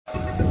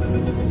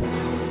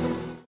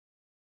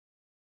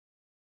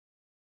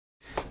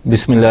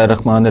بسم اللہ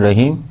الرحمن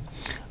الرحیم.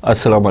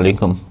 السلام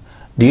علیکم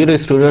ڈیئر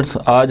اسٹوڈنٹس.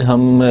 آج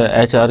ہم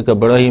ایچ آر کا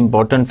بڑا ہی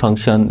امپورٹنٹ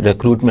فنکشن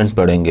ریکروٹمنٹ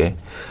پڑھیں گے.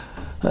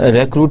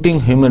 Recruiting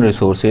human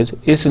resources.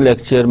 اس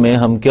لیکچر میں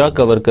ہم کیا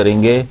کور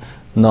کریں گے؟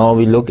 Now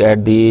we look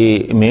at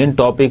the main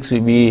topics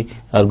we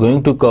are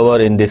going to cover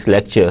in this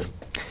lecture.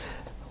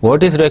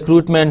 What is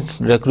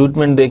recruitment?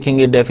 Recruitment دیکھیں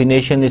گے،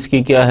 ڈیفینیشن اس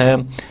کی کیا ہے،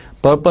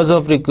 پرپز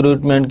آف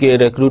ریکروٹمنٹ کے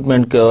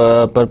ریکروٹمنٹ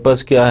کا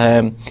پرپز کیا ہے،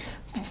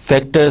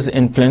 factors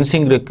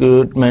influencing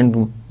recruitment,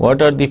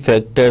 what are the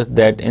factors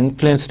that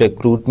influence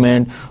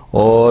recruitment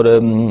or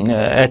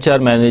HR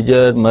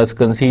manager must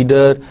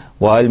consider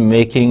while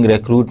making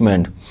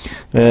recruitment.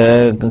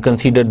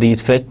 Consider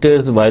these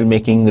factors while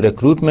making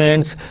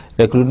recruitments.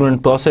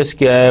 Recruitment process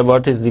kya hai,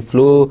 what is the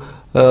flow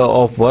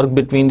of work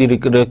between the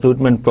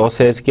recruitment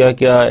process, کیا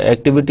کیا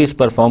activities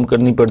perform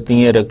کرنی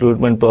پڑتی ہیں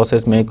recruitment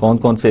process میں، کون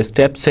کون سے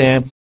steps ہیں.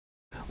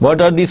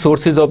 What are the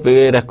sources of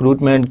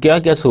recruitment, کیا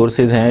کیا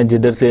سورسز ہیں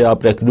جدھر سے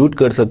آپ ریکروٹ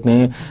کر سکتے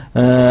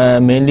ہیں.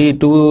 Mainly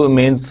to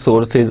main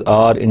sources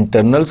are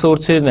internal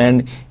sources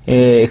and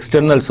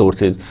external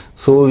sources.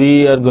 So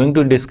we are going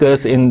to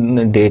discuss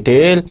in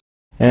detail.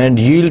 And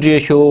yield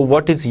ratio,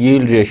 what is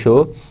yield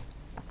ratio,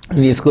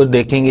 اس کو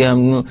دیکھیں گے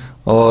ہم،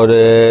 اور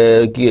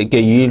کہ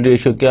ییلڈ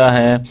ریشو کیا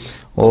ہے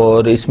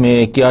اور اس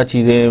میں کیا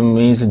چیزیں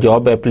مینس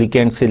جاب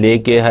اپلیکینٹ سے لے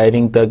کے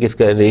ہائرنگ تک اس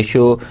کا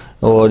ریشو،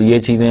 اور یہ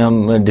چیزیں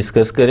ہم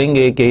ڈسکس کریں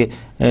گے کہ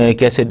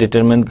کیسے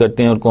ڈٹرمن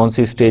کرتے ہیں اور کون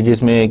سی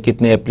سٹیجز میں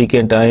کتنے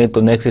اپلیکینٹ آئیں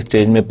تو نیکسٹ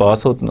سٹیج میں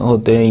پاس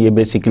ہوتے ہیں. یہ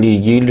بیسیکلی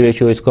ییلڈ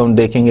ریشو، اس کو ہم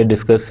دیکھیں گے،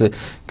 ڈسکس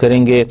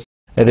کریں گے.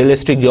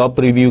 ریئلسٹک جاب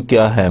پریویو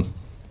کیا ہے.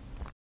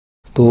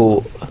 تو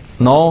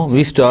now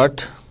we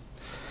start.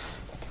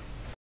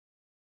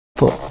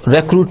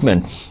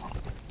 Recruitment.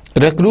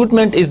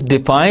 Recruitment is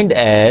defined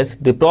as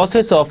the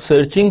process of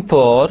searching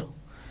for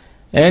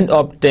and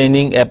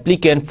obtaining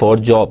applicant for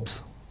jobs.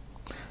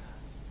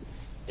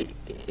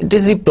 It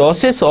is the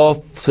process of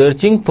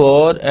searching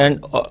for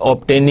and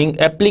obtaining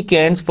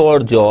applicants for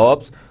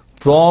jobs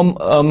from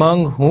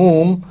among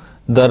whom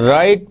the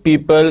right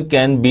people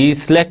can be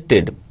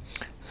selected.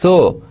 So,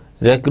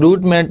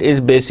 recruitment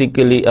is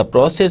basically a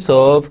process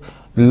of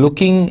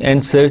looking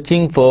and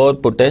searching for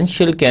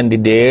potential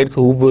candidates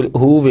who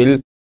will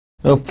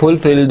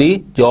fulfill the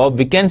job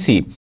vacancy.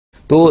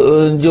 تو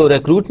جو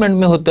recruitment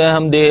میں ہوتا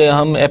ہے،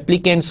 ہم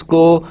applicants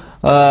کو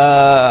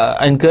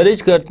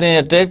encourage کرتے ہیں،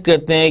 attract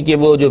کرتے ہیں کہ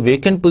وہ جو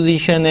ویکنٹ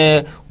پوزیشن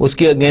ہے اس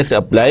کے اگینسٹ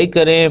اپلائی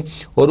کریں،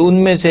 اور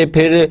ان میں سے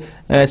پھر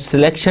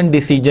سلیکشن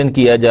ڈیسیجن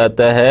کیا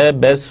جاتا ہے،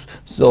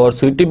 بیسٹ اور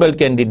سوٹیبل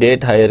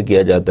کینڈیڈیٹ ہائر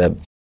کیا جاتا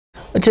ہے.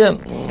 اچھا،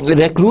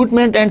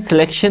 ریکروٹمنٹ اینڈ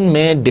سلیکشن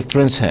میں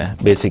ڈفرینس ہے.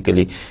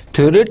 Basically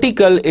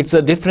theoretical it's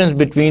a difference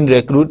between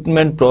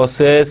recruitment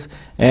process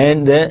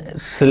and the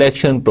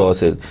selection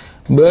process.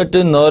 But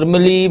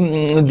normally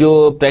جو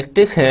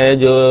پریکٹس ہے،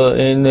 جو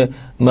ان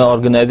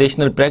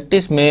آرگنائزیشنل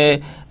پریکٹس میں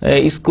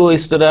اس کو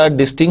اس طرح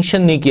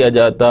ڈسٹنکشن نہیں کیا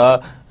جاتا،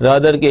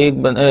 رادر کہ ایک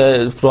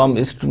from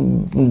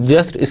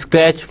just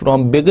scratch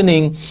from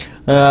beginning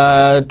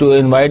to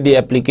invite the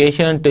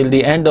application till the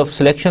end of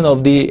selection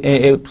of the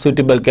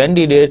suitable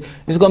candidate,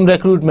 اس کو ہم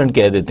ریکروٹمنٹ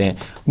کہہ دیتے ہیں.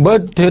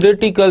 But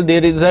theoretical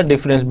there is a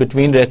difference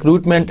between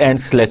recruitment and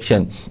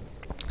selection.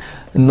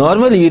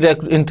 Normally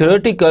in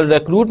theoretical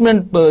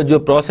recruitment جو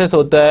process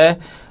ہوتا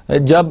ہے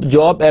جب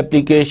job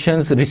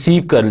applications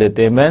receive کر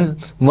لیتے ہیں.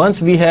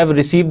 Once we have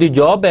receive the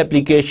job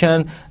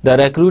application the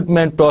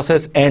recruitment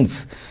process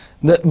ends.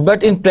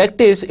 But in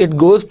practice it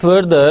goes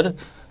further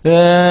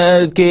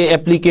کہ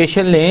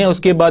application لیں، اس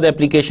کے بعد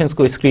اپلیکیشنز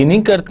کو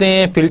اسکریننگ کرتے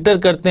ہیں، فلٹر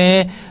کرتے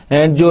ہیں،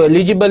 اینڈ جو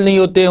ایلیجیبل نہیں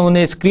ہوتے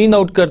انہیں اسکرین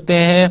آؤٹ کرتے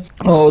ہیں.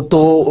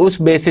 تو اس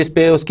بیسس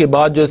پہ اس کے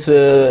بعد جو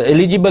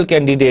ایلیجیبل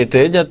کینڈیڈیٹ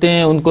رہ جاتے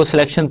ہیں ان کو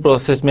سلیکشن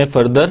پروسیس میں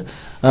فردر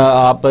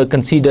آپ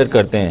کنسیڈر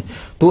کرتے ہیں.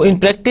 تو in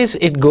practice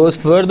it goes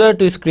further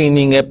to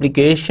screening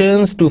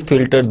applications to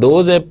filter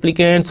those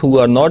applicants who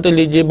are not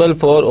eligible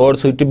for اور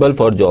suitable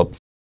for job.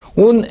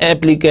 In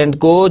applicant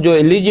کو جو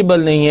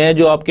ایلیجیبل نہیں ہے،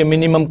 جو آپ کے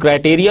منیمم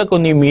کرائٹیریا کو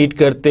نہیں میٹ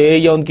کرتے،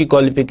 یا ان کی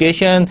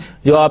کوالیفیکیشن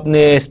جو آپ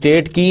نے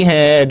اسٹیٹ کی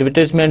ہیں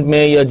ایڈورٹیزمنٹ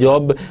میں یا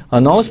جاب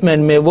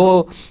اناؤنسمنٹ میں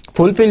وہ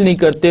فلفل نہیں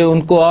کرتے،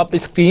 ان کو آپ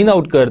اسکرین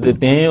آؤٹ کر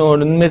دیتے ہیں، اور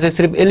ان میں سے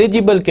صرف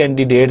ایلیجیبل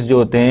کینڈیڈیٹس جو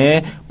ہوتے ہیں،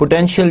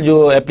 پوٹینشیل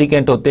جو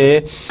ایپلیکینٹ ہوتے ہیں،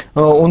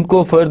 ان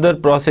کو فردر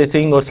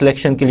پروسیسنگ اور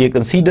سلیکشن کے لیے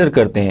کنسیڈر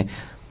کرتے ہیں.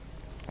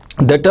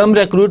 The term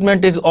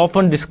recruitment is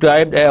often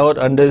described or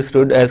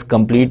understood as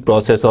complete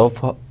process of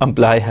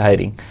employee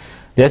hiring.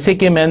 جیسے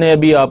کہ میں نے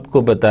ابھی آپ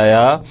کو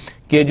بتایا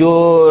کہ جو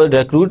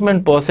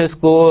ریکروٹمنٹ پروسیس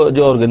کو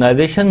جو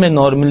آرگنائزیشن میں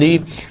نارملی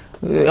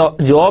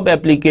جاب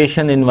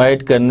اپلیکیشن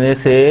انوائٹ کرنے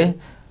سے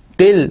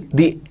ٹل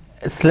the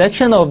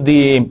selection of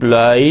the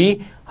employee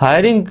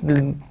hiring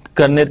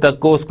کرنے تک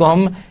کو، اس کو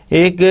ہم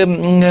ایک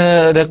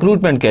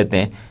ریکروٹمنٹ کہتے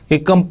ہیں. کہ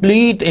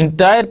complete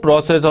entire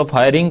process of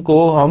hiring کو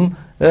ہم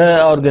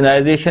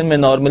آرگنائزیشن میں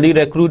نارملی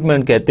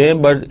ریکروٹمنٹ کہتے ہیں.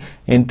 But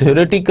in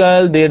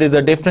theoretical there is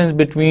a difference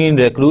between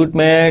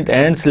recruitment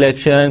and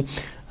selection.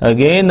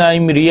 Again I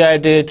am re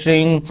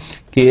editing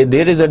کہ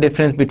there is a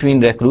difference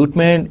between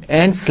recruitment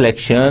and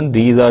selection.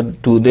 These are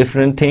two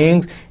different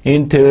things.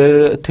 In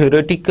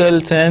theoretical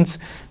sense,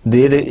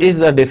 there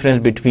is a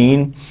difference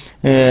between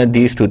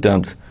these two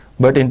terms.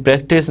 But in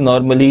practice,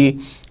 normally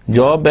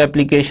job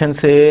application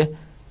سے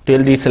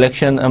till the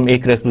selection ہم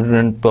ایک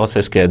recruitment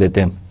process کہہ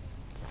دیتے ہیں.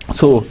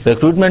 So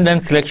recruitment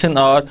and selection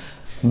are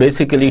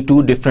basically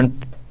two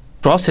different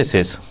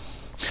processes.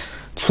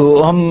 سو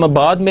ہم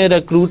بعد میں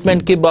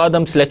recruitment کے بعد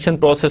ہم سلیکشن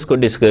پروسیس کو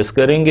ڈسکس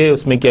کریں گے,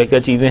 اس میں کیا کیا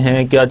چیزیں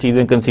ہیں, کیا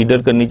چیزیں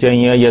کنسیڈر کرنی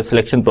چاہیے, یا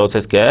سلیکشن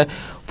پروسیس کیا ہے.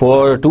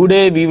 For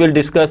today we will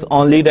discuss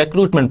only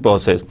recruitment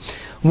process.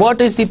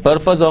 What is the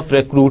purpose of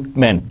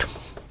recruitment?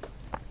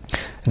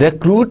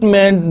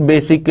 Recruitment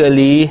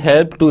basically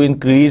help to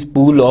increase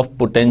pool of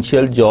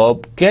potential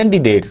job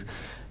candidates.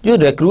 جو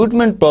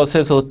ریکروٹمنٹ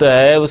پروسیس ہوتا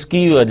ہے اس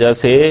کی وجہ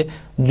سے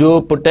جو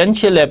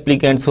پوٹینشیل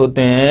اپلیکینٹس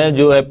ہوتے ہیں,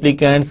 جو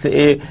اپلیکینٹس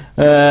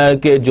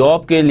کے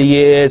جاب کے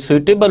لیے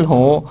سوٹیبل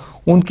ہوں,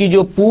 ان کی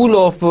جو پول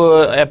آف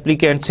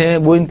اپلیکینٹس ہیں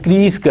وہ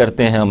انکریز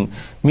کرتے ہیں ہم.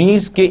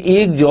 مینس کہ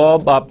ایک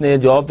جاب آپ نے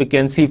جاب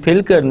ویکینسی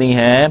فل کرنی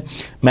ہے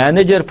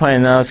مینیجر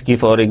فائنانس کی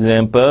فار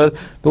ایگزامپل,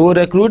 تو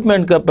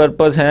ریکروٹمنٹ کا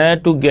پرپز ہے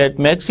to get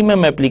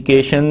maximum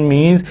application,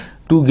 means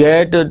to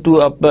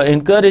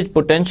encourage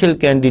potential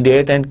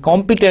candidate and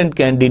competent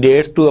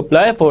candidates to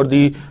apply for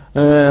the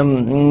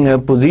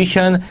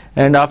position,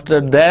 and after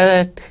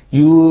that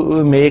you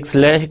make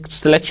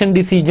selection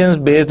decisions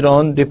based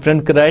on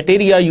different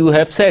criteria you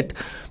have set.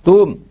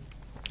 تو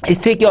اس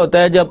سے کیا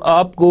ہوتا ہے, جب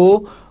آپ کو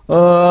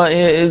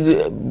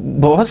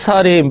بہت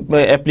سارے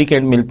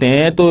اپلیکینٹ ملتے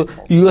ہیں تو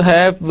you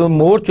have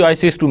more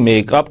choices to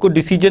make, آپ کو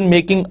ڈیسیجن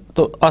میکنگ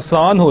تو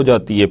آسان ہو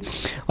جاتی ہے.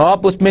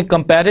 آپ اس میں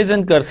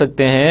کمپیریزن کر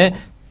سکتے ہیں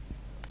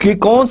کہ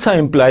کون سا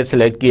امپلائی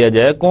سلیکٹ کیا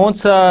جائے, کون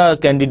سا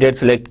کینڈیڈیٹ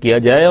سلیکٹ کیا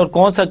جائے, اور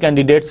کون سا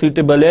کینڈیڈیٹ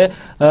سوٹیبل ہے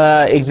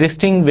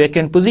ایگزسٹنگ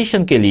ویکینٹ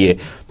پوزیشن کے لیے.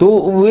 تو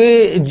وہ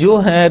جو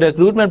ہے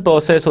ریکروٹمنٹ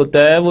پروسیس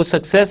ہوتا ہے وہ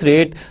سکسیس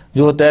ریٹ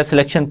جو ہوتا ہے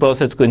سلیکشن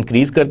پروسیس کو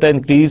انکریز کرتا ہے,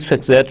 increase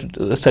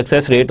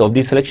success rate of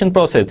the selection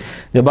process.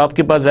 جب آپ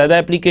کے پاس زیادہ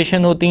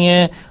اپلیکیشن ہوتی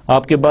ہیں,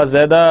 آپ کے پاس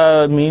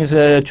زیادہ مینس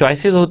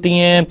چوائسیز ہوتی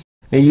ہیں,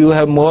 you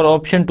have more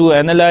option to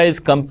analyze,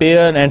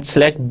 compare and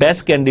select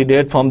best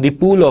candidate from the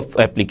pool of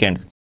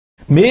applicants.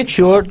 Make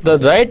sure the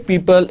right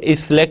people is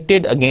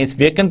selected against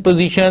vacant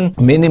position,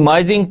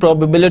 minimizing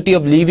probability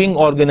of leaving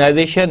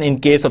organization in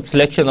case of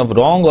selection of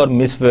wrong or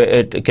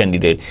misfit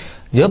candidate.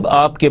 جب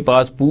آپ کے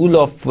پاس pool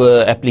of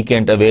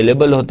applicant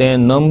available ہوتے ہیں,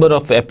 number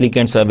of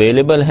applicants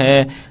available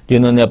ہیں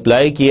جنہوں نے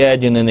apply کیا ہے,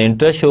 جنہوں نے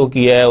انٹرسٹ شو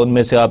کیا ہے, ان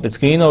میں سے آپ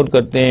اسکرین آؤٹ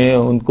کرتے ہیں,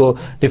 ان کو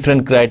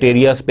ڈفرینٹ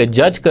کرائٹیریاز پہ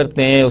جج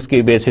کرتے ہیں, اس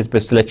کے بیسس پہ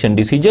سلیکشن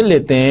ڈیسیجن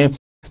لیتے ہیں.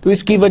 تو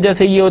اس کی وجہ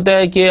سے یہ ہوتا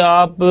ہے کہ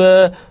آپ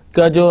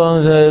کا جو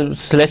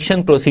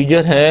سلیکشن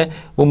پروسیجر ہے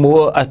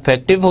وہ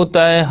افیکٹو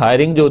ہوتا ہے,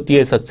 ہائرنگ جو ہوتی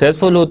ہے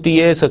سکسیزفل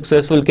ہوتی ہے.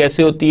 سکسیزفل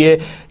کیسے ہوتی ہے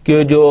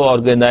کہ جو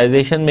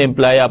آرگنائزیشن میں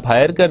امپلائی آپ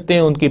ہائر کرتے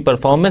ہیں ان کی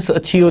پرفارمنس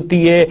اچھی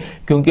ہوتی ہے,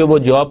 کیونکہ وہ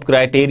جاب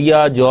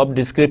کرائٹیریا, جاب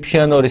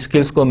ڈسکرپشن اور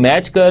اسکلز کو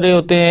میچ کر رہے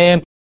ہوتے ہیں,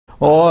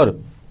 اور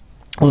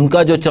ان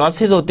کا جو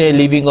چانسز ہوتے ہیں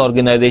لیونگ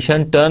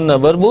آرگنائزیشن, ٹرن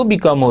اوور وہ بھی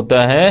کم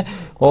ہوتا ہے.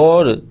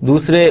 اور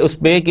دوسرے اس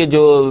پہ کہ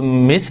جو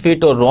مس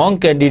فٹ اور رانگ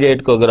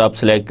کینڈیڈیٹ کو اگر آپ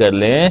سلیکٹ کر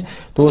لیں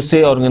تو اس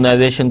سے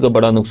آرگنائزیشن کو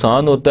بڑا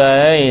نقصان ہوتا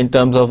ہے ان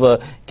ٹرمز آف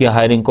کہ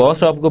ہائرنگ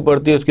کاسٹ آپ کو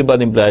پڑتی ہے, اس کے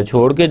بعد امپلائی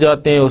چھوڑ کے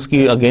جاتے ہیں, اس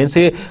کی اگینسٹ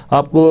سے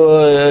آپ کو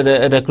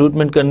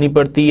ریکروٹمنٹ کرنی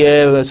پڑتی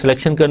ہے,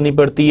 سلیکشن کرنی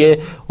پڑتی ہے,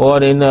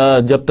 اور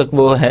جب تک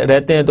وہ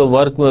رہتے ہیں تو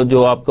ورک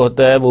جو آپ کا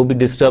ہوتا ہے وہ بھی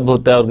ڈسٹرب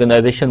ہوتا ہے,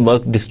 آرگنائزیشن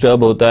ورک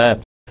ڈسٹرب ہوتا ہے.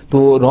 تو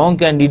رانگ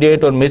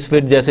کینڈیڈیٹ اور مس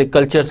فٹ جیسے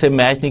کلچر سے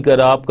میچ نہیں کر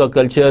رہا, آپ کا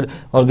کلچر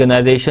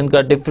آرگنائزیشن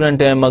کا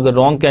ڈفرینٹ ہے, مگر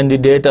رانگ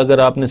کینڈیڈیٹ اگر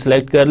آپ نے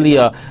سلیکٹ کر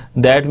لیا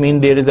that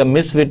main there is a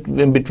miss fit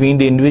between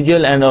the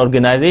individual and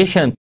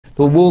organization,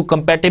 تو وہ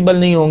کمپیٹیبل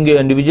نہیں ہوں گے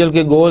انڈیویجول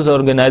کے گولز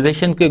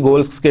آرگنائزیشن کے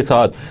گولز کے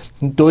ساتھ.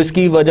 تو اس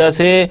کی وجہ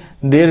سے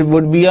there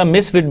would be a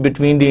miss fit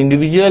between the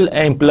individual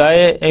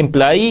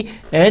employee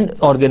and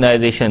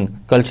organization.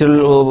 Cultural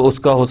اس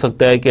کا ہو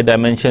سکتا ہے کہ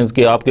ڈائمینشنز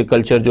کے آپ کے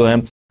کلچر جو ہیں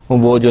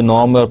وہ جو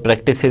نارم اور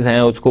پریکٹسز ہیں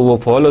اس کو وہ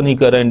فالو نہیں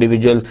کر رہا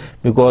individual,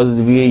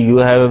 because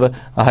you have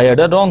hired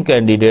a wrong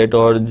candidate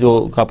اور جو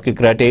آپ کے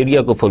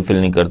کرائٹیریا کو فلفل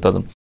نہیں کرتا.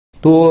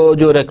 تو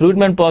جو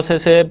ریکروٹمنٹ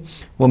پروسیس ہے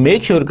وہ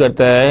میک شیور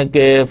کرتا ہے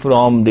کہ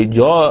from the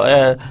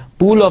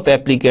pool of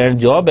applicant,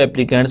 job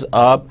applicants,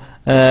 آپ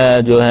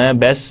جو ہیں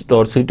بیسٹ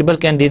اور سوٹیبل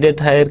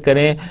کینڈیڈیٹ ہائر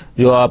کریں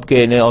جو آپ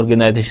کے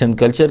آرگنائزیشن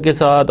کلچر کے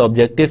ساتھ,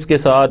 آبجیکٹیوز کے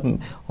ساتھ,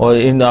 اور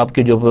ان آپ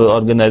کی جو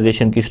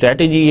آرگنائزیشن کی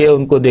اسٹریٹجی ہے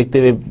ان کو دیکھتے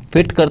ہوئے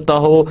فٹ کرتا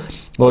ہو,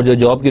 اور جو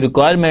جاب کی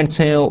ریکوائرمنٹس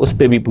ہیں اس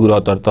پہ بھی پورا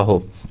اترتا ہو,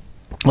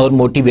 اور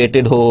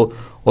موٹیویٹڈ ہو,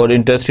 اور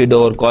انٹرسٹڈ ہو,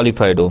 اور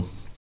qualified who.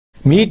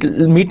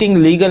 meeting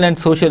legal and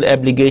social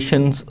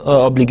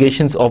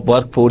obligations of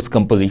workforce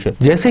composition.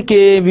 جیسے کہ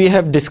we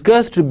have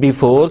discussed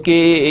before کہ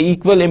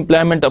equal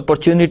employment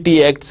opportunity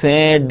acts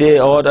ہیں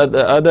اور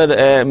other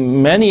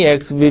many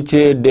acts which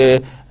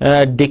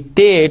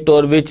dictate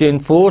or which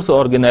enforce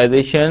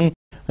organization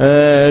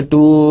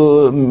to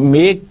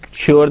make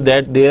sure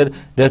that their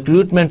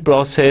recruitment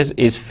process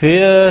is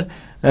fair,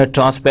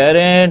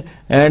 transparent,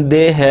 and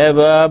they have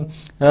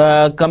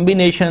a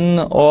combination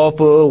of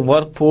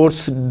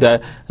workforce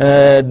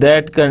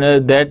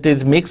that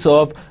is mix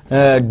of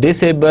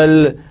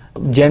disabled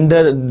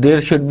gender.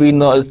 There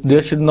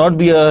should not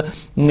be a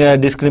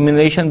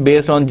discrimination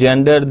based on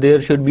gender.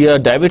 There should be a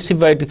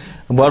diversified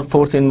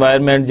workforce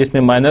environment جس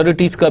میں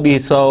minorities کا بھی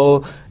حصہ ہو,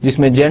 جس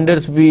میں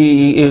genders بھی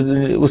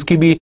اس کی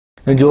بھی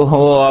جو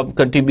ہو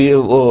آپ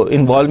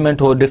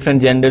انوالومنٹ ہو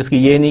ڈفرینٹ جینڈرز کی.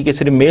 یہ نہیں کہ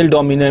صرف میل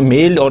ڈومیننٹ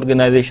میل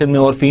آرگنائزیشن میں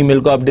اور فیمیل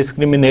کو آپ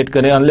ڈسکریمنیٹ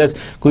کریں, انلیس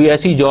کوئی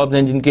ایسی جابز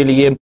ہیں جن کے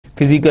لیے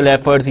فزیکل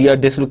ایفرٹس یا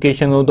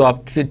ڈسلوکیشن ہو تو آپ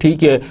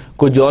ٹھیک ہے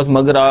کوئی جابز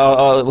مگر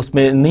اس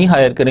میں نہیں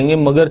ہائر کریں گے.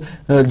 مگر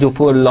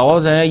جو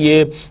لاز ہیں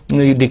یہ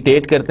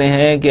ڈکٹیٹ کرتے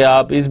ہیں کہ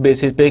آپ اس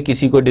بیسس پہ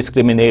کسی کو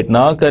ڈسکریمنیٹ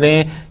نہ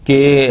کریں,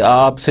 کہ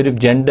آپ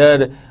صرف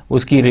جینڈر,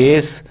 اس کی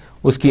ریس,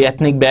 اس کی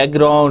ایتھنک بیک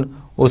گراؤنڈ,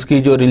 اس کی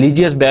جو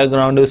ریلیجیس بیک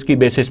گراؤنڈ ہے اس کی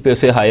بیسس پہ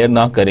اسے ہائر نہ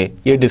کریں,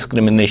 یہ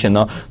ڈسکریمنیشن نہ.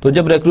 تو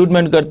جب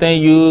ریکروٹمنٹ کرتے ہیں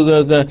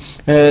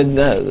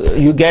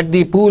you get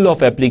the pool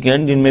of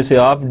applicant جن میں سے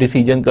آپ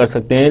ڈیسیجن کر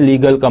سکتے ہیں,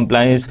 لیگل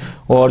کمپلائنس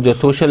اور جو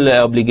سوشل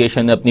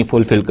ابلیگیشن اپنی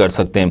فلفل کر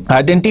سکتے ہیں.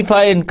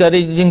 Identify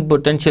encouraging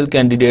potential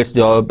candidates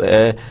job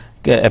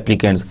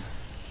applicants.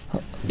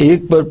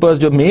 ایک پرپز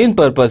جو مین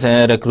پرپز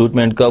ہے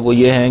ریکروٹمنٹ کا وہ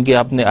یہ ہے کہ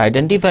آپ نے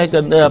آئیڈینٹیفائی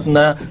کرنا ہے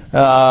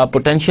اپنا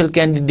پوٹینشیل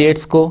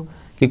کینڈیڈیٹس کو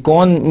کہ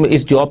کون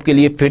اس جاب کے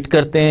لیے فٹ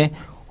کرتے ہیں,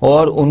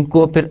 اور ان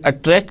کو پھر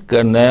اٹریکٹ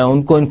کرنا ہے,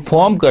 ان کو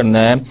انفارم کرنا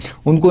ہے,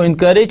 ان کو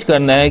انکریج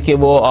کرنا ہے کہ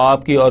وہ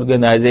آپ کی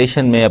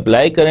آرگنائزیشن میں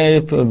اپلائی کریں,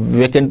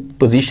 ویکنٹ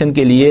پوزیشن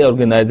کے لیے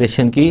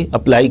آرگنائزیشن کی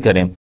اپلائی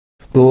کریں.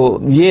 تو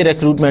یہ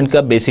ریکروٹمنٹ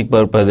کا بیسک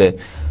پرپز ہے.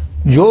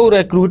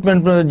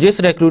 جس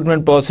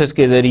ریکروٹمنٹ پروسیس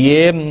کے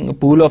ذریعے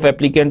پول آف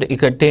اپلیکینٹ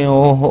اکٹھے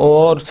ہوں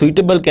اور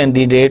سویٹیبل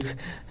کینڈیڈیٹس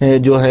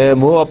جو ہے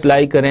وہ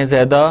اپلائی کریں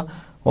زیادہ,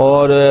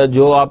 اور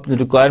جو آپ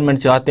ریکوائرمنٹ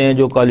چاہتے ہیں,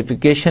 جو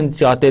کوالیفیکیشن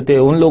چاہتے تھے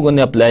ان لوگوں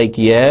نے اپلائی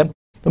کیا ہے,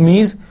 تو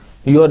مینز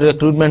یور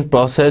ریکروٹمنٹ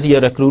پروسیس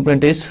یا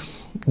recruitment is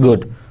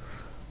good.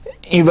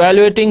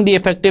 Evaluating the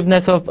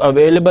effectiveness of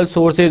available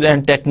sources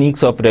and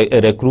techniques of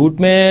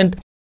recruitment.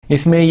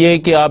 اس میں یہ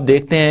کہ آپ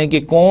دیکھتے ہیں کہ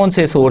کون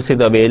سے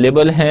سورسز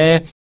اویلیبل ہیں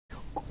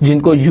جن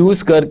کو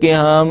یوز کر کے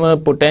ہم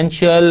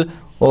پوٹینشیل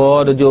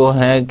اور جو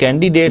ہیں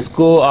کینڈیڈیٹس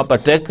کو آپ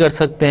اٹریکٹ کر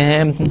سکتے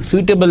ہیں,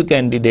 سویٹیبل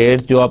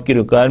کینڈیڈیٹس جو آپ کی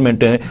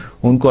ریکوائرمنٹ ہیں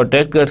ان کو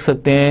اٹریکٹ کر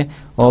سکتے ہیں,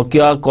 اور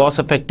کیا کاسٹ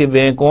افیکٹو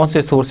ہیں, کون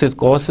سے سورسز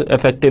کاسٹ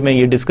افیکٹو ہیں,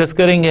 یہ ڈسکس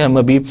کریں گے ہم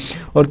ابھی,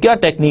 اور کیا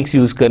ٹیکنیکس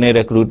یوز کریں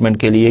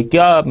ریکروٹمنٹ کے لیے,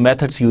 کیا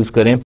میتھڈس یوز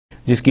کریں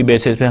جس کی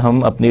بیسس پہ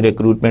ہم اپنی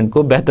ریکروٹمنٹ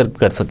کو بہتر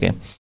کر سکیں.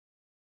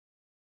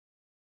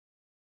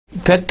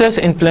 Factors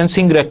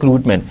influencing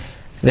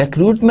recruitment.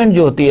 ریکروٹمنٹ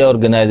جو ہوتی ہے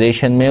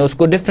آرگنائزیشن میں اس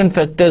کو ڈفرینٹ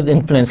فیکٹرز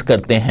انفلوئنس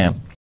کرتے ہیں.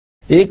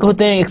 ایک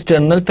ہوتے ہیں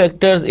ایکسٹرنل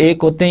فیکٹرز,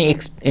 ایک ہوتے ہیں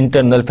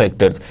انٹرنل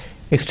فیکٹرز.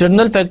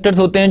 ایکسٹرنل فیکٹرز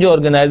ہوتے ہیں جو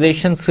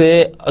آرگنائزیشن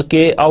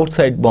کے آؤٹ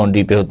سائڈ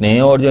باؤنڈری پہ ہوتے ہیں,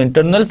 اور جو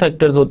انٹرنل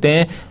فیکٹرز ہوتے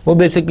ہیں وہ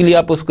بیسیکلی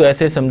آپ اس کو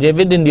ایسے سمجھیں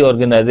ود ان دی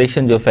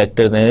آرگنائزیشن جو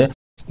فیکٹرز ہیں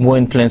وہ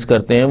انفلوئنس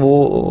کرتے ہیں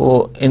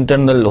وہ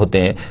انٹرنل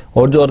ہوتے ہیں,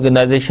 اور جو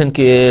آرگنائزیشن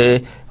کے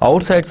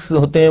آؤٹ سائڈس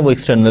ہوتے ہیں وہ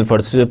ایکسٹرنل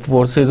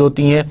فورسز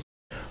ہوتی ہیں.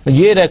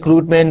 یہ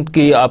ریکروٹمنٹ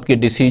کی آپ کے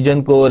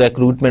ڈیسیجن کو,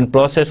 ریکروٹمنٹ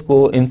پروسیس کو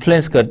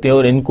انفلوئنس کرتے ہیں,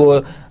 اور ان کو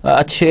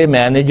اچھے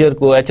مینیجر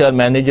کو, ایچ آر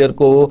مینیجر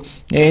کو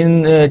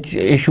ان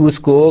ایشوز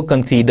کو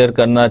کنسیڈر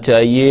کرنا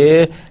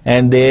چاہیے,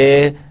 and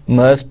they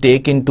must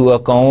take in to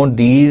account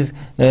these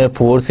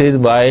forces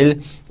while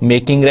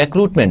making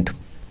recruitment.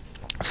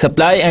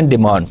 Supply and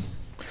demand.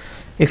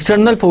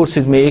 External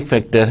forces میں ایک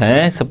فیکٹر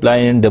ہیں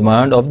supply and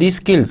demand of the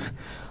skills.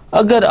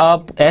 اگر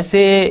آپ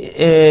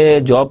ایسے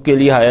جاب کے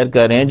لیے ہائر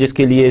کر رہے ہیں جس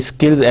کے لیے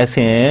اسکلز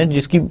ایسے ہیں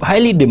جس کی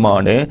ہائیلی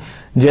ڈیمانڈ ہے,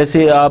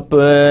 جیسے آپ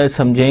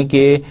سمجھیں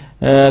کہ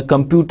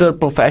کمپیوٹر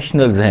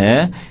پروفیشنلز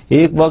ہیں,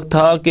 ایک وقت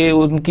تھا کہ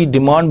ان کی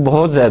ڈیمانڈ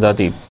بہت زیادہ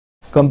تھی,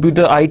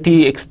 کمپیوٹر آئی ٹی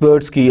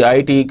ایکسپرٹس کی,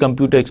 آئی ٹی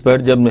کمپیوٹر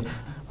ایکسپرٹ جب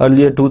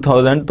ارلیئر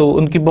 2000 تو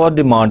ان کی بہت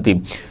ڈیمانڈ تھی.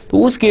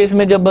 تو اس کیس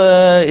میں جب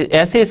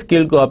ایسے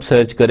اسکل کو آپ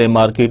سرچ کریں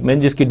مارکیٹ میں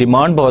جس کی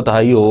ڈیمانڈ بہت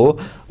ہائی ہو,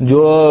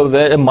 جو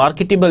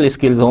مارکیٹیبل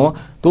اسکلز ہوں,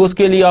 تو اس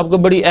کے لیے آپ کو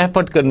بڑی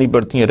ایفرٹ کرنی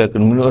پڑتی ہے.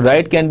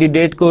 رائٹ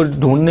کینڈیڈیٹ کو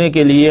ڈھونڈنے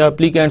کے لیے,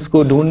 اپلیکینٹس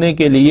کو ڈھونڈنے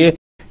کے لیے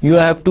you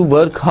have to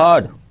work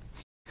hard.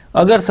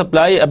 اگر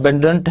سپلائی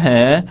ابنڈنٹ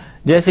ہیں,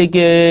 جیسے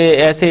کہ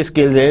ایسے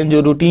اسکلز ہیں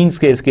جو روٹینز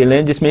کے اسکل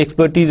ہیں جس میں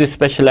ایکسپرٹیز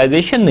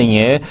اسپیشلائزیشن نہیں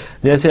ہے,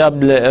 جیسے آپ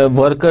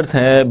ورکرز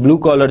ہیں, بلو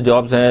کالر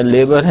جابز ہیں,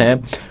 لیبر ہیں,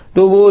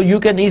 تو وہ you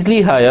can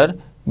easily higher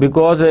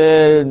because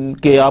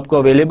کہ آپ کو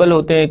اویلیبل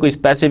ہوتے ہیں, کوئی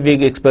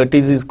اسپیسیفک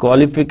ایکسپرٹیز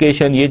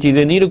کوالیفیکیشن یہ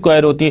چیزیں نہیں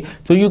ریکوائر ہوتی,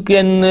 so you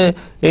can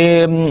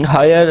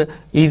hire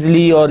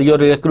easily, اور your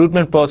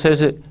recruitment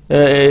process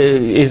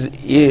is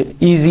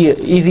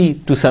easy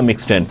to some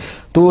extent.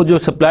 تو جو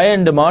supply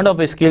and demand of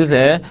skills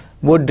ہے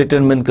وہ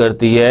ڈٹرمن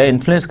کرتی ہے,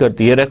 انفلوئنس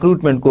کرتی ہے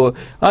ریکروٹمنٹ کو.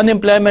 ان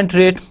امپلائمنٹ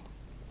ریٹ.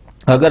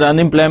 اگر ان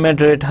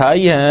امپلائمنٹ ریٹ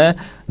ہائی ہے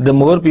the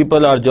more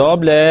people are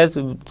jobless,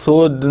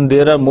 so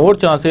there are more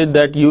chances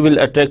that you will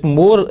attract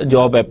more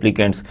job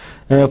applicants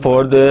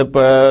for the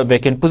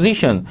vacant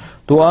position.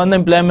 تو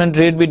unemployment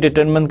rate بھی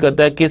determine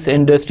کرتا ہے کس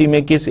انڈسٹری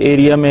میں, کس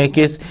ایریا میں,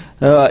 کس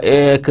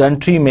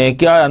کنٹری میں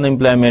کیا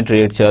unemployment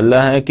rate چل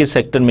رہا ہے, کس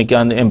سیکٹر میں کیا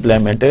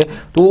unemployment ہے.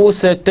 تو اس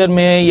سیکٹر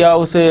میں یا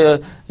اس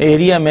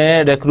ایریا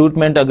میں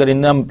ریکروٹمنٹ اگر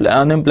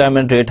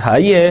unemployment rate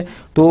ہائی ہے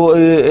تو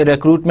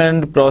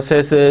ریکروٹمنٹ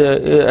پروسیس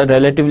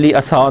ریلیٹیولی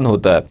آسان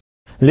ہوتا ہے.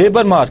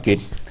 لیبر مارکیٹ,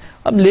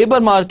 اب لیبر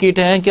مارکیٹ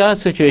ہے کیا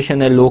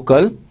سچویشن ہے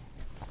لوکل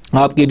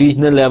آپ کی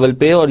ریجنل لیول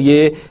پہ اور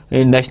یہ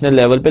نیشنل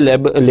لیول پہ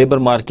لیبر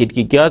مارکیٹ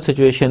کی کیا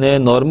سچویشن ہے.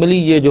 نارملی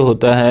یہ جو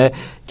ہوتا ہے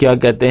کیا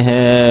کہتے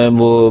ہیں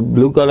وہ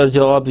بلو کالر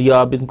جابز یا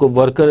آپ ان کو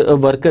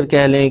ورکر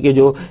کہہ لیں کہ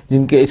جو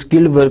جن کے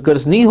اسکل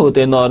ورکرز نہیں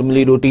ہوتے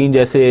نارملی روٹین,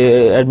 جیسے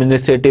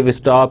ایڈمنسٹریٹو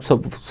اسٹاف,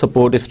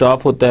 سپورٹ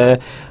اسٹاف ہوتا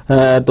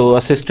ہے, تو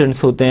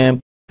اسسٹنٹس ہوتے ہیں.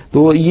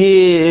 تو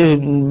یہ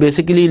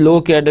بیسیکلی لو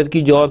کیڈر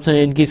کی جابس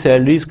ہیں, ان کی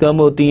سیلریز کم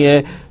ہوتی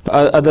ہیں,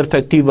 ادر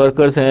فیکٹری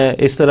ورکرز ہیں,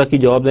 اس طرح کی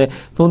جابز ہیں.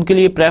 تو ان کے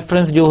لیے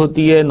پریفرنس جو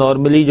ہوتی ہے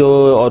نارملی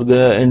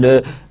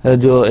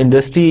جو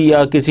انڈسٹری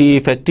یا کسی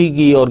فیکٹری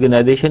کی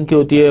آرگنائزیشن کی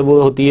ہوتی ہے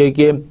وہ ہوتی ہے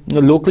کہ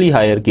لوکلی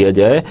ہائر کیا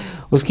جائے.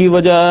 اس کی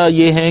وجہ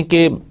یہ ہے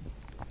کہ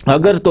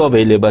اگر تو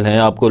اویلیبل ہیں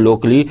آپ کو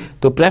لوکلی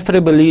تو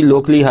پریفریبلی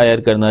لوکلی ہائر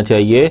کرنا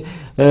چاہیے,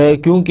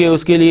 کیونکہ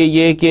اس کے لیے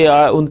یہ کہ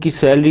ان کی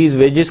سیلریز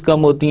ویجز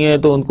کم ہوتی ہیں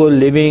تو ان کو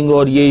لیونگ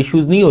اور یہ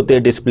ایشوز نہیں ہوتے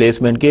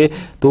ڈسپلیسمنٹ کے,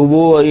 تو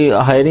وہ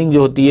ہائرنگ جو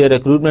ہوتی ہے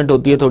ریکروٹمنٹ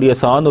ہوتی ہے تھوڑی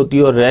آسان ہوتی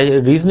ہے اور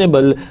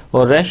ریزنیبل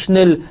اور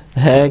ریشنل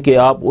ہے کہ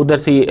آپ ادھر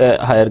سے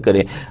ہائر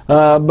کریں.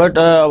 But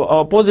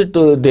opposite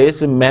to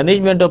this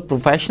management اور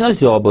پروفیشنل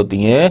جاب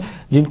ہوتی ہیں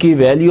جن کی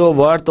ویلیو آف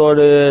ورتھ اور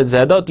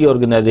زیادہ ہوتی ہے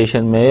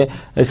آرگنائزیشن میں,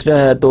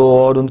 تو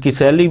اور ان کی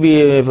سیلری بھی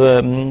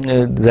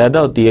زیادہ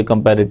ہوتی ہے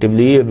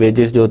کمپیریٹیولی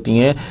ویجز جو ہوتی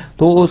ہیں,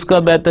 تو اس کا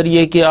بہتر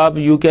یہ کہ آپ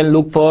you can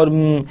look for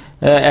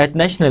at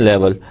national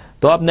level.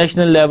 تو آپ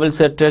نیشنل لیول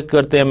سے اٹریکٹ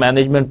کرتے ہیں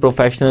مینجمنٹ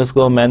پروفیشنلز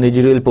کو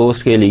مینیجریل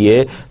پوسٹ کے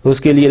لیے, تو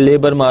اس کے لیے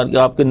لیبر مارکیٹ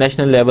آپ کے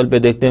نیشنل لیول پہ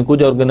دیکھتے ہیں.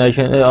 کچھ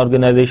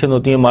آرگنائزیشن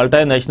ہوتی ہیں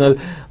ملٹی نیشنل,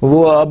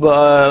 وہ اب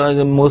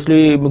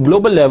موسٹلی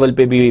گلوبل لیول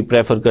پہ بھی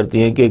پریفر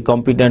کرتی ہیں کہ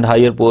کمپیٹنٹ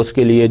ہائر پوسٹ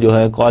کے لیے جو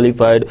ہے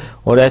کوالیفائڈ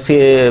اور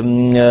ایسے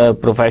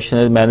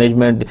پروفیشنل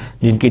مینجمنٹ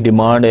جن کی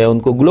ڈیمانڈ ہے ان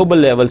کو گلوبل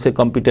لیول سے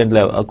کمپیٹنٹ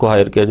کو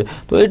ہائر کیا جائے.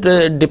 تو it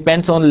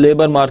depends on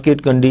labour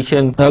market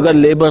condition. اگر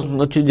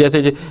لیبر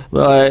جیسے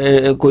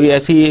کوئی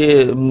ایسی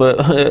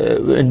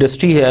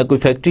انڈسٹری ہے, کوئی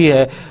فیکٹری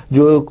ہے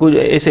جو کچھ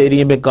اس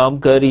ایریے میں کام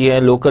کر رہی ہے,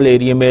 لوکل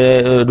ایریے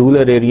میں,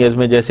 رورل ایریاز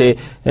میں, جیسے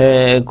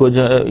کچھ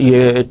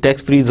یہ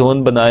ٹیکس فری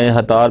زون بنائے ہیں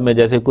ہتار میں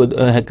جیسے کچھ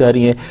کر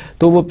رہی ہیں,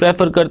 تو وہ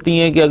پریفر کرتی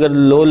ہیں کہ اگر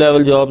لو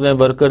لیول جابز ہیں,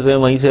 ورکرز ہیں,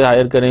 وہیں سے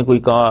ہائر کریں. کوئی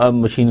کام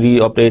مشینری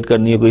آپریٹ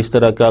کرنی ہے, کوئی اس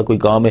طرح کا کوئی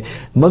کام ہے,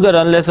 مگر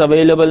انلیس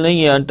اویلیبل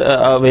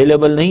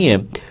نہیں ہے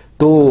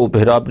تو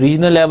پھر آپ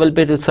ریجنل لیول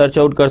پہ سرچ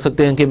آؤٹ کر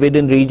سکتے ہیں کہ ود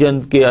ان ریجن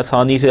کے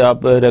آسانی سے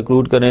آپ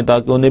ریکروٹ کریں,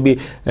 تاکہ انہیں بھی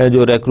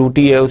جو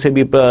ریکروٹی ہے اسے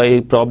بھی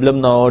پرابلم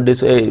نہ ہو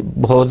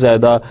بہت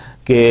زیادہ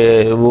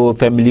کہ وہ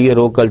فیملیئر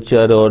ہو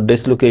کلچر اور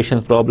ڈسلوکیشن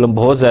پرابلم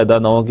بہت زیادہ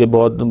نہ ہو کہ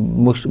بہت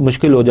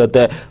مشکل ہو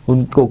جاتا ہے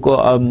ان کو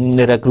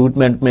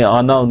ریکروٹمنٹ میں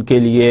آنا, ان کے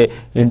لیے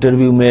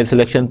انٹرویو میں,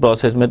 سلیکشن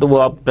پروسیس میں. تو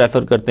وہ آپ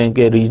پریفر کرتے ہیں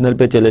کہ ریجنل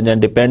پہ چلے جائیں,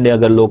 ڈیپینڈ ہے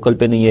اگر لوکل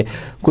پہ نہیں ہے.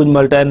 کچھ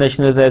ملٹی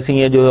نیشنلز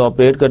ایسی ہیں جو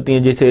آپریٹ کرتی ہیں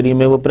جس ایریا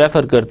میں, وہ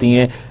پریفر کرتی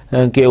ہیں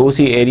کہ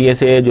اسی ایریا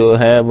سے جو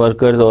ہے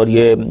ورکرز اور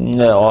یہ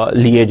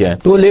لیے جائیں.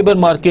 تو لیبر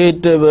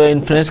مارکیٹ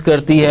انفلوئنس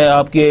کرتی ہے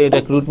آپ کے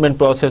ریکروٹمنٹ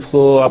پروسیس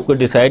کو. آپ کو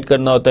ڈیسائیڈ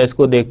کرنا ہوتا ہے اس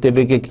کو دیکھتے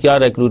ہوئے کہ کیا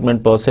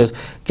ریکروٹمنٹ پروسیس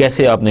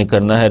کیسے آپ نے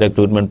کرنا ہے.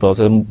 Recruitment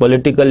process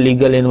political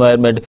legal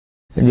environment,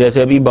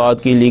 جیسے ابھی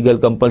بات کی لیگل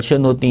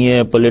کمپلشن ہوتی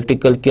ہیں,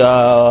 پولیٹیکل کیا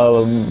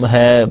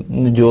ہے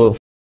جو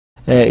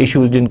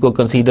ایشوز جن کو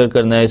کنسیڈر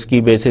کرنا ہے, اس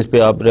کی بیسس پہ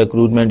آپ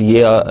ریکروٹمنٹ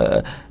یہ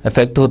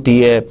افیکٹ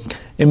ہوتی ہے.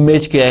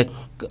 امیج کیا ہے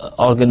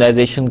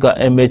آرگنائزیشن کا,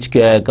 امیج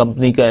کیا ہے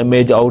کمپنی کا,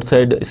 image out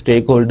side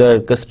stake holder,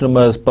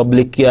 customers,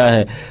 public کیا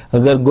ہے.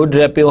 اگر گڈ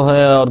ریپیو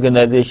ہے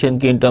آرگنائزیشن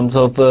کی ان ٹرمز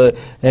آف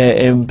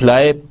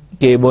امپلائی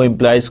کہ وہ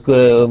امپلائز کو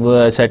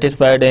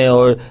سیٹسفائڈ ہیں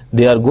اور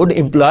دے آر گڈ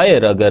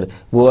امپلائر, اگر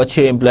وہ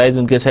اچھے امپلائز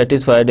ان کے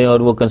سیٹسفائڈ ہیں اور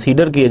وہ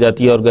کنسیڈر کی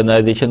جاتی ہے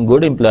آرگنائزیشن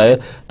گڈ امپلائر,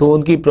 تو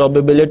ان کی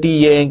پرابیبلٹی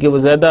یہ ہے کہ وہ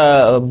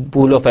زیادہ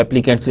پول آف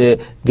اپلیکینٹ سے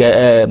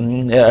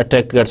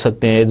اٹریکٹ کر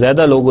سکتے ہیں,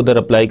 زیادہ لوگ ادھر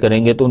اپلائی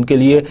کریں گے, تو ان کے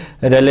لیے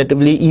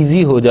ریلیٹیولی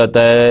ایزی ہو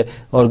جاتا ہے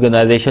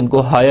آرگنائزیشن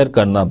کو ہائر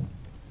کرنا.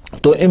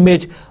 تو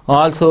image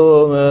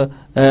also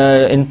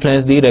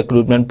influence the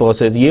recruitment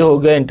process. یہ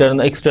ہو گیا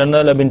انٹرنل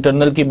ایکسٹرنل. اب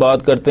انٹرنل کی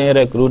بات کرتے ہیں,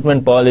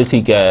 ریکروٹمنٹ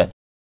پالیسی کیا ہے.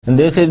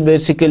 This is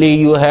basically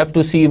you have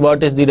to see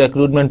what is the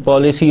recruitment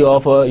policy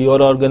of your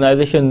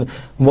organization,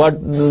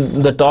 what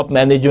the top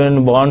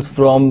management wants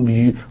from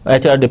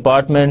HR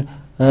department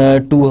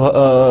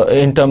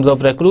in terms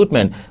of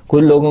recruitment.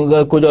 کچھ لوگوں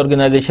کا کچھ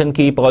آرگنائزیشن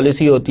کی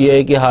پالیسی ہوتی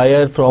ہے کہ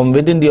higher from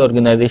with in the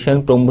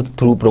organization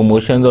through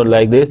promotions اور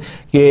like this,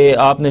 کہ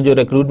آپ نے جو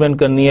ریکروٹمنٹ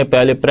کرنی ہے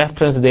پہلے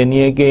پریفرنس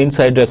دینی ہے کہ ان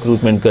سائڈ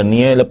ریکروٹمنٹ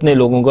کرنی ہے, اپنے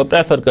لوگوں کو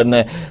پریفر کرنا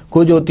ہے.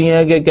 کچھ ہوتی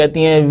ہیں کہ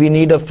کہتی ہیں we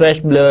need a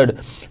fresh blood,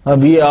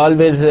 we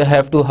always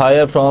have to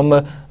higher from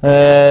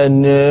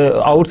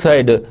out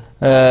side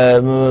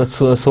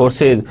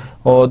sources,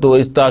 اور تو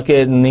اس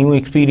تاکہ نیو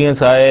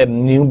ایکسپیرینس آئے،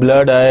 نیو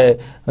بلڈ آئے،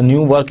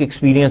 نیو ورک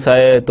ایکسپیرینس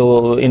آئے،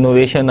 تو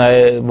انوویشن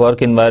آئے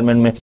ورک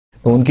انوائرمنٹ میں،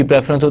 تو ان کی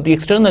پریفرنس ہوتی ہے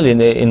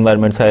ایکسٹرنل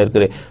انوائرمنٹ ہائر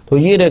کرے. تو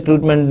یہ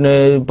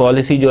ریکروٹمنٹ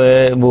پالیسی جو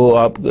ہے وہ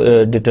آپ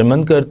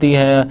ڈٹرمن کرتی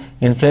ہے،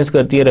 انفلوئنس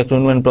کرتی ہے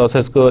ریکروٹمنٹ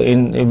پروسیس کو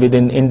ود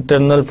ان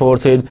انٹرنل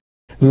فورسز.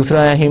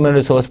 دوسرا ہے ہیومن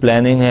ریسورس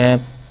پلاننگ ہے.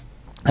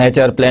 ایچ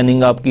آر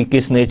پلاننگ آپ کی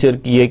کس نیچر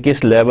کی ہے،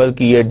 کس لیول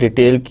کی ہے،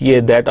 ڈیٹیل کی ہے،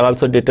 دیٹ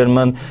آلسو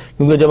ڈیٹرمن.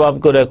 کیونکہ جب آپ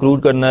کو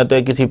ریکروٹ کرنا ہے تو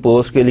کسی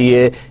پوسٹ کے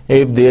لیے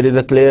if there is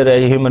a clear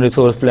human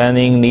resource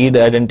planning need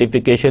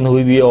identification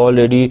ہوئی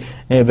ہوئی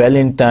ویل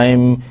ان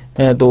ٹائم،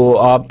 تو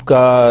آپ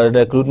کا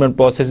ریکروٹمنٹ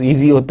پروسیس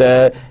ایزی ہوتا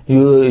ہے.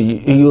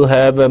 یو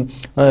ہیو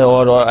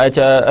اور H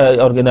R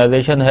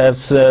organization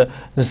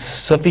have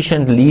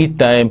sufficient lead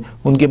time,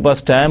 ان کے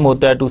پاس ٹائم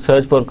ہوتا ہے to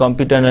search for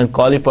competent and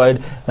qualified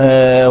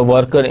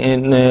worker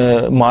in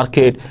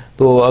market.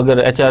 تو اگر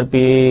ایچ آر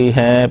پی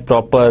ہیں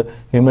proper,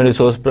 human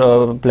resource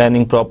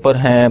planning proper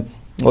ہیں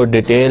اور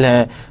ڈیٹیل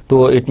ہیں،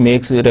 تو it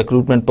makes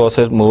recruitment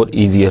process more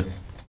easier.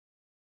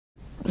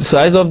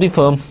 Size of the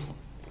firm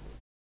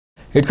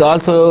it's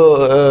also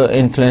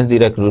influence the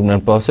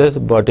recruitment process.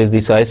 What is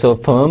the size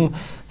of firm,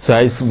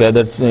 size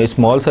whether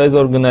small size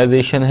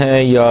organization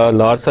ہے یا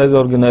large size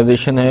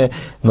organization ہے.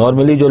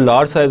 Normally جو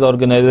large size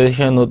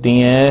organization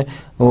ہوتی ہیں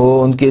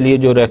وہ ان کے لیے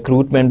جو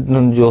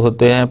ریکروٹمنٹ جو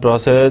ہوتے ہیں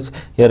پروسیس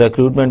یا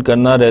ریکروٹمنٹ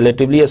کرنا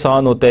ریلیٹیولی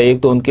آسان ہوتا ہے.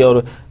 ایک تو ان کے اور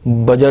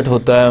بجٹ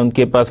ہوتا ہے، ان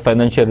کے پاس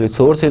فائنینشیل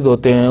ریسورسز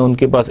ہوتے ہیں، ان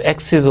کے پاس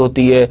ایکسیس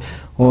ہوتی ہے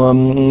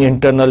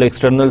انٹرنل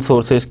ایکسٹرنل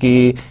سورسز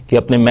کی کہ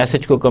اپنے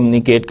میسج کو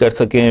کمیونیکیٹ کر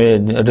سکیں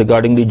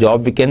ریگارڈنگ دی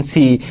جاب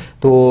ویکینسی.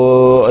 تو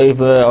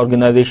if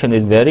organization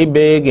is very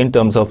big in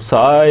terms of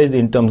size,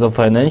 in terms of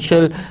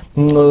financial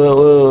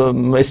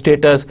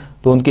status,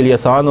 تو ان کے لیے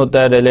آسان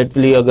ہوتا ہے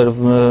ریلیٹیولی. اگر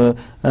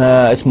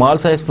اسمال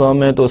سائز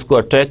فرم ہے تو اس کو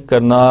اٹریکٹ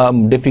کرنا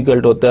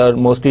ڈیفیکلٹ ہوتا ہے، اور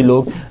موسٹلی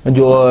لوگ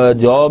جو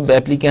جاب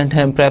اپلیکینٹ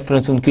ہیں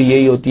پریفرنس ان کی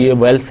یہی ہوتی ہے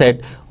ویل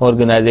سیٹ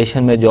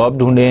آرگنائزیشن میں جاب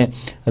ڈھونڈیں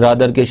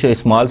رادر کے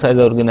اسمال سائز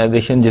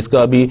آرگنائزیشن جس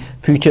کا ابھی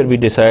فیوچر بھی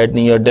ڈیسائیڈ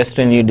نہیں ہے اور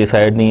ڈیسٹینی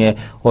ڈیسائیڈ نہیں ہے،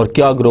 اور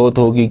کیا گروتھ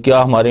ہوگی،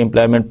 کیا ہمارے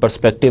امپلائمنٹ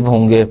پرسپیکٹیو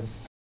ہوں گے.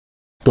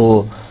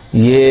 تو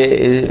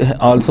یہ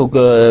آلسو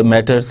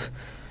میٹرز.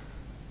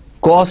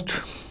 کاسٹ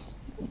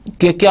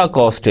کہ کیا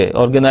کاسٹ ہے،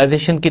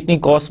 آرگنائزیشن کتنی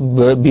کاسٹ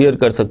بیئر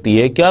کر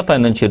سکتی ہے، کیا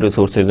فائنینشیل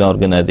ریسورسز ہیں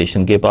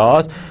آرگنائزیشن کے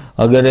پاس.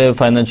 اگر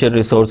فائنینشیل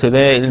ریسورسز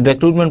ہیں،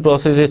 recruitment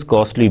process is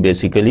costly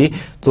basically.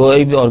 تو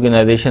if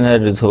organization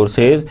has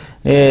resources,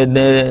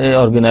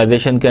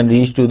 organization can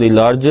reach to the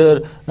larger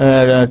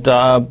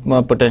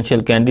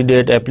potential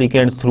candidate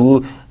applicants through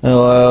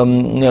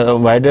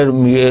wider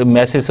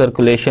massive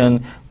circulation,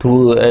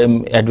 through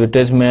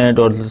advertisement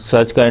or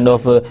such kind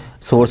of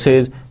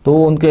sources. تو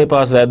ان کے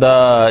پاس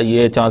زیادہ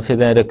یہ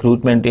chances ہیں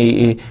recruitment,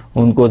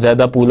 ان کو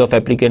زیادہ pool of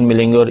applicant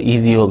ملیں گے اور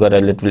ایزی ہوگا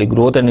ریلیٹیولی.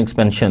 گروتھ اینڈ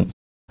ایکسپینشن،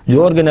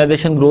 جو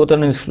آرگنائزیشن گروتھ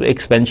اینڈ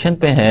ایکسپینشن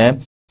پہ ہیں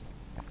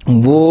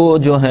وہ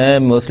جو ہیں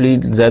موسٹلی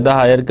زیادہ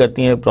ہائر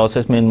کرتی ہیں،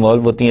 پروسیس میں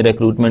انوالو ہوتی ہیں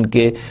ریکروٹمنٹ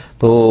کے.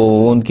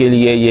 تو ان کے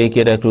لیے یہ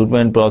کہ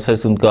ریکروٹمنٹ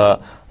پروسیس ان کا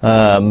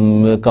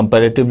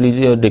کمپیریٹیولی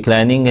جو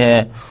ڈکلائننگ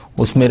ہے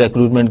اس میں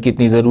ریکروٹمنٹ کی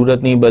اتنی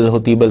ضرورت نہیں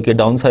ہوتی بلکہ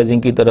ڈاؤن سائزنگ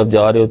کی طرف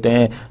جا رہے ہوتے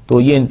ہیں.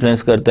 تو یہ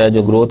انفلوئنس کرتا ہے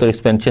جو گروتھ اور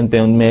ایکسپینشن پہ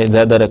ان میں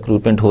زیادہ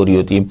ریکروٹمنٹ ہو رہی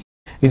ہوتی ہے.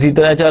 اسی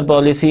طرح H R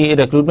policy,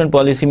 recruitment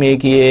policy میں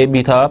ایک یہ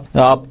بھی تھا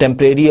آپ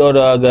ٹیمپریری اور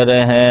اگر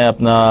ہیں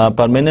اپنا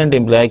پرماننٹ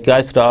امپلائی کیا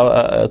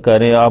اسٹاف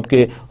کریں. آپ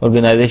کے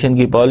آرگنائزیشن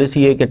کی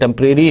پالیسی ہے کہ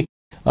ٹیمپریری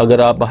اگر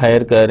آپ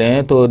ہائر کر رہے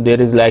ہیں تو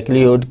دیر از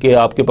لائکلیہڈ کہ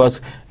آپ کے پاس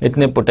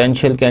اتنے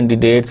پوٹینشیل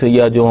کینڈیڈیٹس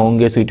یا جو ہوں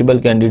گے سویٹیبل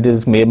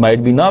کینڈیڈیٹس مائٹ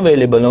بھی نہ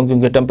اویلیبل ہوں،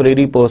 کیونکہ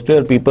ٹیمپریری پوسٹ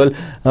اور پیپل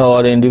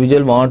اور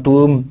individual want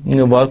to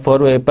work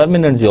for a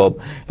permanent job.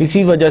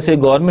 اسی وجہ سے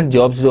گورنمنٹ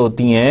جابس جو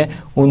ہوتی ہیں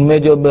ان میں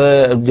جب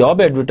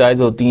جاب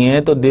ایڈورٹائز ہوتی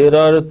ہیں تو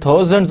there are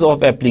thousands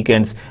of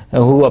applicants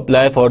who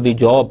apply for the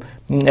job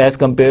as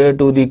compare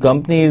to the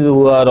companies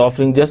who are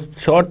offering just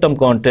short term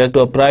contract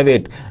اور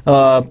private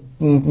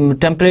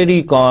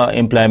temporary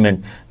employment,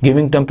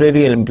 giving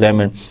temporary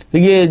employment. تو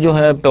یہ جو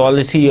ہے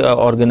پالیسی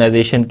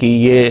آرگنائزیشن کی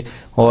یہ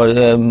اور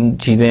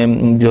چیزیں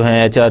جو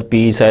ہیں H R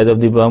P, size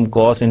of the firm,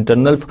 cost,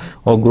 internal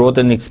اور گروتھ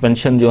اینڈ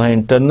ایکسپینشن جو ہیں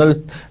انٹرنل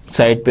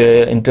سائڈ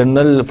پہ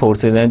انٹرنل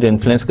فورسز ہیں جو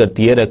انفلوئنس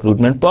کرتی ہے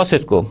ریکروٹمنٹ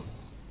پروسیس کو.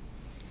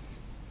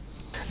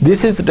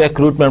 This is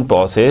recruitment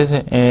process.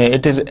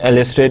 It is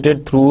illustrated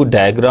through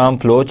diagram,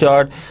 flow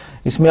chart.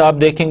 اس میں آپ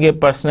دیکھیں گے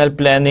پرسنل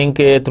پلاننگ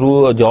کے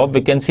تھرو جاب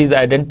ویکنسیز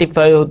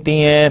آئیڈینٹیفائی ہوتی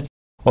ہیں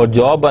اور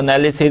جاب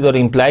انالیسز اور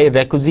امپلائی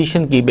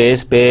ریکوزیشن کی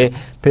بیس پہ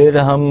پھر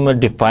ہم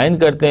ڈیفائن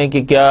کرتے ہیں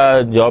کہ کیا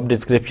جاب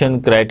ڈسکرپشن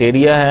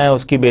کرائٹیریا ہیں،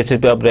 اس کی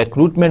بیسس پہ آپ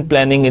ریکروٹمنٹ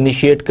پلاننگ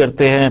انیشیٹ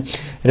کرتے ہیں.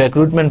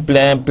 ریکروٹمنٹ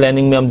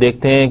پلاننگ میں ہم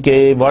دیکھتے ہیں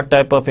کہ what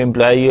type of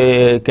employee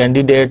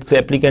candidates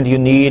applicant you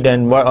need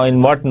and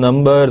in what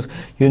numbers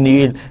you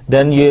need.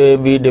 Then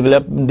we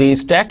develop the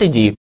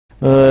strategy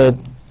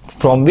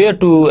from where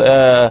to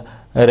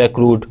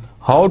recruit,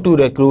 how to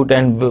recruit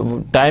and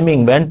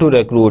timing when to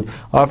recruit.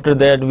 After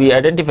that we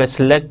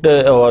select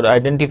or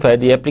identify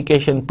the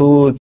application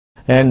tool,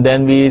 and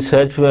then we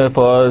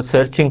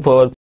searching for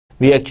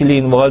we actually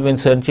involve in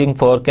searching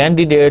for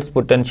candidates,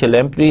 potential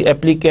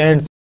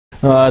applicants.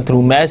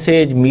 Through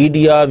message,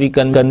 media, we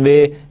can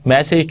convey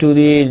message to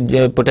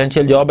the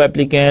potential job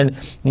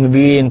applicant.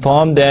 We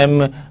inform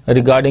them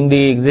regarding the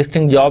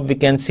existing job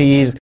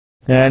vacancies,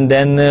 and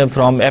then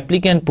from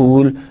applicant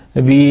pool,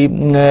 we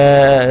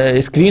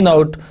screen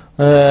out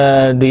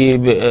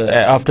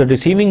after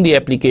receiving the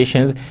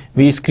applications,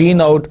 we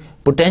screen out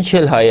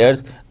potential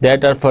hires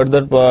that are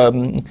further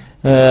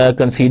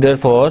considered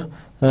for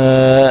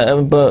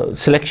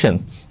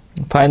selection,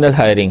 final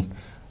hiring.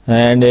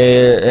 And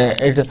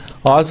it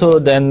also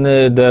then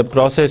the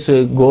process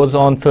goes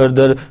on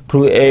further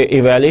through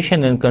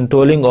evaluation and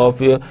controlling of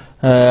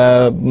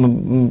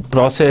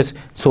process.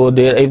 So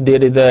if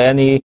there is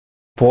any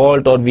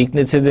fault or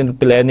weaknesses in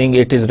planning,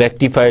 it is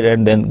rectified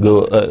and then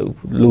go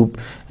loop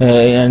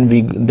and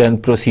we then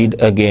proceed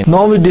again.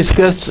 Now we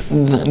discuss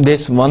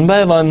this one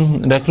by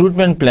one.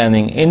 Recruitment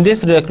planning. In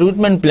this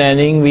recruitment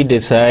planning, we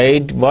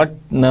decide what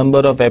number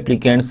of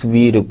applicants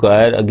we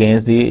require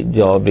against the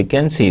job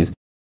vacancies,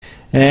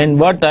 and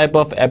what type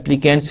of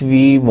applicants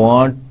we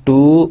want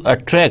to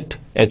attract.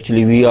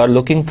 Actually, we are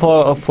looking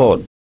for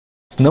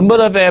number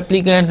of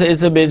applicants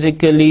is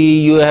basically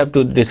you have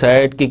to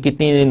decide कि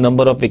कितनी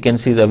number of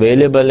vacancies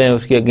available हैं,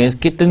 उसके against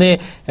कितने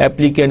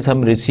applicants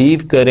हम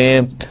receive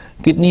करें,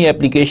 कितनी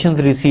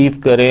applications receive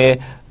करें,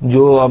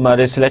 जो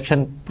हमारे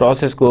selection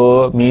process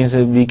को means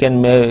we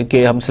can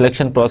कि हम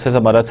selection process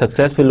हमारा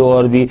successful हो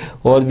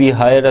और we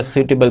hire a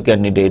suitable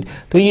candidate.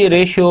 तो ये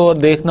ratio और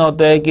देखना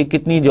होता है कि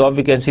कितनी job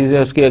vacancies हैं,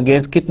 उसके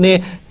against कितने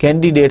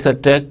candidates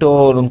attract हो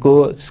और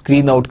उनको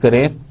screen out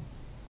करें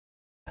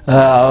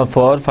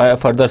for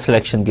further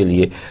selection के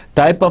लिए.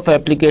 Type of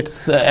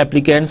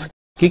applicants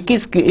कि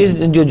किस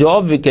जो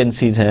job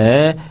vacancies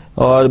हैं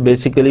और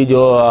basically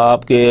जो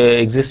आपके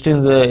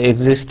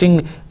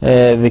existing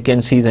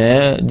vacancies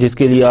हैं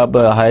जिसके लिए आप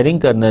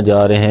hiring करने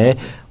जा रहे हैं,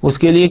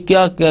 उसके लिए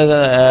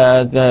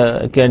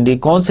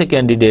कौन से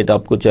कैंडिडेट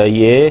आपको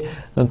चाहिए,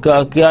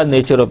 क्या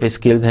नेचर ऑफ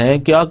स्किल्स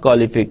हैं, क्या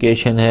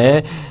क्वालिफिकेशन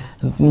है,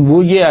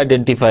 वो ये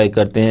आइडेंटिफाई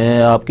करते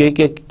हैं आपके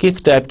कि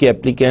किस टाइप के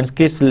एप्लीकेंट्स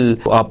किस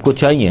आपको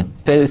चाहिए.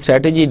 फिर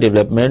स्ट्रेटजी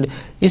डेवलपमेंट,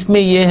 इसमें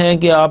ये है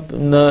कि आप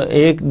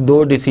एक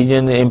दो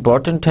डिसीजन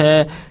इम्पॉर्टेंट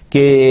हैं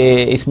कि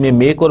इसमें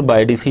मेक और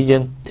बाय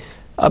डिसीजन.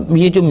 अब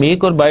ये जो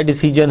मेक और बाय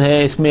डिसीजन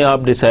है, इसमें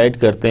आप डिसाइड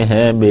करते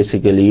हैं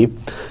बेसिकली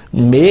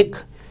मेक,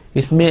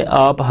 इसमें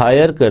आप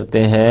हायर करते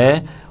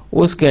हैं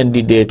उस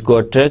कैंडिडेट को,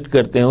 अट्रैक्ट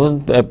करते हैं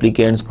उन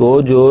एप्लीकेंट्स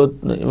को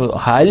जो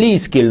हाईली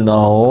स्किल्ड ना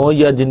हो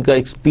या जिनका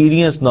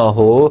एक्सपीरियंस ना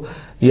हो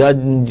या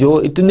जो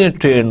इतने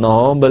ट्रेन ना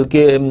हो,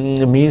 बल्कि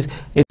मींस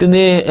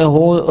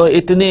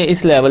इतने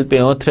इस लेवल पे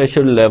हो,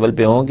 थ्रेशोल्ड लेवल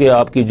पे हो कि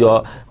आपकी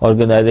जॉब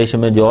ऑर्गेनाइजेशन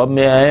में जॉब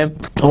में आए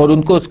और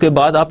उनको उसके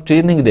बाद आप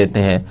ट्रेनिंग देते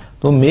हैं.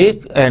 तो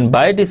मेक एंड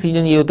बाय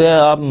डिसीजन ये होता है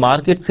आप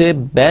मार्केट से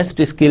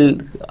बेस्ट स्किल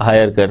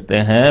हायर करते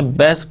हैं,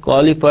 बेस्ट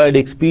क्वालिफाइड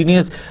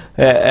एक्सपीरियंस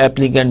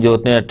एप्लीकेंट जो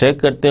होते हैं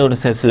अट्रैक्ट करते हैं,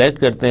 उनसे सेलेक्ट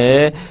करते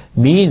हैं.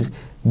 मींस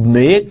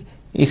मेक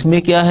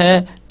इसमें क्या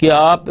है कि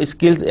आप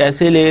स्किल्स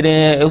ऐसे ले रहे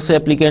हैं, उस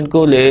एप्लीकेंट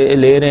को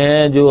ले रहे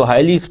हैं जो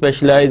highly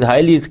specialise,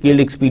 highly skilled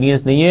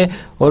experience नहीं है,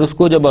 और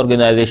उसको जब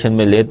ऑर्गेनाइजेशन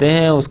में लेते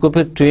हैं उसको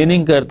फिर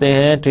ट्रेन करते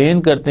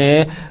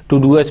हैं to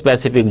do a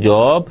specific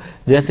job.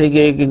 जैसे कि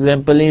एक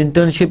एग्जांपल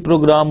इंटर्नशिप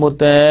प्रोग्राम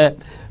होता है,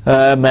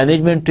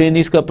 मैनेजमेंट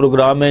ट्रेनिंग्स का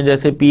प्रोग्राम है,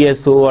 जैसे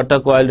PSO, आटा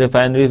ऑयल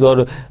रिफाइनरीज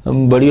और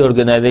बड़ी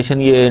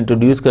ऑर्गेनाइजेशन ये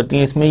इंट्रोड्यूस करती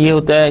हैं. इसमें ये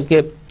होता है कि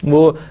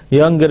वो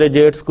यंग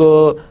ग्रेजुएट्स को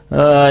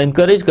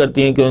इनकरेज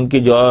करती हैं कि उनकी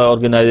जॉब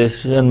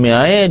ऑर्गेनाइजेशन में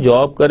आएँ,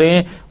 जॉब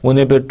करें,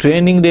 उन्हें फिर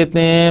ट्रेनिंग देते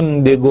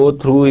हैं. दे गो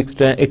थ्रू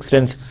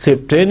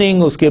एक्सटेंसिव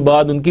ट्रेनिंग, उसके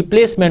बाद उनकी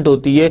प्लेसमेंट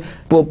होती है,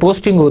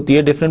 पोस्टिंग होती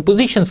है डिफरेंट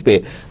पोजीशंस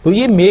पे. तो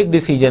ये मेक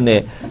डिसीजन है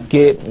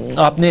कि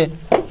आपने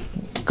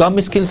कम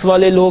स्किल्स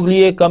वाले लोग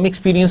लिए, कम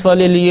एक्सपीरियंस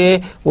वाले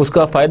लिए,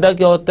 उसका फ़ायदा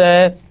क्या होता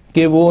है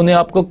कि वो उन्हें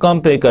आपको कम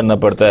पे करना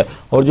पड़ता है.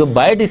 और जो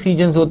बाय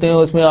डिसीजंस होते हैं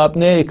उसमें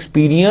आपने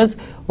एक्सपीरियंस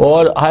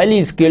और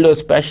हाईली स्किल्ड और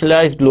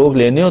स्पेशलाइज्ड लोग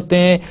लेने होते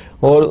हैं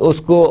और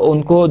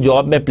उनको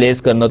जॉब में प्लेस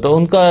करना. तो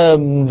उनका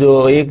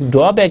जो एक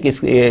ड्रॉबैक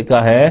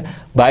का है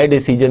बाय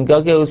डिसीजन का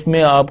कि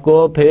उसमें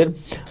आपको फिर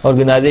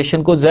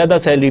ऑर्गेनाइजेशन को ज़्यादा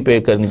सैलरी पे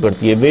करनी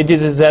पड़ती है,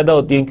 वेजेस ज़्यादा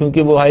होती हैं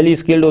क्योंकि वो हाईली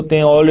स्किल्ड होते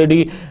हैं,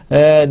 already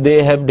they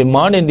have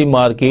demand in the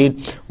market,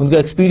 उनका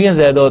एक्सपीरियंस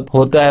ज़्यादा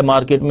होता है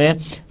मार्केट में,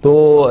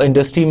 तो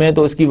इंडस्ट्री में.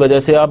 तो इसकी वजह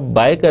से आप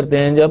बाय करते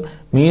हैं जब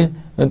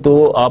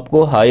तो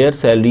आपको हायर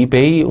सैलरी पे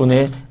ही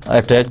उन्हें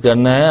अट्रैक्ट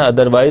करना है,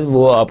 अदरवाइज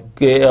वो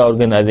आपके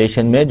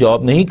ऑर्गेनाइजेशन में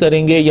जॉब नहीं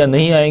करेंगे या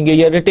नहीं आएंगे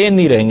या रिटेन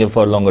नहीं रहेंगे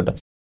for longer term.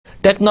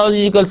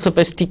 Technological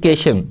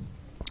sophistication,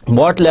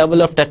 what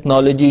level of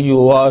technology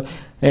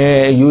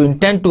you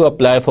intend to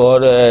apply for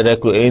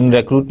in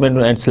recruitment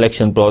and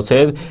selection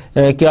process.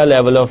 क्या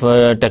level of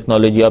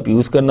technology आप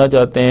use करना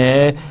चाहते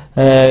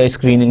हैं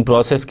screening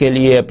process के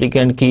लिए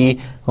applicant की,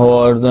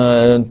 और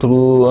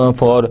through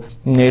for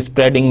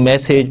spreading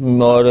message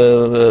और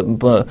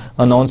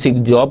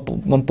announcing job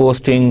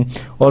posting,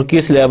 और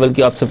किस level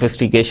की आप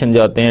sophistication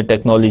चाहते हैं,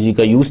 technology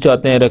का use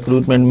चाहते हैं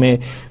recruitment में.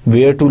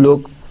 Where to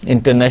look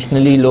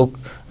internationally, look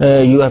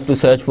you have to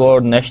search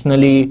for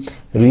nationally,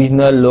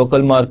 regional,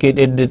 local market.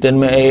 It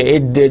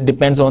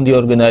depends on the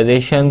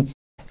organization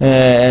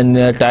and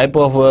type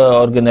of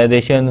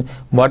organization,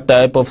 what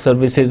type of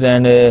services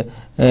and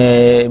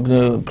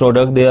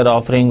product they are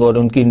offering, اور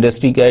ان کی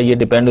industry کیا ہے یہ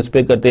depend اس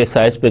پہ کرتے ہیں,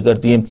 size پہ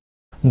کرتی ہے.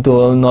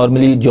 تو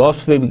نارملی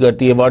جابس پہ بھی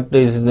کرتی ہے,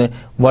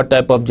 what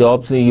type of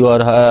jobs you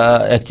are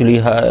actually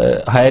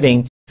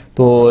hiring.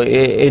 تو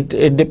it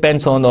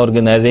depends on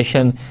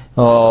organization,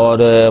 اور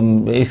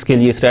اس کے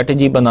لیے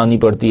اسٹریٹجی بنانی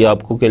پڑتی ہے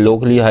آپ کو کہ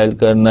لوکلی ہائر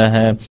کرنا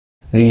ہے,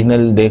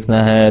 ریجنل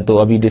دیکھنا ہے. تو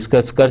ابھی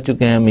ڈسکس کر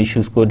چکے ہیں ہم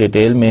ایشوز کو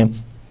ڈیٹیل میں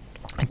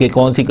کہ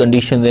کون سی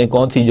کنڈیشنز ہیں,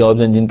 کون سی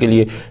جابز ہیں جن کے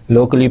لیے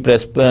لوکلی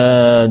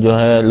جو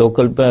ہے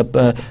لوکل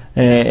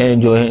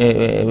جو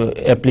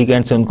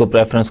اپلیکینٹس ہیں ان کو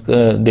پریفرنس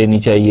دینی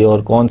چاہیے, اور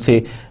کون سے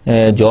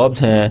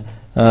جابز ہیں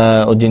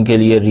جن کے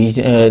لیے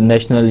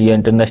نیشنل یا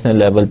انٹرنیشنل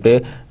لیول پہ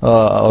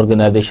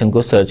آرگنائزیشن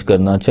کو سرچ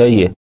کرنا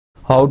چاہیے.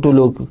 How to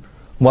look,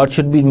 what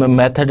should be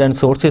method and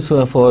sources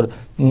for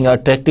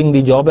attracting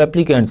the job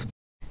applicants.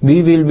 We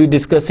will be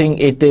discussing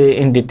it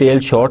in detail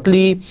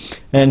shortly.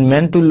 And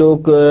when to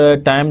look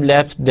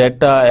time-lapse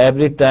data,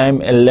 every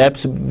time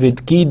elapsed with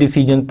key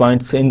decision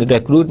points in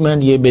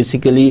recruitment. یہ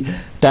basically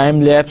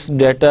time-lapse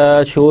data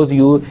shows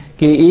you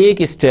کہ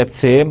ایک step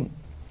سے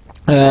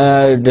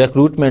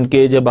recruitment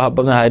کے جب آپ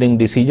اپنا hiring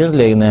decisions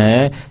لینا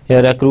ہے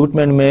یا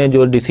ریکروٹمنٹ میں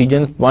جو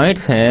ڈیسیجن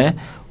پوائنٹس ہیں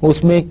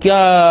اس میں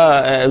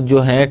کیا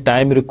جو ہیں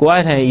ٹائم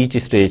ریکوائر ہیں ایچ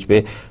اسٹیج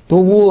پہ. تو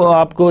وہ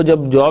آپ کو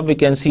جب جاب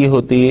ویکینسی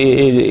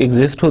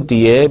ایگزسٹ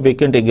ہوتی ہے,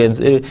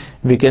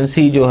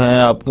 ویکینسی جو ہے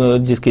آپ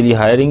جس کے لیے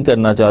ہائرنگ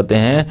کرنا چاہتے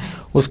ہیں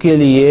اس کے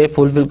لیے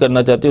فلفل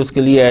کرنا چاہتے ہیں, اس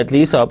کے لیے ایٹ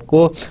لیسٹ آپ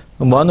کو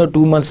 1 or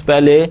 2 months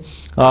پہلے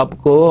آپ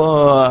کو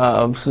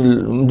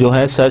جو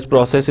ہے سرچ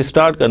پروسیس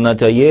اسٹارٹ کرنا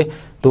چاہیے.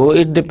 تو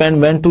it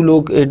depend when to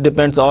look, it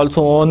depends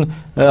also on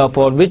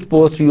for which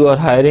post you are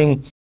hiring.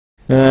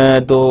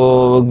 تو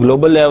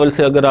گلوبل لیول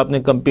سے اگر آپ نے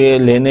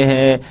لینے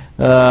ہیں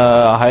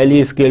ہائیلی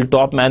اسکلڈ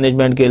ٹاپ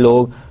مینجمنٹ کے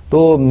لوگ,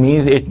 تو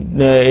means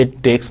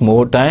it takes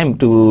more time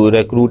to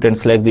recruit and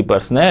select the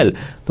personal.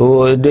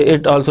 تو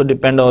it also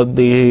depend on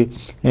the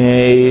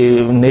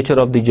nature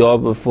of the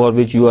job for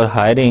which you are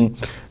hiring.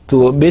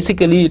 تو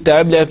basically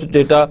time lapse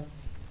data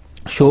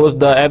shows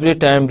the average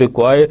time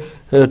required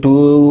to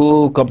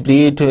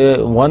complete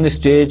one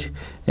stage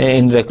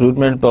in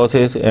recruitment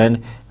process and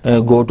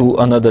go to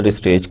another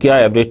stage. کیا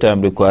average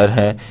time required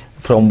ہے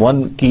from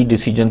one key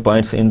decision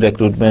points in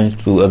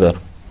recruitment to other.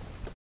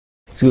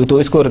 تو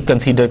اس کو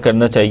consider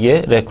کرنا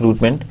چاہیے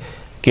recruitment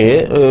کے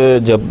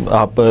جب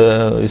آپ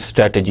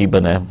strategy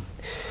بنائیں.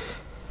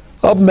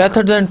 اب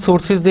میتھڈ اینڈ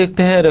سورسز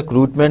دیکھتے ہیں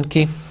ریکروٹمنٹ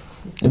کی.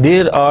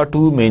 There are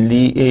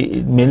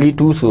mainly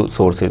two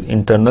sources,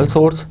 internal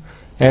source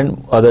and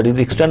other is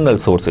external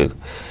sources.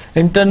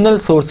 Internal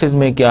sources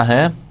میں کیا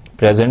ہے,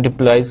 present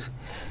employees,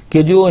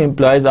 کہ جو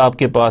امپلائیز آپ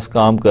کے پاس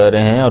کام کر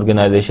رہے ہیں,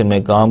 آرگنائزیشن میں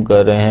کام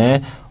کر رہے ہیں,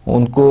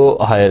 ان کو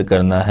ہائر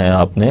کرنا ہے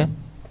آپ نے.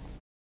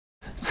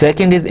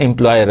 سیکنڈ از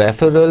امپلائی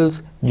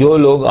ریفرلز, جو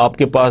لوگ آپ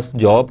کے پاس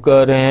جاب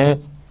کر رہے ہیں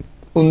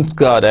ان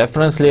کا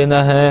ریفرنس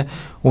لینا ہے,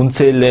 ان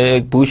سے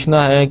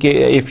پوچھنا ہے کہ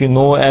if you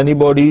know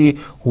anybody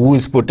who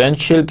is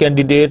potential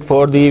candidate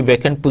for the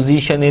vacant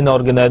position in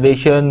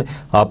organization,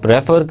 آپ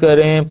ریفر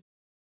کریں.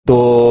 تو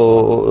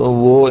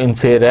وہ ان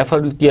سے ریفر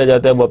کیا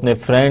جاتا ہے, وہ اپنے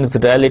فرینڈز,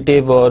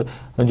 ریلیٹیو اور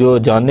جو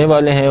جاننے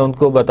والے ہیں ان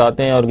کو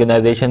بتاتے ہیں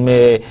آرگنائزیشن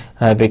میں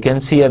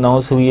ویکینسی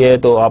اناؤنس ہوئی ہے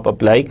تو آپ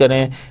اپلائی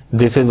کریں.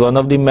 دس is one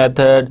of the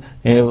method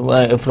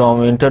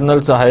from internal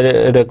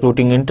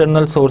recruiting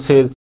internal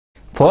sources.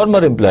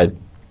 Farmer employees,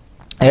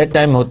 at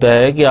time ہوتا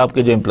ہے کہ آپ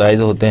کے جو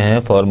امپلائیز ہوتے ہیں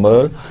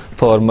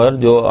فارمر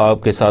جو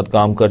آپ کے ساتھ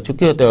کام کر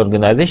چکے ہوتے ہیں,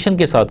 آرگنائزیشن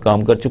کے ساتھ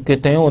کام کر چکے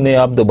تھے, انہیں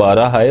آپ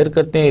دوبارہ ہائر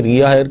کرتے ہیں,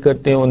 ری ہائر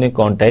کرتے ہیں, انہیں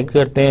کانٹیکٹ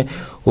کرتے ہیں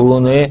اور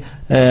انہیں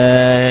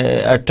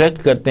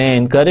اٹریکٹ کرتے ہیں,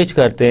 انکریج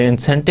کرتے ہیں,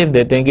 انسینٹیو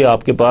دیتے ہیں کہ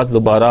آپ کے پاس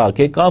دوبارہ آ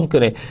کے کام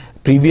کریں.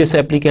 Previous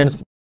applicants,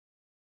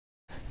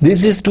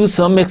 this is to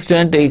some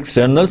extent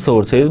external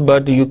sources,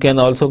 but you can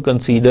also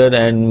consider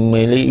and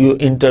mainly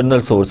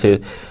internal sources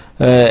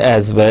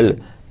as well.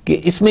 کہ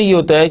اس میں یہ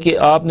ہوتا ہے کہ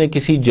آپ نے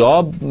کسی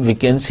جاب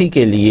ویکینسی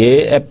کے لیے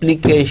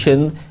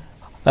اپلیکیشن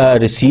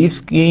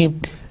ریسیوز کی,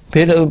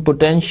 پھر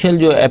پوٹینشیل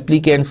جو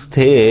اپلیکینٹس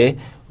تھے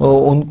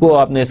ان کو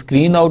آپ نے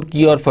اسکرین آؤٹ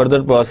کیا اور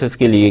فردر پروسیس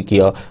کے لیے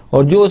کیا,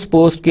 اور جو اس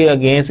پوسٹ کے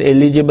اگینسٹ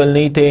ایلیجیبل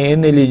نہیں تھے,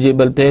 ان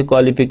ایلیجیبل تھے,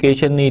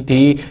 کوالیفیکیشن نہیں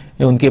تھی,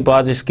 ان کے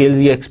پاس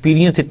اسکلز یا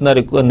ایکسپیرینس اتنا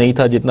نہیں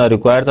تھا جتنا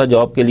ریکوائر تھا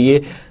جاب کے لیے,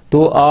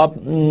 تو آپ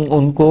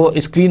ان کو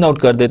اسکرین آؤٹ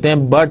کر دیتے ہیں.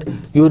 But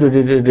you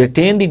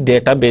retain the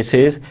data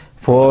bases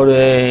for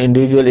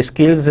individual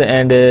skills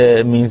and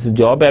means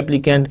job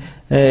applicant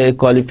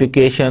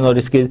qualification اور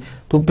اسکل.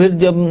 تو پھر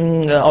جب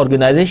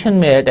آرگنائزیشن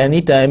میں at any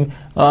time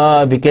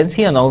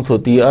vacancy announce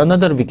ہوتی ہے,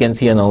 اندر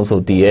ویکینسی اناؤنس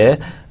ہوتی ہے,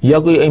 یا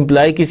کوئی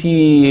امپلائی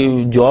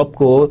کسی جاب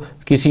کو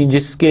کسی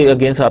جس کے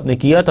اگینسٹ آپ نے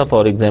کیا تھا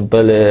فار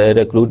ایگزامپل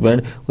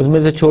ریکروٹمنٹ, اس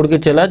میں سے چھوڑ کے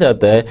چلا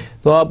جاتا ہے,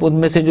 تو آپ ان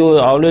میں سے جو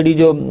آلریڈی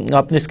جو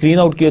آپ نے اسکرین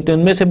آؤٹ کیے ہوتے ہیں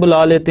ان میں سے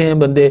بلا لیتے ہیں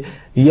بندے,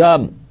 یا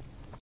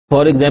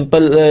فار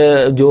ایگزامپل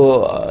جو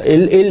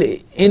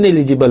ان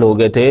ایلیجیبل ہو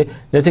گئے تھے،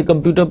 جیسے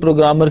کمپیوٹر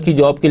پروگرامر کی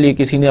جاب کے لیے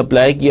کسی نے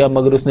اپلائی کیا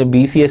مگر اس نے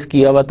BCS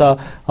کیا ہوا تھا،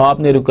 آپ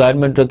نے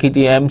ریکوائرمنٹ رکھی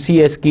تھی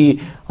MCS کی،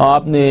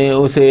 آپ نے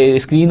اسے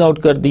اسکرین آؤٹ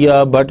کر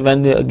دیا، but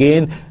when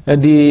again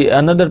the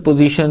another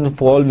position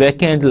fall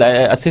vacant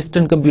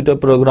assistant computer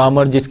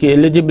programmer جس کی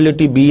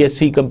ایلیجیبلٹی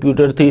BSc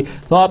کمپیوٹر تھی،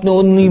 تو آپ نے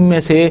انہی میں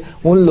سے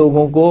ان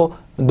لوگوں کو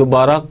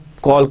دوبارہ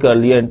کال کر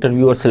لیا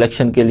انٹرویو اور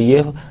سلیکشن کے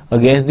لیے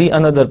against the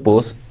another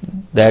post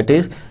that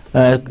is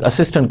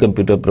assistant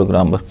computer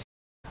programmer.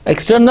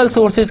 External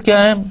sources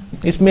کیا ہیں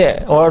اس میں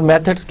اور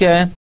میتھڈس کیا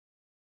ہیں؟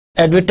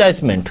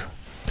 ایڈورٹائزمنٹ.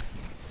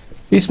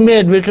 اس میں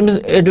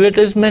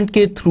ایڈورٹائزمنٹ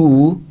کے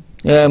تھرو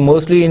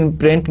موسٹلی ان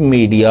پرنٹ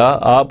میڈیا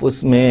آپ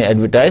اس میں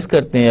ایڈورٹائز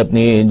کرتے ہیں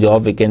اپنی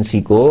جاب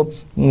ویکینسی کو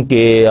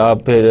کہ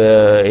آپ پھر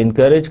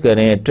انکریج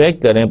کریں،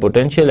 اٹریکٹ کریں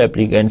پوٹینشیل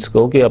اپلیکینٹس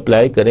کو کہ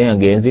اپلائی کریں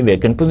against the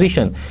vacant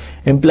position.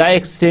 Employee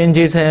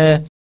exchanges ہیں،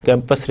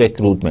 campus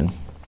recruitment.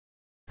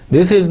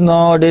 This is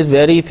nowadays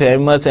very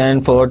famous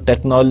and for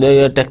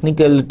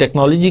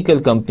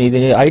technological companies,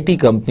 IT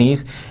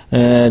companies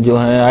جو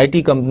ہیں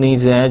IT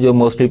companies ہیں جو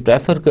موسٹلی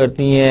پریفر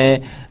کرتی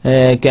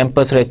ہیں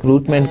کیمپس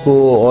ریکروٹمنٹ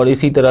کو، اور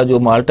اسی طرح جو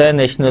مالٹا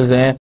نیشنلز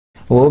ہیں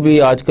وہ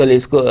بھی آج کل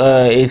اس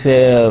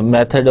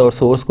میتھڈ اور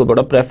سورس کو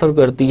بڑا پریفر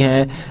کرتی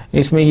ہیں.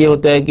 اس میں یہ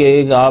ہوتا ہے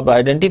کہ آپ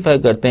آئیڈینٹیفائی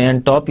کرتے ہیں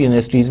ٹاپ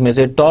یونیورسٹیز میں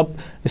سے ٹاپ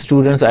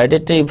اسٹوڈنٹس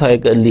آئیڈینٹیفائی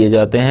کر لیے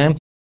جاتے ہیں،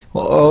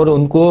 اور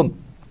ان کو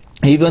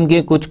ایون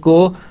کہ کچھ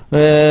کو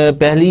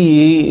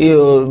پہلی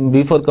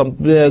بیفور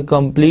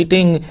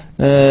کمپلیٹنگ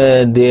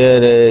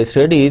دیئر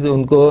اسٹڈیز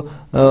ان کو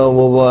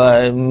وہ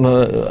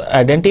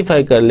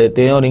آئیڈینٹیفائی کر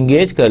لیتے ہیں اور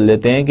انگیج کر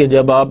لیتے ہیں کہ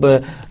جب آپ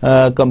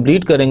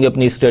کمپلیٹ کریں گے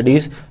اپنی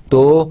اسٹڈیز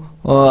تو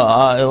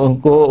ان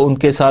کو ان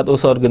کے ساتھ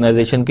اس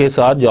آرگنائزیشن کے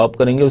ساتھ جاب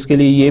کریں گے. اس کے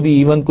لیے یہ بھی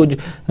ایون کچھ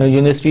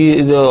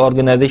یونیورسٹیز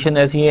آرگنائزیشن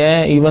ایسی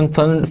ہیں ایون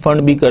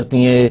فنڈ بھی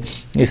کرتی ہیں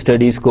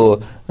اسٹڈیز کو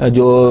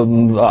جو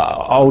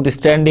out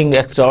standing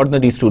extra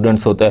ordinary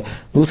students ہوتا ہے.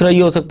 دوسرا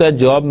یہ ہو سکتا ہے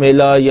جاب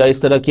میلہ یا اس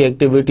طرح کی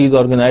ایکٹیویٹیز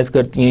آرگنائز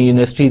کرتی ہیں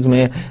یونیورسٹیز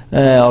میں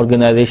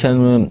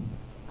آرگنائزیشن،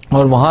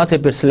 اور وہاں سے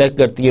پھر سلیکٹ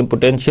کرتی ہیں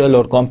پوٹینشیل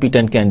اور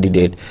کمپیٹنٹ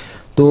کینڈیڈیٹ.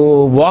 تو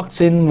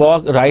واکس ان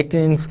رائٹ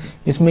انس،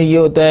 اس میں یہ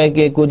ہوتا ہے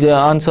کہ کچھ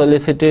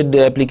انسالیسیٹڈ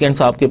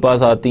اپلیکینٹس آپ کے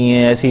پاس آتی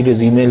ہیں، ایسی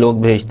ریزیومے لوگ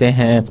بھیجتے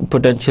ہیں،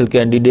 پوٹینشیل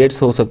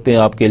کینڈیڈیٹس ہو سکتے ہیں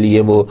آپ کے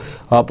لیے، وہ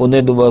آپ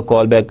انہیں دوبارہ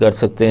کال بیک کر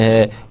سکتے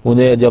ہیں،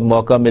 انہیں جب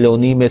موقع ملے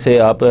انہی میں سے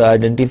آپ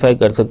آئیڈینٹیفائی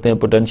کر سکتے ہیں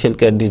پوٹینشیل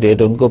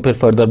کینڈیڈیٹ، ان کو پھر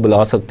فردر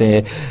بلا سکتے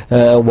ہیں.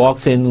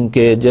 واکس ان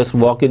کے جسٹ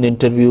واک ان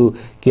انٹرویو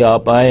کہ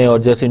آپ آئیں اور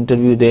جسٹ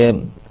انٹرویو دیں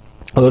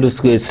اور اس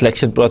کے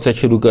سلیکشن پروسیس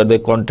شروع کر دیں.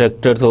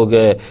 کانٹریکٹرز ہو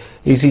گئے.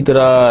 اسی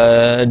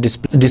طرح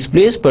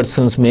ڈسپلیس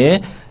پرسنز میں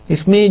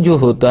اس میں جو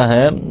ہوتا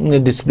ہے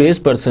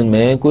ڈسپلیس پرسن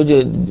میں کچھ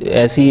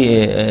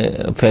ایسی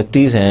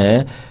فیکٹریز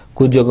ہیں،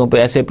 کچھ جگہوں پہ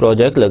ایسے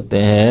پروجیکٹ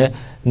لگتے ہیں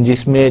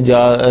جس میں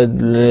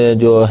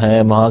جو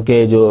ہیں وہاں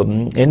کے جو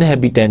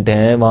انہیبیٹنٹ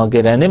ہیں، وہاں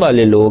کے رہنے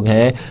والے لوگ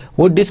ہیں،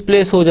 وہ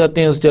ڈسپلیس ہو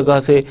جاتے ہیں اس جگہ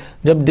سے.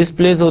 جب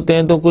ڈسپلیس ہوتے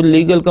ہیں تو کچھ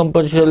لیگل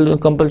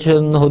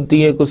کمپلشن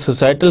ہوتی ہے، کچھ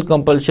سوسائٹل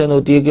کمپلشن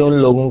ہوتی ہے کہ ان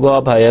لوگوں کو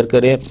آپ ہائر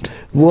کریں.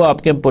 وہ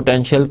آپ کے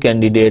پوٹینشیل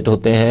کینڈیڈیٹ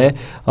ہوتے ہیں.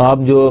 آپ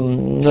جو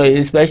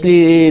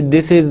especially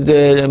this is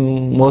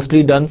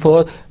mostly done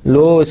for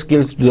love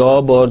skills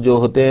job, اور جو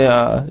ہوتے ہیں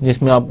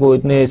جس میں آپ کو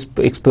اتنے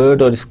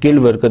ایکسپرٹ اور اسکل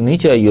ورکر نہیں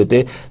چاہیے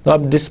ہوتے، تو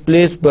آپ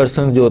ڈسپلیس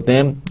پرسن جو ہوتے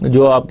ہیں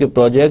جو آپ کے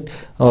پروجیکٹ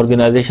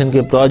آرگنائزیشن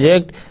کے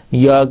پروجیکٹ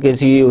یا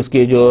کسی اس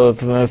کے جو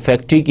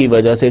فیکٹری کی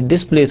وجہ سے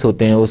ڈسپلیس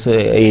ہوتے ہیں اس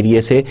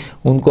ایریے سے،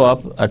 ان کو آپ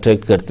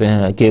اٹریکٹ کرتے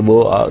ہیں کہ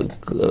وہ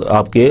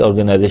آپ کے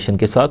آرگنائزیشن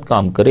کے ساتھ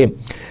کام کرے.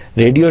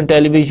 ریڈیو اینڈ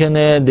ٹیلی ویژن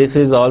ہے. دس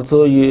is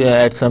also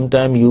at some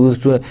time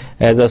used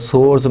as a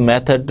source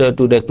method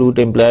to recruit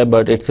employee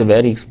but it's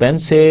very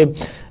expensive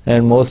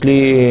and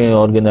mostly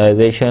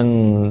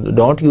organization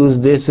don't use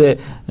this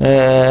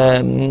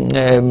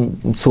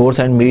source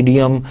and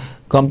medium.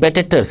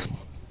 Competitors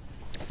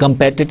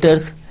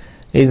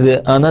is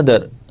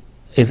another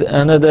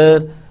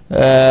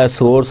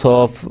source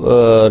of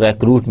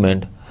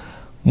recruitment.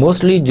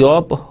 Mostly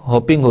job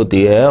hopping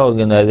ہوتی ہے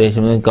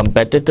organization میں.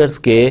 Competitors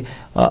کے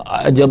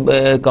جب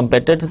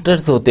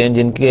competitors ہوتے ہیں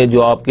جن کے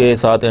جو آپ کے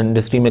ساتھ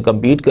انڈسٹری میں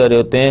کمپیٹ کر رہے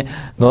ہوتے ہیں،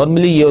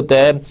 نارملی یہ ہوتا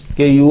ہے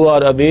کہ you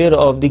are aware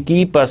of the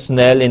کی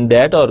personal in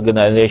that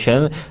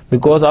organization,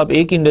 because آپ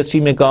ایک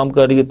انڈسٹری میں کام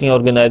کر رہی ہوتی ہیں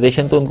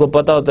آرگنائزیشن، تو ان کو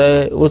پتہ ہوتا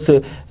ہے اس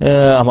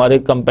ہمارے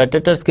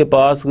کمپیٹیٹرس کے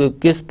پاس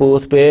کس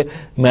پوسٹ پہ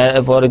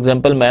فار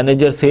ایگزامپل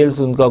مینیجر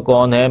سیلز ان کا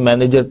کون ہے،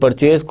 مینیجر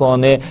پرچیز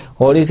کون ہے،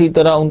 اور اسی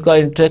طرح ان کا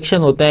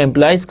انٹریکشن ہوتا ہے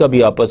امپلائیز کا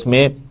بھی آپس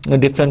میں.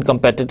 ڈفرینٹ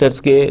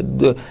کمپیٹیٹرز کے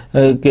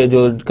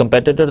جو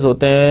کمپیٹیٹرز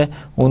ہوتے ہیں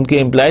ان کے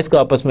امپلائیز کا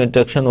آپس میں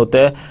انٹریکشن ہوتا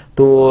ہے.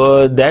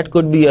 تو that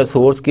could be a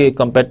source کے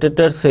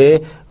کمپیٹیٹر سے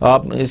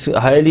آپ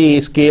ہائیلی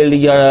اسکیلڈ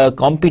یا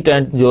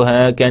کمپیٹنٹ جو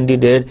ہیں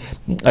کینڈیڈیٹ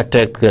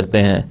اٹریکٹ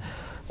کرتے ہیں.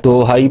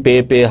 تو ہائی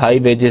پے ہائی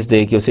ویجز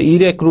دے کے اسے. ای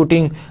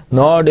recruiting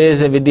now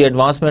days with the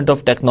advancement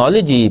of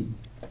technology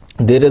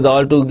There is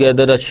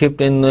altogether a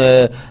shift in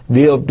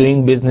way of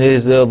doing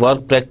business,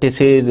 work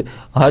practices.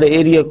 Hare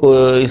area کو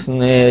اس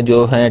نے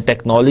جو ہے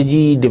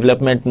ٹیکنالوجی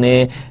ڈیولپمنٹ نے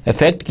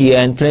افیکٹ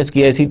کیا, انفلوئنس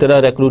کیا, اسی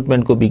طرح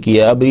ریکروٹمنٹ کو بھی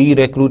کیا. ابھی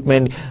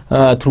recruitment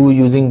through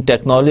using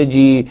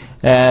technology,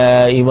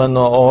 even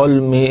all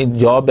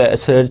job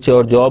search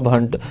اور جاب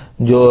ہنٹ,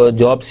 جو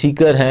جاب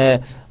سیکر ہیں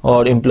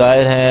اور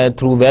امپلائر ہیں,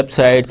 تھرو ویب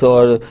سائٹس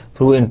اور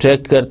تھرو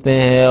انٹریکٹ کرتے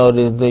ہیں, اور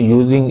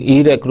using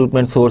E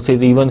recruitment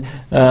sources. Even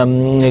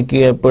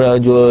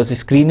جو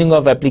اسکریننگ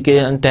آف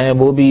اپلیکینٹ ہیں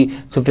وہ بھی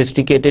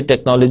سوفسٹیکیٹڈ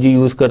ٹیکنالوجی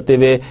یوز کرتے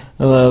ہوئے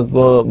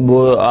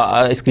وہ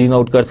اسکرین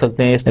آؤٹ کر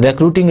سکتے ہیں.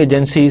 ریکروٹنگ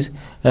ایجنسیز,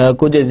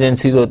 کچھ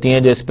ایجنسیز ہوتی ہیں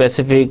جو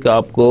اسپیسیفک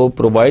آپ کو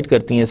پرووائڈ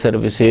کرتی ہیں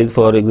services.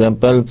 For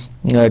example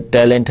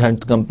talent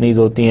hunt companies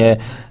ہوتی ہیں,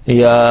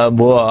 یا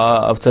وہ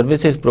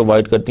سروسز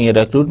پرووائڈ کرتی ہیں,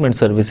 ریکروٹمنٹ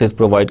سروسز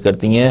پرووائڈ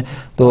کرتی ہیں.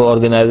 تو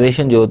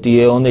آرگنائزیشن جو ہوتی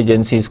ہے ان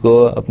ایجنسیز کو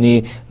اپنی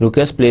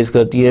ریکویسٹ پلیس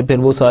کرتی ہے, پھر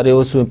وہ سارے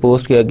اس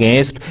پوسٹ کے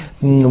اگینسٹ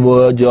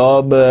وہ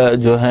جاب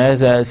جو ہے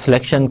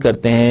سلیکشن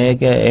کرتے ہیں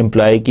کہ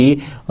امپلائی کی,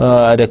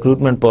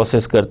 ریکروٹمنٹ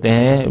پروسیس کرتے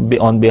ہیں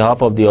آن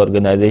بیہاف آف دی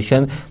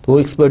آرگنائزیشن. تو وہ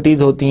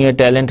ایکسپرٹیز ہوتی ہیں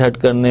ٹیلنٹ ہٹ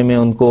کرنے میں,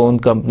 ان کو, ان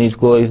کمپنیز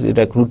کو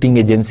ریکروٹنگ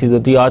ایجنسیز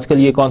ہوتی ہے. آج کل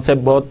یہ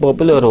کانسیپٹ بہت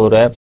پاپولر ہو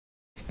رہا ہے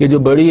کہ جو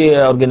بڑی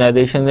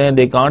آرگنائزیشن ہیں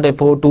they can't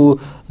afford to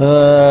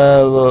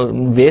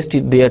waste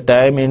their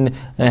time in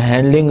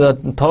handling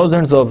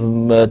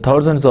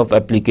thousands of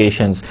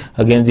applications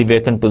against the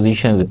vacant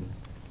positions.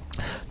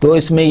 تو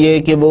اس میں یہ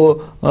کہ وہ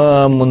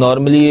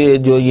نارملی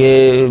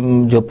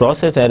جو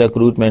پروسیس ہے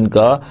ریکروٹمنٹ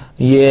کا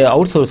یہ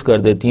آؤٹ سورس کر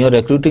دیتی ہیں, اور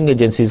ریکروٹنگ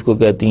ایجنسیز کو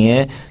کہتی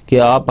ہیں کہ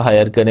آپ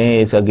ہائر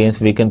کریں اس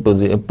اگینسٹ ویکن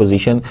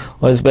پوزیشن.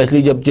 اور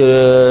اسپیشلی جب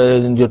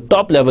جو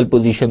ٹاپ لیول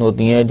پوزیشن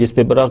ہوتی ہیں جس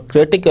پہ بڑا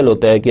کریٹیکل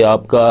ہوتا ہے کہ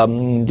آپ کا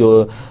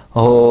جو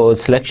ہو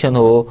سلیکشن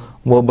ہو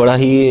وہ بڑا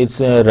ہی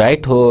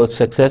right who,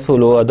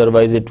 successful who,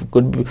 otherwise it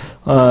could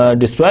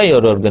destroy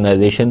your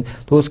organization.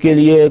 تو اس کے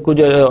لیے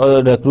کچھ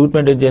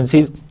ریکروٹمنٹ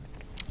ایجنسیز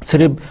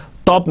صرف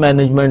ٹاپ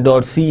مینجمنٹ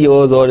اور سی ای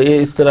اوز اور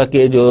اس طرح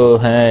کے جو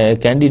ہیں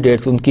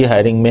کینڈیڈیٹس ان کی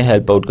ہائرنگ میں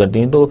ہیلپ آؤٹ کرتی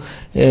ہیں. تو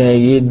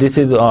یہ دس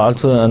is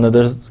also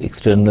another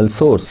external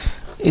source.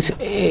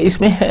 اس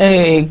میں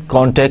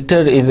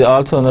contractor is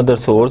also another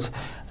source.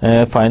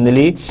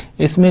 Finally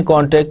اس میں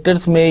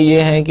کانٹریکٹرس میں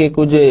یہ ہیں کہ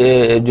کچھ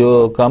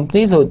جو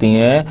کمپنیز ہوتی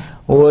ہیں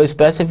وہ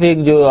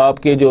اسپیسیفک جو آپ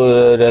کے جو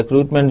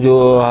ریکروٹمنٹ جو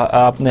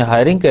آپ نے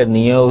ہائرنگ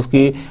کرنی ہے اس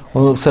کی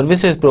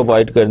سروسز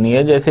پرووائڈ کرنی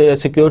ہے. جیسے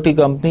سیکیورٹی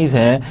کمپنیز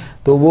ہیں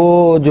تو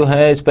وہ جو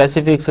ہے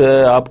اسپیسیفک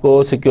آپ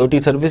کو سیکیورٹی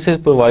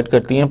سروسز پرووائڈ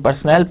کرتی ہیں,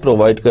 پرسنل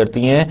پرووائڈ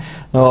کرتی ہیں,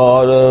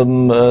 اور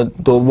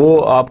تو وہ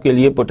آپ کے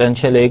لیے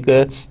پوٹینشیل ایک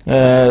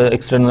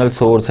ایکسٹرنل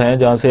سورس ہیں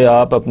جہاں سے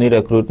آپ اپنی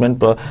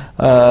ریکروٹمنٹ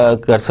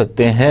کر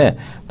سکتے ہیں.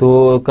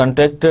 تو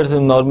کنٹریکٹرز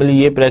نارملی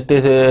یہ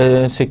پریکٹس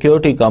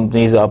سیکیورٹی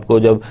کمپنیز آپ کو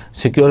جب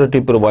سیکیورٹی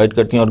پرووائڈ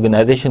کرتی ہیں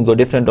آرگنائزیشن کو,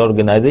 ڈفرینٹ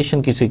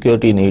آرگنائزیشن کی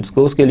سیکیورٹی نیڈس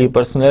کو, اس کے لیے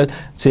پرسنل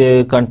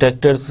سے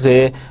کنٹریکٹرز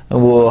سے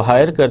وہ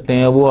ہائر کرتے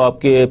ہیں. وہ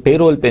آپ کے پے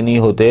رول پہ نہیں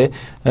ہوتے,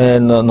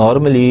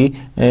 نارملی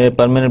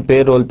پرماننٹ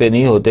پے رول پہ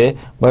نہیں ہوتے,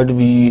 بٹ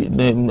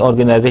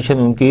آرگنائزیشن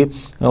ان کی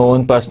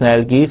ان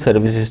پرسنل کی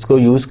سروسز کو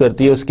یوز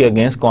کرتی ہے, اس کے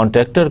اگینسٹ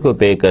کانٹریکٹر کو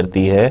پے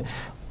کرتی ہے.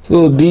 So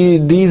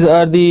these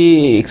are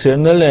the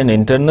external and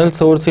internal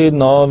sources.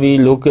 Now we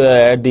look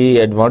at the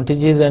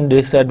advantages and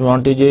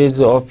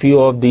disadvantages of few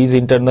of these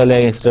internal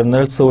and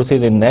external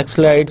sources in next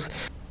slides.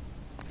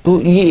 So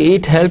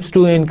it helps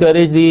to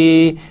encourage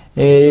the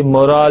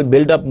morale,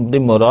 build up the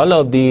morale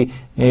of the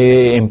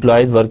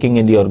employees working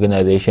in the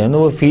organization.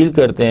 وہ فیل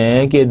کرتے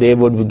ہیں کہ they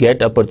would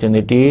get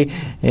opportunity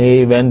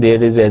when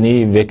there is any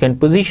vacant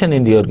position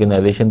in the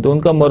organization. تو ان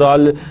کا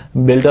morale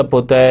build up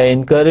ہوتا ہے,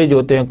 encourage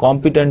ہوتے ہیں,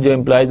 competent جو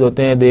employees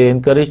ہوتے ہیں they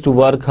encourage to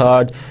work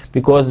hard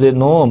because they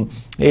know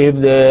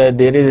if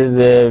there is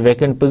a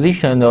vacant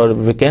position or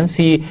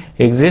vacancy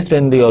exists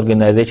in the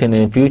organization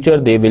in future,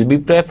 they will be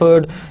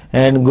preferred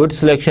and good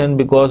selection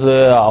because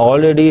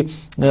already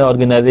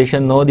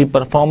organization know the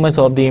performance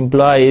of the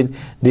employees,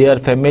 they are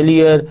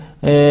familiar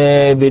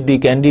with the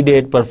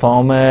candidate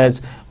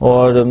performance,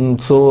 or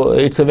so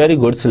it's a very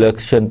good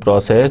selection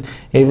process.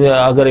 If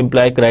اگر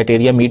employee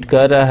criteria meet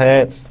کر رہا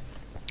ہے,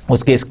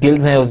 اس کے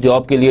skills ہیں اس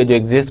job کے لیے جو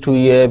exist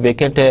ہوئی ہے,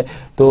 ویکینٹ ہے,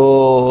 تو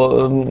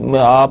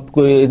آپ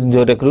کو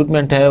جو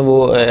ریکروٹمنٹ ہے وہ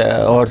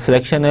اور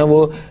سلیکشن ہے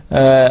وہ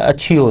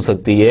اچھی ہو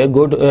سکتی ہے.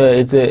 Good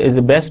is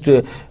a best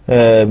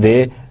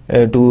way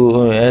to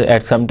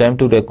at some time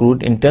to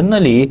recruit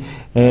internally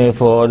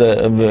for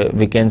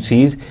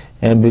vacancies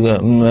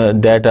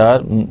that are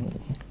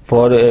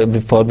for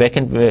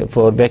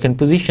vacant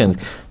positions.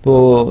 تو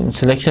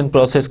سلیکشن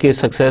پروسیس کے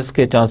سکسیس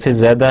کے چانسز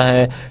زیادہ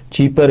ہیں,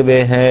 چیپر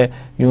وے ہے,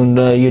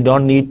 you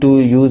don't need to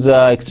use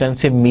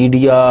extensive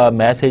media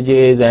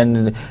messages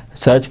and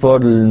search for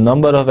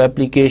number of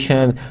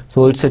applications,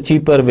 so it's a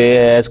cheaper way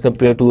as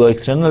compared to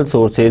external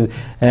sources.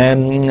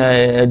 And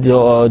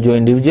جو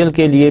individual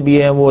کے لیے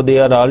بھی ہیں وہ they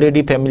are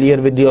already familiar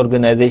with the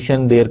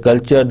organization, their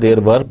culture, their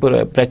work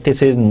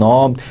practices,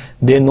 norms,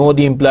 they know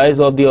the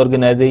employees of the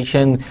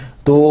organization,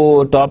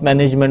 تو top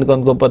management کا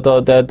ان کو پتہ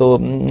ہوتا ہے. تو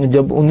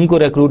جب انہی کو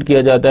ریکروٹ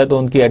کیا جاتا ہے تو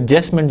ان کی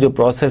ایڈجسٹمنٹ جو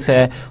پروسیس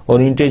ہے,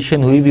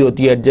 اورینٹیشن ہوئی بھی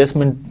ہوتی ہے,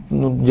 ایڈجسٹمنٹ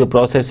جو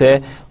پروسیس ہے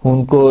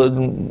ان کو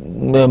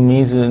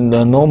means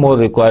no more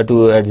required to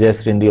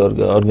adjust in the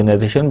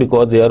organization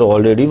because they are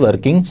already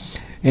working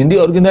in the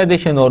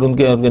organization, اور ان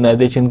کے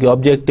آرگنائزیشن کے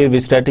آبجیکٹیو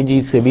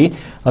اسٹریٹجیز سے بھی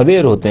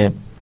اویئر ہوتے ہیں.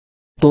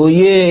 تو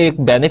یہ ایک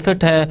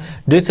بینیفٹ ہے.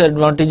 ڈس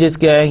ایڈوانٹیجز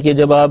کیا ہیں کہ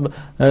جب آپ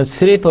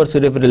صرف اور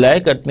صرف ریلائی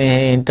کرتے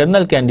ہیں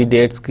انٹرنل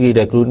کینڈیڈیٹس کی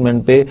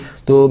ریکروٹمنٹ پہ,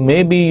 تو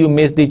may be you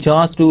miss the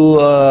chance to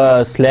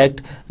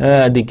select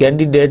the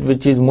candidate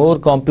which is more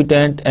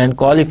competent and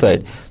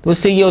qualified. تو اس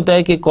سے یہ ہوتا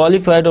ہے کہ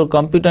کوالیفائڈ اور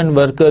کمپیٹنٹ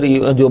ورکر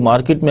جو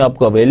مارکیٹ میں آپ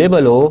کو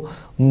اویلیبل ہو,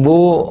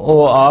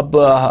 وہ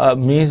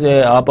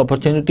آپ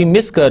اپرچونٹی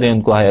مس کر رہے ہیں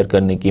ان کو ہائر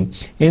کرنے کی.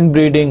 ان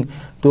بریڈنگ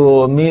تو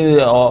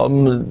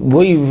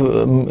وہی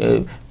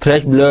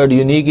فریش بلڈ,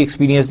 یونیک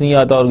ایکسپیرینس نہیں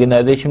آتا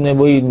آرگنائزیشن میں,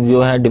 وہی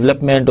جو ہے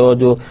ڈیولپمنٹ اور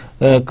جو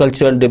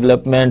کلچرل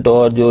ڈیولپمنٹ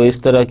اور جو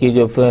اس طرح کی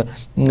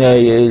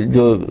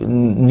جو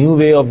new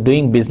way of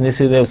doing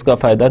businesses ہے اس کا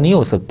فائدہ نہیں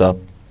ہو سکتا.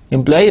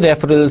 امپلائی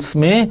ریفرلس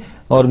میں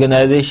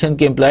آرگنائزیشن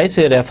کے امپلائی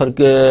سے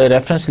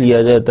ریفرنس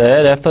لیا جاتا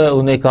ہے.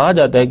 انہیں کہا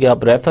جاتا ہے کہ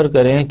آپ ریفر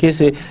کریں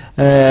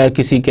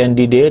کسی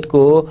کینڈیڈیٹ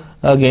کو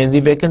against the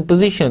vacant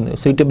position,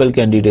 suitable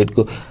candidate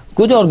کو.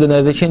 کچھ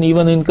آرگنائزیشن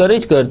ایون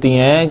انکریج کرتی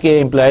ہیں کہ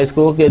امپلائیز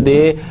کو کہ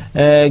دے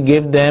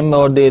گیو دیم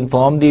اور دے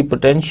inform the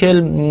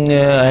potential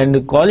and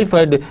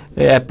qualified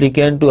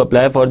applicant to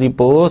apply for the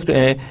post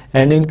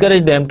and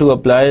encourage them to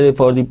apply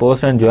for the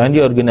post and join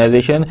the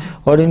organization.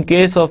 اور in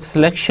case of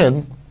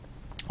selection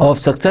of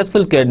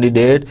successful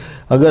candidate,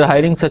 اگر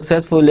hiring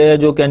successful ہے,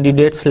 جو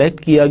candidate select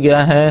کیا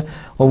گیا ہے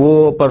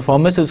وہ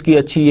performance اس کی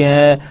اچھی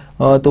ہے,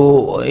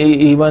 تو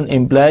ایون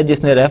امپلائی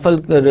جس نے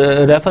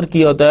ریفر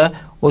کیا ہوتا ہے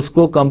اس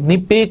کو کمپنی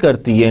پے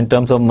کرتی ہے ان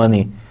ٹرمز آف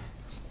منی.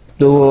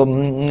 تو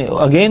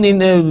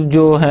اگین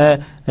جو ہے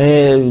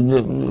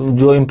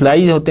جو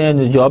امپلائی ہوتے ہیں,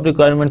 جاب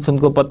ریکوائرمنٹس ان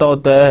کو پتہ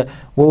ہوتا ہے,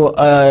 وہ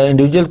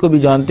انڈیویجول کو بھی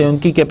جانتے ہیں, ان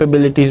کی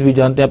کیپیبلٹیز بھی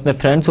جانتے ہیں, اپنے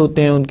فرینڈس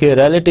ہوتے ہیں, ان کے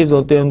ریلیٹیوز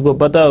ہوتے ہیں, ان کو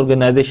پتہ ہے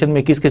آرگنائزیشن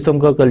میں کس قسم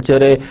کا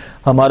کلچر ہے,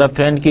 ہمارا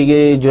فرینڈ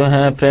کی جو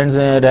ہیں فرینڈز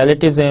ہیں,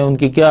 ریلیٹیوز ہیں, ان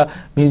کی کیا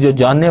مینز جو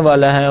جاننے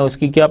والا ہے اس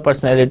کی کیا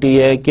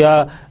پرسنالٹی ہے,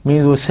 کیا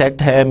مینز وہ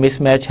سیٹ ہے, مس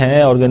میچ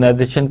ہیں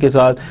آرگنائزیشن کے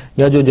ساتھ,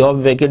 یا جو جاب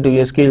ویکینٹ ہوئی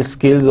ہے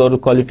اسکلز اور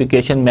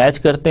کوالیفیکیشن میچ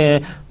کرتے ہیں,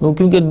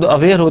 کیونکہ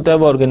اویئر ہوتا ہے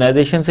وہ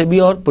آرگنائزیشن سے بھی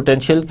اور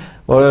پوٹینشیل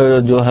اور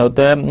جو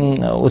ہوتا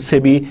ہے اس سے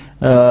بھی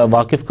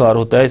واقف کار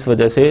ہوتا ہے. اس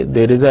وجہ سے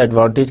دیر از اے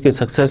ایڈوانٹیج کہ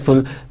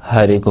سکسیزفل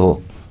ہائرنگ ہو.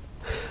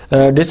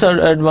 ڈس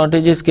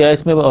ایڈوانٹیجز کیا ہے,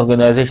 اس میں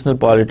آرگنائزیشنل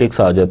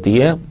پالیٹکس آ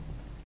جاتی ہے.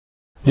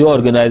 جو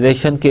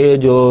آرگنائزیشن کے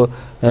جو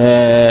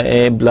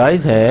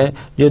امپلائیز ہیں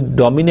جو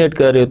ڈومینیٹ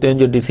کر رہے ہوتے ہیں,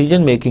 جو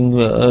ڈیسیجن میکنگ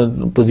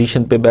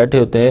پوزیشن پہ بیٹھے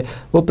ہوتے ہیں,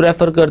 وہ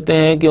پریفر کرتے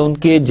ہیں کہ ان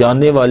کے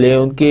جاننے والے,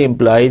 ان کے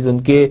امپلائیز, ان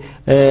کے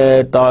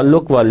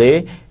تعلق والے,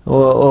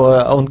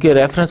 ان کے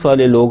ریفرنس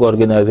والے لوگ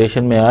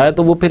آرگنائزیشن میں آئے,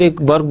 تو وہ پھر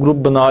ایک ورک گروپ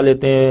بنا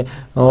لیتے ہیں,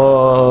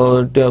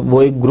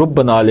 وہ ایک گروپ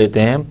بنا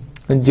لیتے ہیں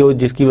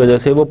جس کی وجہ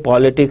سے وہ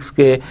پالیٹکس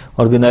کے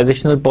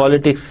آرگنائزیشنل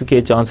پالیٹکس کے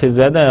چانسز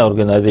زیادہ ہیں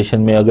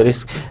آرگنائزیشن میں اگر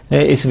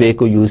اس وے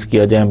کو یوز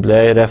کیا جائے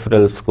امپلائی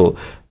ریفرلس کو.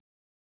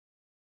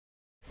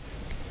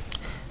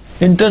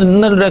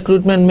 انٹرنل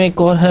ریکروٹمنٹ میں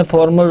ایک اور ہے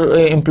فارمر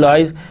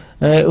امپلائیز.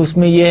 اس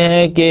میں یہ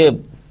ہے کہ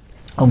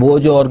وہ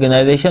جو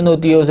آرگنائزیشن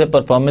ہوتی ہے اسے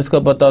پرفارمنس کا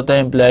پتہ ہوتا ہے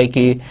امپلائی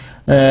کی.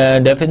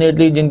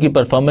 ڈیفینیٹلی جن کی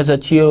پرفارمنس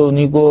اچھی ہے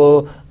انہی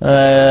کو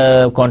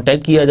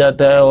کانٹیکٹ کیا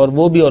جاتا ہے, اور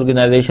وہ بھی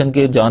آرگنائزیشن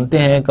کے جانتے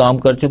ہیں, کام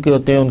کر چکے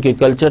ہوتے ہیں, ان کے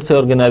کلچر سے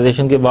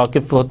آرگنائزیشن کے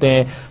واقف ہوتے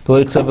ہیں, تو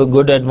it's a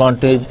good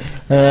advantage.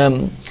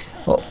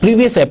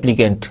 Previous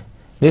applicant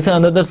this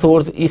another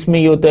source. اس میں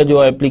یہ ہوتا ہے جو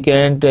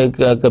ایپلیکینٹ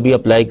کبھی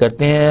اپلائی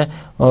کرتے ہیں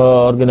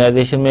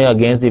آرگنائزیشن میں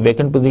اگینسٹ دی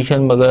ویکنٹ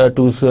پوزیشن, مگر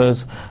ٹو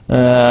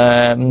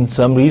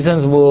سم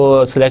ریزنز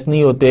وہ سلیکٹ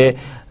نہیں ہوتے,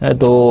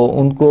 تو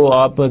ان کو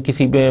آپ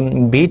کسی پہ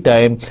بھی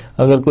ٹائم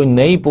اگر کوئی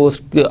نئی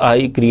پوسٹ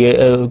آئی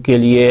کے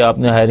لیے آپ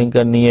نے ہائرنگ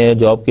کرنی ہے,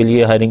 جاب کے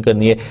لیے ہائرنگ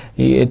کرنی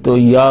ہے, تو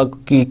یا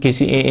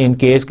کسی ان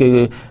کیس کے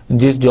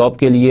جس جاب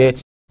کے لیے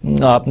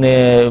آپ نے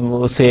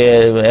اسے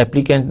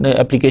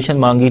اپلیکیشن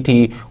مانگی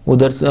تھی,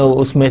 ادھر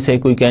اس میں سے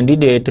کوئی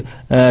کینڈیڈیٹ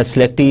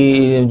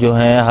سلیکٹی جو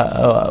ہے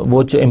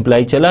وہ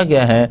امپلائی چلا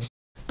گیا ہے,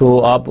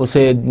 تو آپ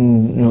اسے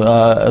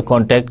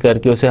کانٹیکٹ کر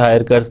کے اسے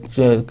ہائر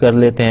کر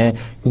لیتے ہیں,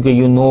 کیونکہ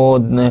you know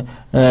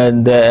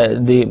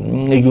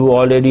you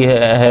already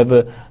have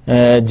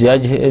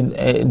جج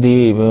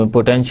دی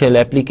پوٹینشیل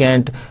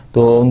ایپلیکینٹ,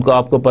 تو ان کو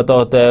آپ کو پتہ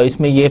ہوتا ہے. اس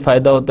میں یہ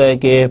فائدہ ہوتا ہے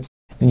کہ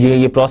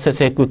یہ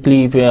پروسیس ہے,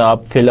 کوئکلی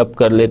آپ فل اپ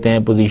کر لیتے ہیں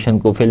پوزیشن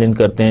کو, فل ان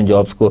کرتے ہیں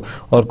جابس کو,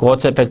 اور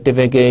کوسٹ افیکٹو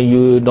ہے کہ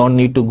you don't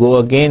need to go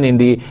again in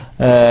the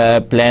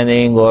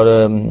planning اور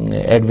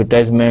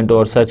ایڈورٹائزمنٹ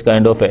اور such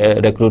kind of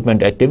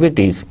recruitment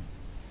activities.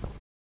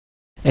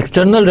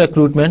 External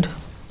recruitment.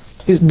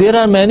 There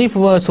are many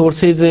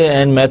sources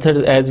and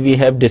methods as we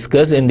have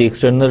discussed in the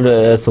external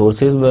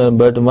sources,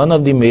 but one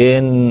of the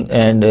main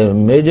and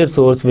major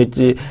source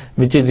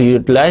which is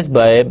utilized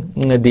by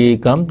the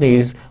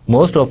companies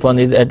most often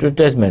is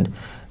advertisement.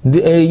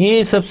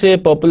 یہ سب سے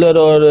popular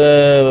اور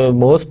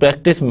most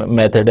practice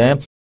method ہے.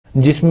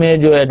 جس میں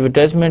جو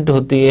advertisement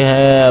ہوتی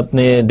ہے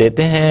اپنے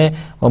دیتے ہیں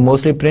اور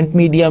موسٹلی پرنٹ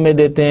میڈیا میں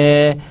دیتے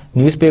ہیں,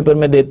 نیوز پیپر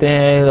میں دیتے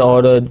ہیں,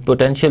 اور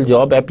پوٹینشیل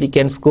جاب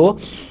اپلیکینٹس کو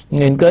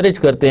انکریج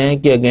کرتے ہیں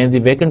کہ اگینسٹ دی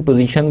ویکنٹ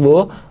پوزیشن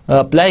وہ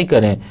اپلائی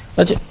کریں.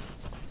 اچھا,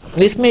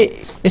 اس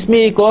میں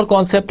ایک اور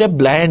کانسیپٹ ہے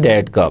بلائنڈ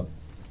ایڈ کا.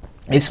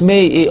 اس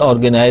میں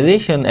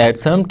آرگنائزیشن ایٹ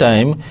سم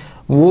ٹائم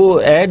وہ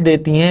ایڈ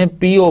دیتی ہیں,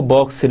 پی او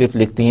باکس صرف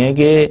لکھتی ہیں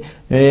کہ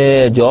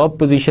جاب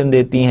پوزیشن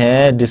دیتی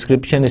ہیں,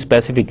 ڈسکرپشن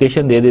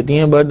اسپیسیفیکیشن دے دیتی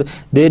ہیں, but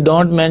they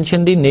don't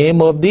mention the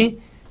name of the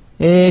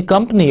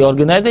company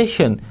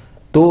organization.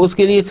 تو اس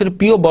کے لیے صرف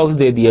پی او باکس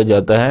دے دیا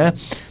جاتا ہے.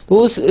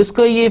 تو اس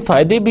کا یہ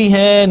فائدے بھی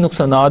ہیں,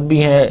 نقصانات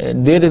بھی ہیں.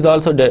 There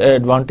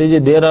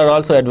are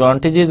also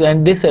advantages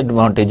and dish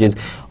advantages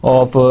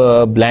of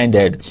blind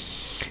add.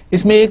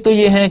 اس میں ایک تو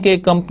یہ ہے کہ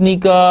کمپنی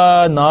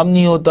کا نام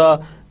نہیں ہوتا,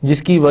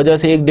 جس کی وجہ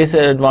سے ایک ڈس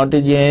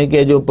ایڈوانٹیج یہ ہے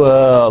کہ جو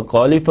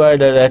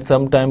qualified at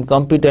some time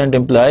competent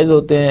employees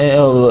ہوتے ہیں,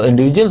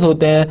 انڈیویجولس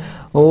ہوتے ہیں,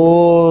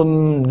 وہ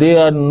they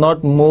are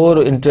not more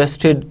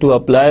interested to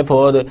apply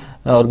for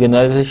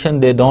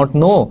organization they don't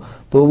know,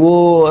 تو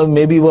وہ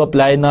مے بی وہ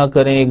اپلائی نہ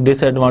کریں. ایک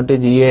ڈس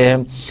ایڈوانٹیج یہ ہے.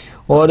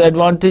 اور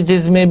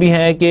ایڈوانٹیجز میں بھی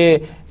ہیں کہ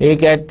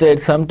ایک ایٹ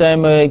سم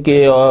ٹائم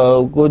کہ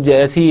کچھ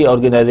ایسی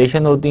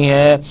آرگنائزیشن ہوتی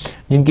ہیں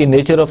جن کی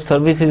نیچر آف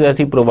سروسز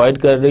ایسی پرووائڈ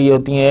کر رہی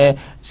ہوتی ہیں,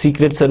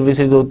 سیکرٹ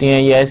سروسز ہوتی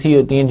ہیں یا ایسی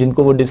ہوتی ہیں جن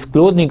کو وہ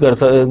ڈسکلوز نہیں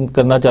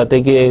کرنا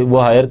چاہتے کہ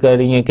وہ ہائر کر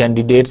رہی ہیں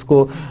کینڈیڈیٹس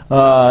کو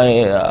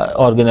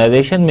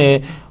آرگنائزیشن میں.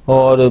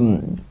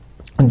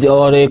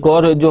 اور ایک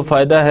اور جو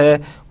فائدہ ہے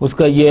اس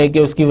کا یہ ہے کہ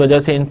اس کی وجہ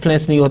سے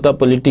انفلوئنس نہیں ہوتا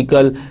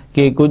پولیٹیکل,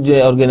 کہ کچھ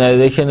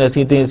آرگنائزیشن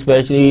ایسی تھیں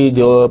اسپیشلی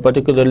جو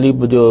پرٹیکولرلی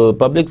جو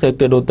پبلک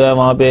سیکٹر ہوتا ہے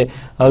وہاں پہ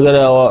اگر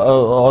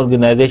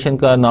آرگنائزیشن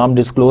کا نام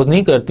ڈسکلوز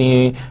نہیں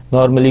کرتی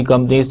نارملی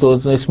کمپنیز, تو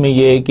اس میں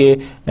یہ ہے کہ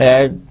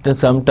ایٹ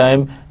سم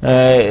ٹائم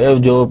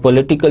جو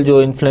پولیٹیکل جو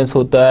انفلوئنس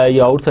ہوتا ہے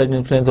یا آؤٹ سائڈ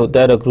انفلوئنس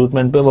ہوتا ہے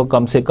ریکروٹمنٹ پہ وہ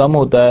کم سے کم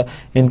ہوتا ہے.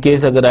 ان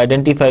کیس اگر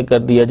آئیڈینٹیفائی کر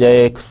دیا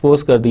جائے,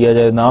 ایکسپوز کر دیا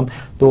جائے نام,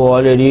 تو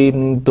آلریڈی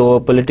تو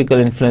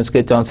پولیٹیکل انفلوئنس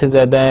کے چانسز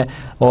زیادہ ہیں.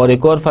 اور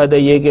ایک اور فائدہ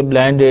یہ کہ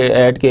بلائنڈ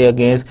ایڈ کے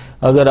اگینسٹ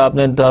اگر آپ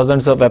نے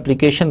تھاؤزنڈس آف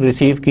اپلیکیشن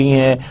ریسیو کی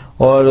ہیں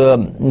اور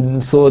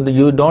so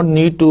you don't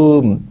need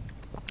to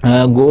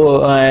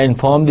go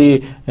inform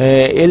the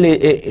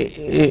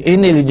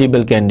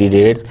ineligible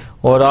candidates,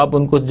 اور آپ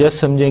ان کو جسٹ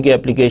سمجھیں کہ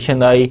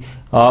اپلیکیشن آئی,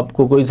 آپ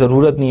کو کوئی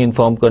ضرورت نہیں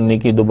انفارم کرنے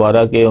کی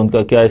دوبارہ کہ ان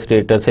کا کیا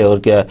اسٹیٹس ہے اور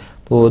کیا.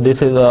 تو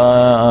دس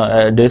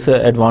از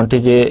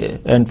ایڈوانٹیج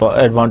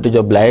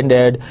آف بلائنڈ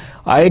ایڈ.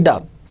 آئیڈا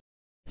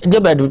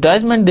جب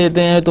ایڈورٹائزمنٹ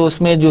دیتے ہیں تو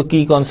اس میں جو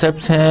کی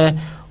کانسیپٹس ہیں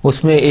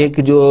اس میں ایک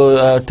جو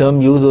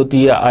ٹرم یوز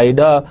ہوتی ہے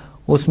آئیڈا,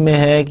 اس میں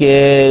ہے کہ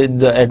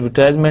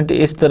ایڈورٹائزمنٹ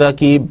اس طرح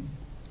کی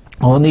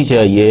ہونی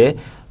چاہیے,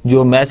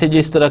 جو میسج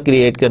اس طرح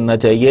کریٹ کرنا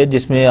چاہیے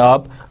جس میں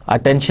آپ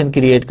اٹینشن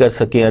کریٹ کر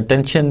سکیں,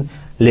 اٹینشن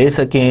لے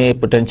سکیں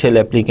پوٹینشیل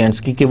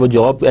اپلیکینٹس کی, کہ وہ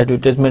جاب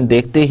ایڈورٹائزمنٹ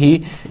دیکھتے ہی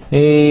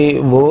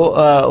وہ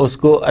اس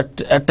کو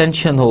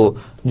اٹینشن ہو,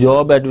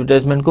 جاب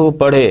ایڈورٹائزمنٹ کو وہ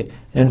پڑھے,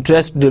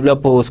 انٹرسٹ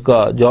ڈیولپ ہو, اس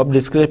کا جاب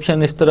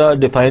ڈسکرپشن اس طرح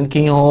ڈیفائن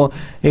کی ہو,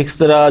 اس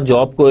طرح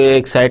جاب کو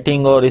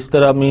ایکسائٹنگ, اور اس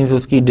طرح مینز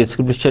اس کی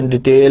ڈسکرپشن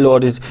ڈیٹیل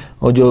اور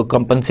جو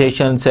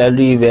compensation,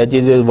 salary,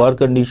 wages, work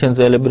conditions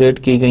elaborate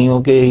کی گئی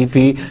ہوں کہ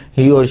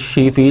ہی اور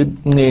شی فیل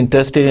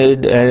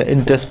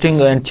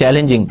interesting and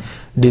challenging,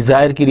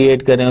 desire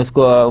create کریں اس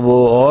کو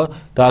وہ, اور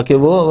تاکہ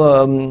وہ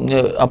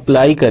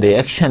اپلائی کرے,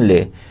 ایکشن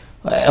لے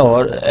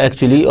اور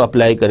ایکچولی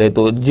اپلائی کرے.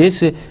 تو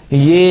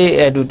یہ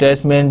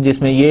ایڈورٹائزمنٹ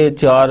جس میں یہ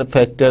 4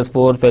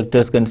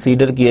 فیکٹرز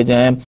کنسیڈر کیے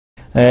جائیں,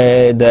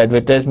 دا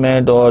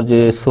ایڈورٹائزمنٹ اور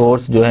جو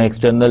سورس جو ہیں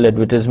ایکسٹرنل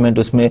ایڈورٹائزمنٹ,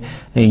 اس میں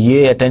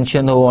یہ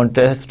اٹینشن ہو,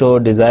 انٹرسٹ ہو,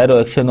 ڈیزائر ہو,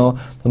 ایکشن ہو,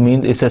 تو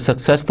means it's a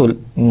successful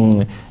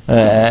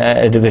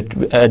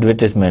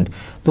advertisement.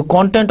 تو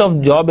content of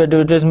job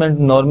advertisement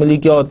normally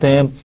کیا ہوتے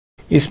ہیں,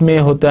 اس میں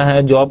ہوتا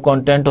ہے جاب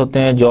کانٹینٹ ہوتے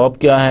ہیں, جاب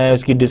کیا ہے,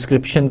 اس کی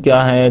ڈسکرپشن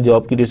کیا ہے,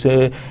 جاب کی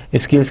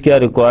اسکلز کیا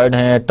ریکوائرڈ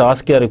ہیں,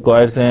 ٹاسک کیا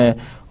ریکوائرڈ ہیں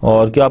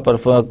اور کیا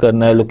پرفارم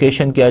کرنا ہے,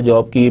 لوکیشن کیا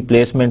جاب کی,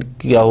 پلیسمنٹ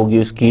کیا ہوگی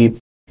اس کی,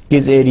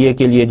 کس ایریا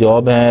کے لیے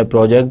جاب ہے,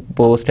 پروجیکٹ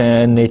پوسٹ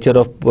ہیں, نیچر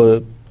آف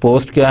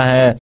پوسٹ کیا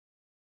ہے,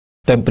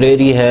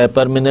 ٹیمپریری ہے,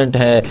 پرماننٹ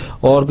ہے,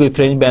 اور کوئی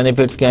فرنج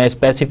بینیفٹس کیا ہیں,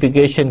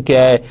 اسپیسیفیکیشن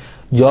کیا ہے,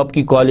 جاب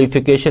کی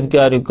کوالیفیکیشن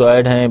کیا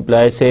ریکوائرڈ ہیں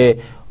امپلائی سے,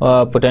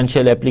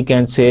 پوٹینشیل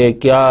اپلیکینٹ سے,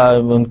 کیا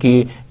ان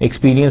کی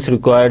ایکسپیرینس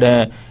ریکوائرڈ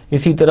ہیں,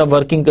 اسی طرح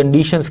ورکنگ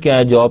کنڈیشنز کیا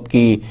ہے جاب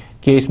کی,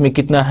 کہ اس میں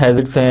کتنا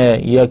ہیزرڈس ہیں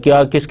یا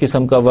کیا کس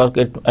قسم کا ورک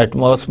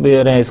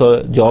ایٹماسفیئر ہے اس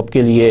جاب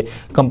کے لیے,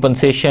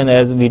 کمپنسیشن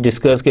ایز وی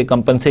ڈسکس کہ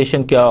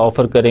کمپنسیشن کیا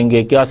آفر کریں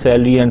گے, کیا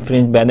سیلری اینڈ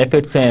فرنج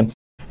بینیفٹس ہیں,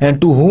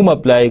 اینڈ ٹو ہوم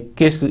اپلائی,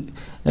 کس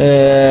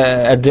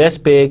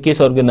ایڈریس پہ,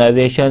 کس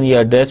آرگنائزیشن یا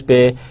ایڈریس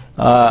پہ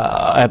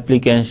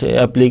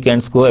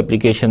اپلیکینٹس کو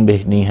اپلیکیشن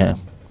بھیجنی ہے.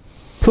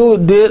 So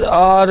there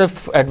are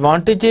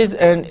advantages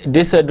and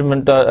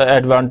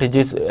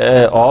disadvantages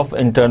of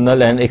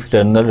internal and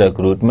external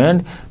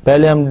recruitment.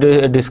 پہلے ہم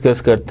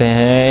ڈسکس کرتے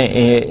ہیں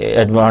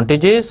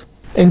ایڈوانٹیجز.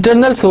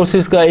 انٹرنل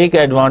سورسز کا ایک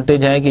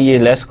ایڈوانٹیج ہے کہ یہ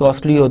لیس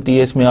کاسٹلی ہوتی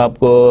ہے, اس میں آپ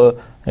کو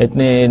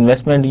اتنے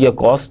انویسٹمنٹ یا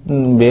کاسٹ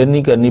بیئر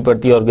نہیں کرنی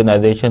پڑتی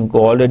آرگنائزیشن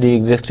کو. آلریڈی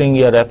ایگزسٹنگ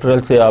یا ریفرل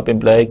سے آپ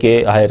امپلائی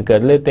کے ہائر کر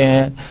لیتے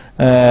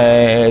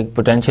ہیں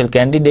پوٹینشیل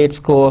کینڈیڈیٹس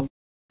کو.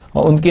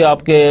 ان کی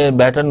آپ کے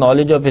بیٹر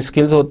نالج آف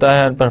اسکلز ہوتا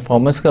ہے,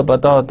 پرفارمنس کا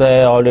پتہ ہوتا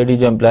ہے آلریڈی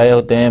جو امپلائی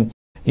ہوتے ہیں,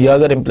 یا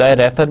اگر امپلائی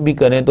ریفر بھی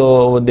کریں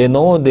تو دے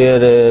نو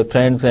دیئر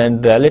فرینڈس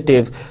اینڈ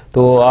ریلیٹیوز,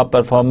 تو آپ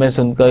پرفارمنس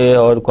ان کا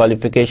اور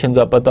کوالیفیکیشن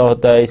کا پتہ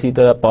ہوتا ہے. اسی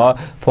طرح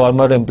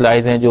فارمر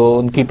امپلائیز ہیں جو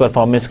ان کی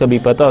پرفارمنس کا بھی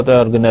پتہ ہوتا ہے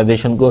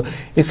آرگنائزیشن کو.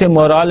 اس سے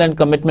مورال اینڈ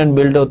کمٹمنٹ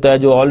بلڈ ہوتا ہے.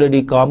 جو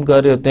آلریڈی کام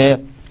کر رہے ہوتے ہیں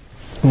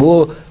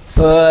وہ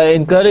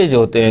انکریج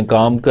ہوتے ہیں,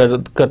 کام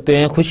کرتے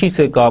ہیں, خوشی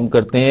سے کام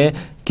کرتے ہیں,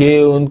 کہ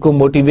ان کو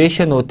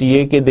موٹیویشن ہوتی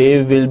ہے کہ دے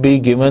will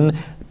be given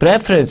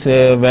preference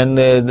when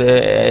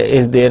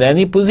is there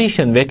any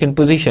position, vacant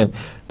position.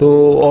 تو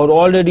اور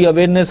آلریڈی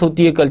اویئرنیس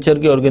ہوتی ہے کلچر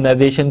کی,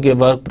 آرگنائزیشن کے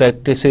work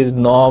practices,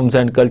 norms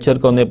and culture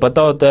کا انہیں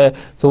پتہ ہوتا ہے,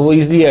 تو وہ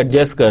ایزلی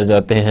ایڈجسٹ کر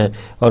جاتے ہیں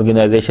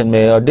آرگنائزیشن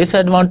میں. اور ڈس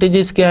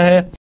ایڈوانٹیجز کیا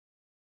ہے؟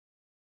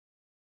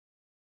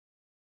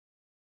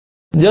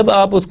 جب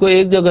آپ اس کو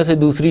ایک جگہ سے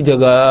دوسری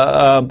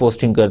جگہ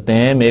پوسٹنگ کرتے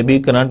ہیں, may be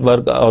current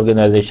work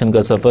organization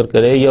کا سفر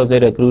کریں یا اسے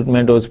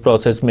ریکروٹمنٹ اس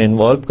پروسیس میں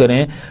انوالو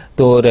کریں,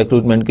 تو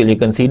ریکروٹمنٹ کے لیے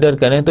کنسیڈر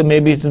کریں, تو may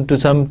be to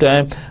some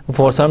time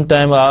for some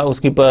time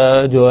اس کی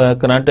جو ہے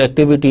current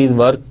activities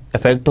work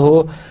effect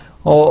who.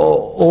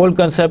 Old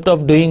concept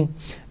of doing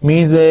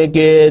means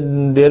کہ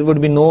there would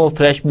be no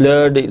fresh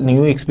blood,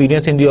 new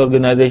experience in the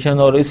organization,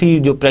 اور اسی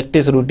جو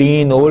پریکٹس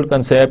روٹین اولڈ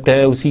کنسیپٹ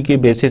ہے اسی کے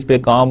بیسس پہ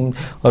کام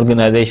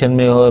آرگنائزیشن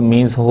میں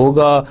مینس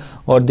ہوگا,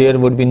 اور there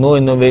would be no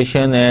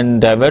innovation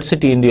and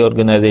diversity in the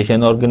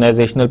organization.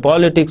 Organizational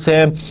politics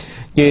ہے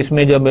کہ اس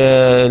میں جب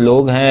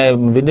لوگ ہیں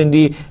ود ان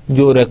دی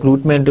جو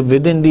recruitment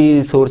with in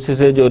the sources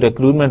سے جو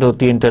ریکروٹمنٹ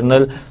ہوتی ہے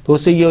انٹرنل, تو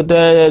اس سے یہ ہوتا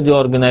ہے جو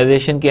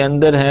آرگنائزیشن کے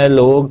اندر ہیں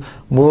لوگ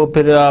وہ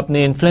پھر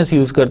اپنے انفلوئنس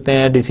یوز کرتے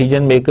ہیں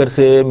ڈیسیجن میکر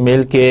سے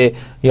مل کے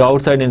یا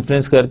آؤٹ سائڈ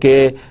انفلوئنس کر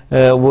کے.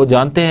 وہ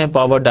جانتے ہیں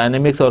پاور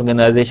ڈائنامکس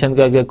آرگنائزیشن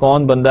کا کہ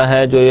کون بندہ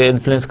ہے جو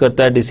انفلوئنس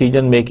کرتا ہے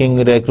ڈیسیجن میکنگ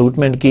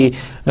ریکروٹمنٹ کی,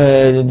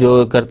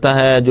 جو کرتا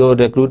ہے جو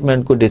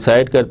ریکروٹمنٹ کو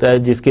ڈیسائیڈ کرتا ہے,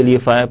 جس کے لیے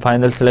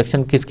فائنل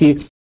سلیکشن کس کی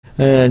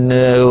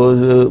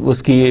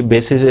اس کی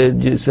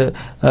بیسس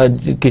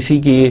کسی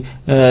کی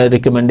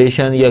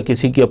ریکمنڈیشن یا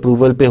کسی کی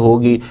اپروول پہ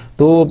ہوگی,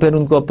 تو پھر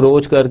ان کو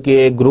اپروچ کر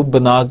کے گروپ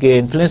بنا کے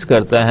انفلوئنس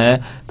کرتا ہے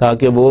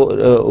تاکہ وہ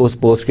اس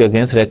پوسٹ کے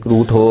اگینسٹ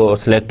ریکروٹ ہو اور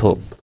سلیکٹ ہو.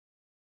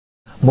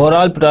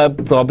 مورال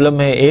پرابلم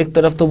ہے, ایک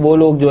طرف تو وہ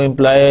لوگ جو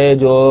امپلائی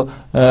جو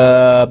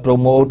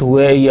پروموٹ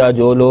ہوئے یا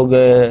جو لوگ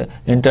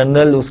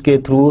انٹرنل اس کے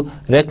تھرو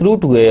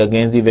ریکروٹ ہوئے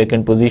اگینسٹ دی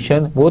ویکنٹ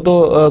پوزیشن, وہ تو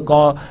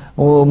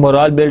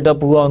مورال بلڈ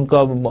اپ ہوا ان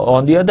کا.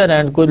 آن دی ادر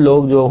ہینڈ کچھ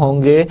لوگ جو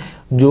ہوں گے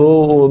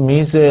جو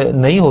مینس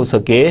نہیں ہو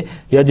سکے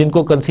یا جن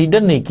کو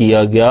کنسیڈر نہیں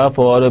کیا گیا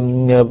فار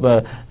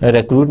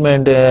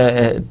ریکروٹمنٹ,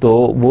 تو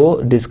وہ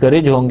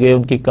ڈسکریج ہوں گے,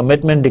 ان کی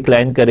کمٹمنٹ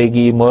ڈکلائن کرے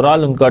گی,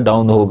 مورال ان کا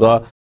ڈاؤن ہوگا.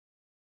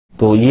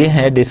 تو یہ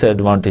ہیں ڈس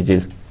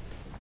ایڈوانٹیجز.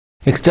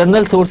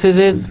 ایکسٹرنل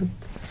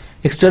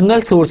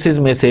سورسز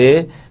میں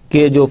سے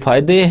کہ جو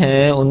فائدے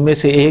ہیں ان میں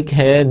سے ایک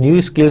ہے new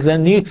skills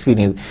and new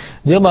experience.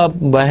 جب آپ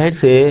باہر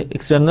سے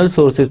ایکسٹرنل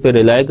سورسز پہ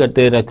ریلائی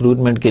کرتے ہیں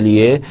ریکروٹمنٹ کے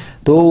لیے,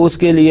 تو اس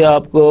کے لیے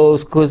آپ کو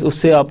اس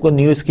سے آپ کو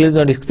نیو اسکلز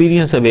اور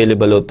ایکسپیرینس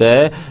اویلیبل ہوتا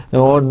ہے,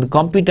 اور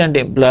کمپیٹنٹ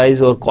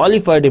امپلائیز اور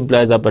کوالیفائڈ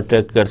امپلائیز آپ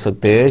اٹریکٹ کر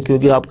سکتے ہیں,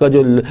 کیونکہ آپ کا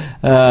جو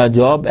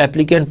جاب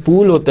اپلیکینٹ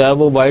پول ہوتا ہے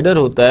وہ وائڈر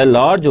ہوتا ہے,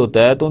 لارج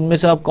ہوتا ہے, تو ان میں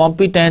سے آپ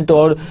کمپیٹنٹ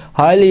اور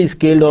ہائیلی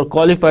اسکلڈ اور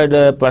کوالیفائڈ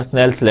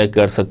پرسنل سلیکٹ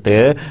کر سکتے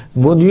ہیں.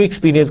 وہ نیو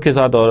ایکسپیرینس کے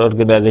ساتھ اور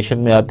آرگنائزیشن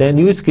میں آتے ہیں,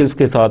 نیو اسکلز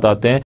کے ساتھ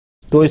آتے ہیں,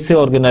 تو اس سے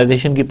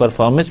آرگنائزیشن کی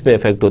پرفارمنس پہ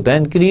افیکٹ ہوتا ہے,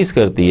 انکریز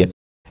کرتی ہے.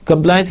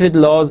 کمپلائنس وتھ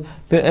لاز,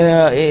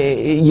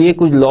 یہ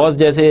کچھ لاز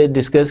جیسے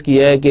ڈسکس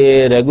کیا ہے کہ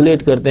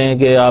ریگولیٹ کرتے ہیں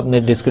کہ آپ نے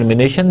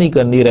ڈسکرمنیشن نہیں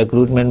کرنی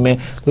ریکروٹمنٹ میں,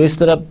 تو اس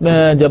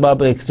طرح جب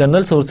آپ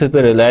ایکسٹرنل سورسز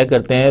پہ ریلائی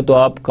کرتے ہیں تو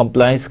آپ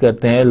کمپلائنس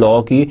کرتے ہیں لا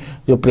کی,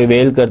 جو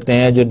پریویل کرتے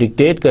ہیں, جو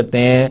ڈکٹیٹ کرتے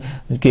ہیں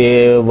کہ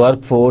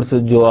ورک فورس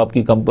جو آپ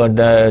کی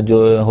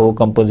جو ہو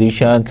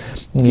کمپوزیشن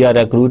یا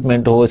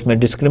ریکروٹمنٹ ہو اس میں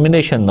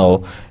ڈسکرمنیشن نہ ہو.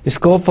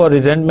 Scope for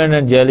resentment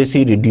and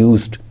jealousy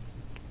reduced,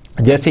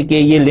 جیسے کہ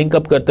یہ لنک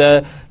اپ کرتا ہے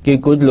کہ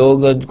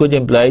کچھ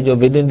امپلائی جو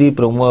ود ان دی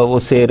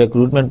اس سے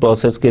ریکروٹمنٹ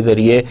پروسیس کے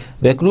ذریعے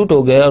ریکروٹ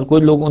ہو گئے, اور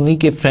کچھ لوگ انہی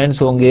کے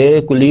فرینڈس ہوں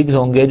گے, کولیگز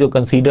ہوں گے جو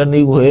کنسیڈر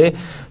نہیں ہوئے,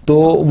 تو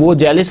وہ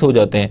جیلس ہو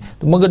جاتے ہیں.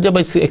 تو مگر جب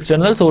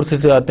ایکسٹرنل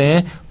سورسز سے آتے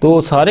ہیں تو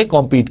سارے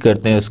کمپیٹ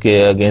کرتے ہیں اس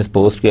کے اگینسٹ,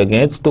 پوسٹ کے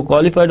اگینسٹ, تو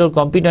کوالیفائڈ اور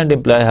کمپیٹنٹ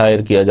امپلائی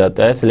ہائر کیا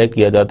جاتا ہے, سلیکٹ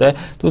کیا جاتا ہے.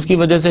 تو اس کی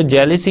وجہ سے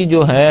جیلسی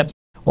جو ہے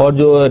اور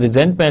جو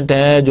ریزنٹمنٹ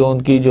ہے جو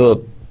ان کی جو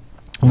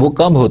وہ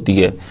کم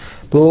ہوتی ہے.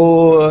 تو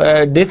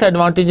ڈس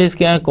ایڈوانٹیجز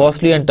کیا ہیں؟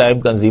 Costly and time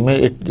consumer.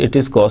 It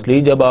is costly.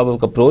 جب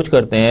آپ اپروچ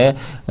کرتے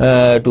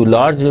ہیں to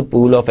large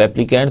pool of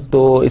applicants,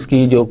 تو اس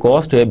کی جو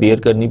کاسٹ ہے بیئر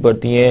کرنی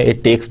پڑتی ہے.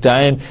 It takes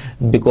time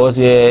because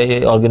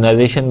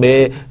organization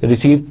میں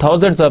ریسیو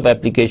تھاؤزنڈس آف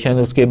ایپلیکیشن,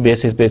 اس کے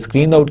بیسس پہ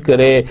اسکرین آؤٹ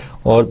کرے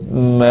اور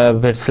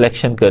پھر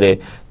سلیکشن کرے,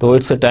 تو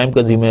it's a time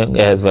consumer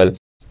as well.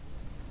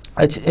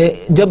 اچھا,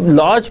 جب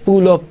لارج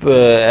پول آف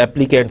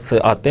ایپلیکینٹس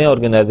آتے ہیں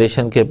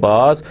آرگنائزیشن کے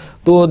پاس,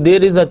 تو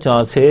دیر از اے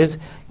چانسز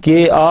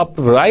کہ آپ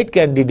رائٹ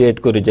کینڈیڈیٹ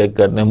کو ریجیکٹ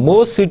کر دیں,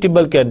 موسٹ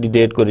سوٹیبل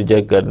کینڈیڈیٹ کو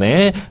ریجیکٹ کر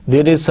دیں,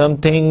 دیر از سم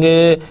تھنگ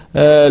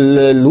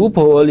لوپ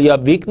ہول یا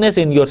weakness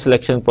in your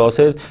selection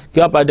process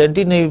کہ آپ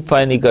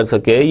آئیڈینٹیفائی نہیں کر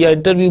سکے, یا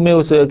انٹرویو میں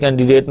اس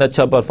کینڈیڈیٹ نے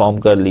اچھا پرفارم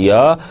کر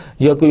لیا,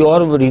 یا کوئی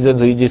اور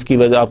ریزنز ہوئی جس کی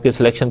وجہ آپ کے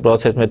سلیکشن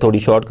پروسیس میں تھوڑی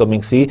شارٹ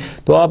کمنگس تھی,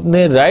 تو آپ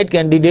نے رائٹ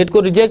کینڈیڈیٹ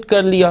کو ریجیکٹ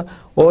کر لیا.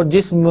 اور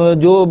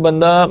جو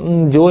بندہ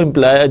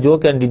جو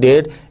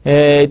کینڈیڈیٹ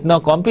اتنا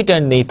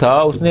کمپیٹنٹ نہیں تھا,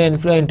 اس نے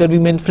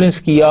انٹرویو میں انفلوئنس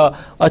کیا,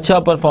 اچھا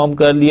پرفارم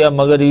کر لیا,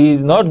 مگر ہی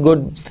is not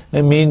good,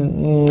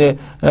 he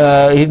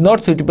is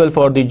not suitable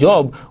for the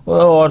job,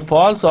 اور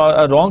فالس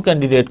رانگ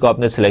کینڈیڈیٹ کو آپ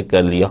نے سلیکٹ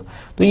کر لیا.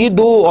 تو یہ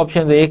دو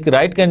آپشن ہے, ایک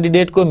رائٹ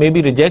کینڈیڈیٹ کو میں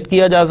بھی ریجیکٹ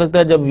کیا جا سکتا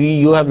ہے جب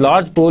you have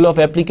large pool of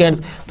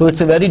applicants, تو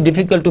it's very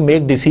difficult to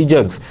make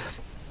decisions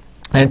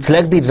and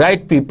select the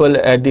right people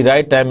at the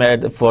right time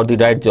for the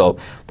right job.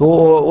 تو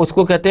اس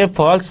کو کہتے ہیں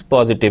false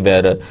positive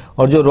error.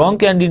 اور جو wrong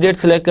candidate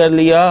select کر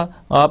لیا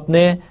آپ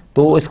نے,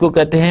 تو اس کو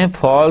کہتے ہیں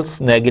false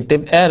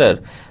negative error.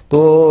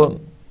 تو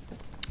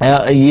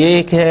یہ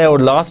ایک ہے. اور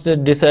لاسٹ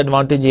ڈس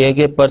ایڈوانٹیج یہ ہے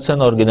کہ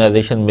پرسن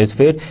آرگنائزیشن مس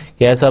فٹ,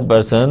 کہ ایسا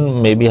پرسن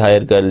میں بھی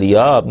ہائر کر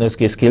لیا, آپ نے اس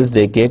کی اسکلز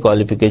دیکھے,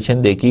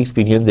 کوالیفیکیشن دیکھی,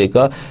 ایکسپیرینس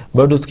دیکھا,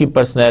 بٹ اس کی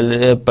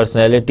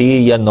پرسنالٹی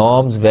یا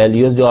نارمز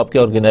ویلیوز جو آپ کے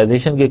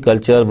آرگنائزیشن کے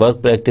کلچر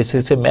ورک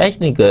پریکٹسز سے میچ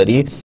نہیں کر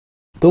رہی,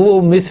 تو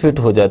وہ مس فٹ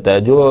ہو جاتا ہے.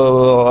 جو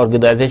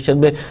آرگنائزیشن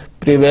میں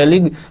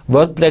پریویلنگ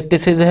ورک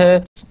پریکٹسز ہے,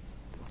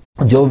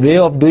 جو وے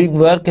آف ڈوئنگ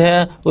ورک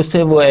ہے, اس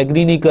سے وہ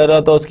ایگری نہیں کر رہا,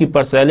 تو اس کی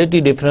پرسنالٹی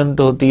ڈفرینٹ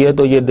ہوتی ہے,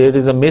 تو یہ دیر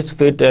از اے مس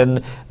fit and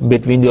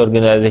between the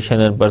organization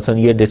and person.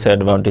 یہ ڈس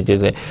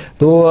ایڈوانٹیجز ہیں.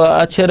 تو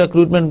اچھا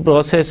ریکروٹمنٹ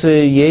پروسیس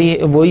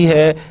وہی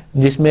ہے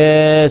جس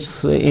میں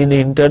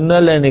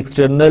انٹرنل اینڈ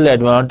ایکسٹرنل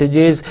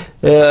ایڈوانٹیجز,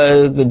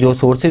 جو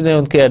سورسز ہیں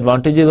ان کے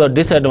ایڈوانٹیجز اور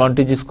ڈس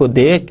ایڈوانٹیجز کو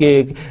دیکھ کے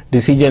ایک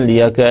ڈیسیجن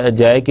لیا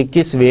جائے کہ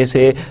کس وے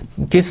سے,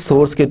 کس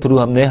سورس کے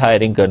تھرو ہم نے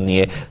ہائرنگ کرنی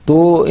ہے.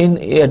 تو ان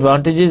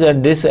ایڈوانٹیجز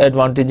اینڈ ڈس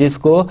ایڈوانٹیجز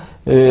کو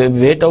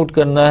ویٹ آؤٹ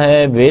کرنا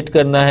ہے, ویٹ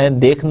کرنا ہے,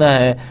 دیکھنا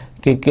ہے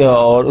کہ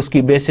اور اس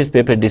کی بیسس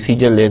پہ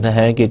ڈیسیجن لینا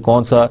ہے کہ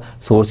کون سا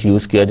سورس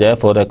یوز کیا جائے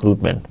for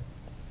recruitment.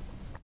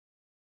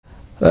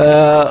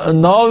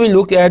 Now we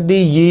look at the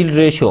yield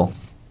ratio.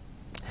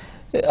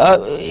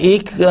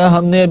 ایک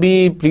ہم نے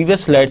ابھی پریویس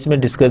سلائڈس میں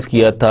ڈسکس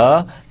کیا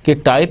تھا کہ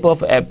type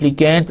of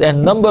applicants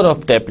and number of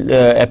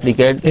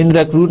applicant in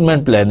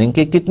recruitment planning,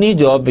 کہ کتنی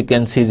جاب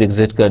ویکینسیز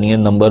ایگزسٹ کرنی ہیں,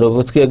 نمبر آف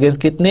اس کے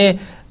اگینسٹ کتنے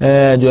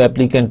جو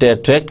ایپلیکینٹ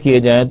اٹریکٹ کیے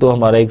جائیں تو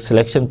ہمارا ایک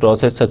سلیکشن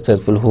پروسیس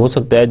سکسیزفل ہو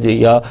سکتا ہے,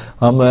 یا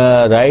ہم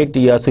رائٹ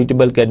یا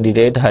سوٹیبل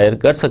کینڈیڈیٹ ہائر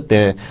کر سکتے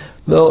ہیں.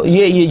 تو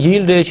یہ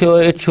yield ratio,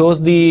 it shows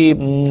the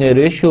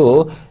ratio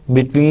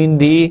between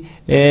the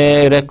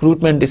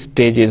recruitment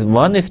stages.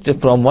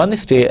 From one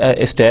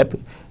step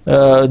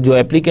جو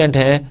اپلیکینٹ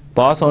ہیں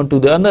پاس on to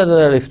the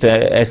another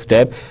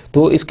step,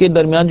 تو اس کے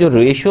درمیان جو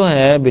ریشو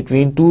ہے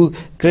between two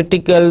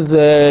critical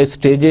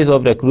stages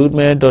of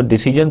recruitment اور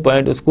ڈیسیجن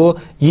پوائنٹ, اس کو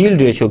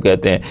yield ریشو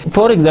کہتے ہیں.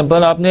 فار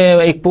ایگزامپل آپ نے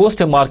ایک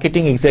پوسٹ ہے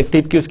مارکیٹنگ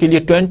ایگزیکٹو کی, اس کے لیے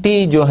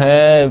 20 جو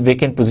ہے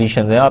ویکینٹ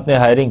پوزیشنز ہیں, آپ نے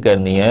ہائرنگ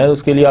کرنی ہے.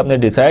 اس کے لیے آپ نے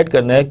ڈیسائیڈ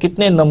کرنا ہے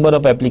کتنے نمبر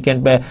آف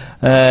ایپلیکینٹ میں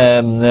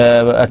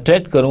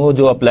اٹریکٹ کروں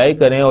جو اپلائی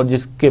کریں, اور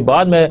جس کے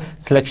بعد میں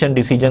سلیکشن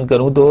ڈیسیجن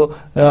کروں, تو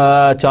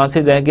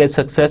چانسز ہیں کہ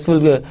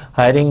سکسیزفل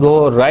ہائرنگ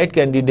ہو, رائٹ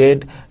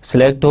کینڈیڈیٹ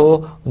سلیکٹ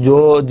ہو,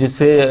 جو جس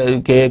سے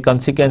کہ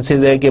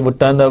کنسیکوینسز ہے کہ وہ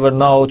ٹرن اوور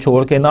نہ ہو,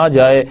 چھوڑ کے نہ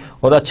جائے,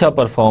 اور اچھا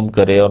پرفارم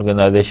کرے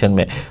آرگنائزیشن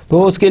میں.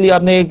 تو اس کے لیے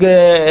آپ نے ایک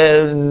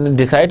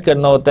ڈیسائیڈ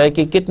کرنا ہوتا ہے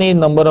کہ کتنی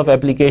نمبر آف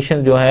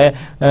ایپلیکیشن جو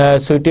ہیں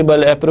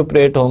سوٹیبل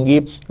اپروپریٹ ہوں گی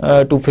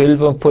to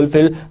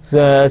fulfil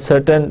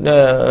certain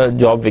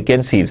job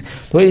vacancies.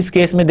 تو اس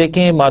کیس میں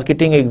دیکھیں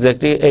مارکیٹنگ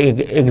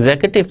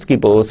ایگزیکٹوز کی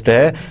پوسٹ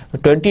ہے,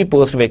 20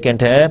 پوسٹ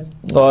ویکینٹ ہیں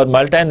اور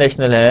ملٹی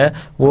نیشنل ہیں,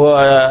 وہ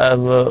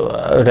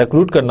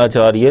ریکروٹ کرنا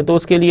چاہ رہی ہے. تو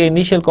اس کے لیے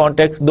انیشیل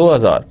کانٹیکٹس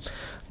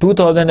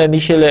 2000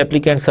 انیشیل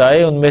اپلیکینٹس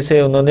آئے, ان میں سے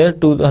انہوں نے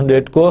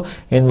 200 کو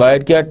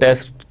انوائٹ کیا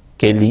ٹیسٹ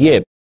کے لیے,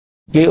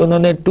 کہ انہوں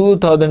نے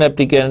 2000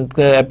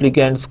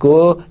 اپلیکینٹس کو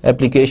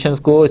اپلیکیشنز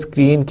کو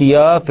اسکرین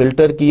کیا,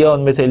 فلٹر کیا,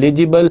 ان میں سے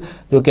ایلیجیبل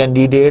جو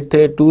کینڈیڈیٹ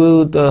تھے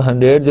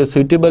 200 جو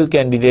سوٹیبل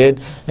کینڈیڈیٹ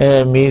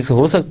مینس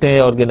ہو سکتے ہیں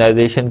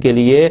آرگنائزیشن کے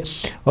لیے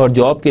اور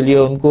جاب کے لیے,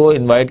 ان کو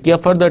انوائٹ کیا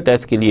فردر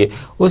ٹیسٹ کے لیے.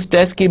 اس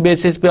ٹیسٹ کی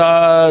بیسس پہ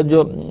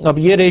جو اب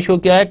یہ ریشو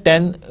کیا ہے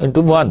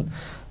 10:1.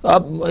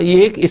 اب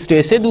ایک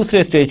اسٹیج سے دوسرے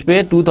اسٹیج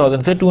پہ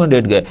 2000 سے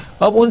 200 گئے.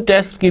 اب ان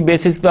ٹیسٹ کی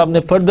بیسس پہ آپ نے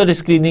فردر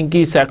اسکریننگ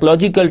کی,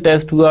 سائیکولوجیکل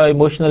ٹیسٹ ہوا,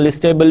 ایموشنل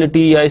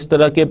اسٹیبلٹی یا اس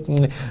طرح کے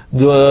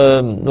جو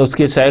اس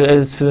کے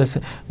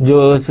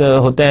جو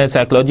ہوتے ہیں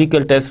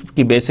سائیکولوجیکل ٹیسٹ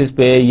کی بیسس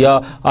پہ, یا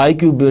آئی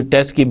کیو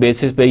ٹیسٹ کی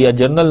بیسس پہ, یا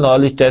جنرل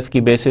نالج ٹیسٹ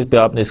کی بیسس پہ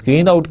آپ نے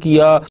اسکرین آؤٹ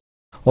کیا,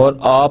 اور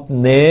آپ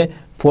نے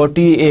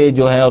 40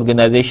 جو ہے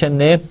آرگنائزیشن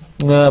نے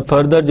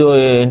فردر جو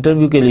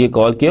انٹرویو کے لیے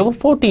کال کیا وہ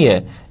 40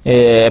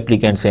 ہے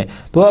اپلیکینٹس ہیں.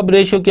 تو اب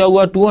ریشو کیا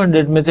ہوا,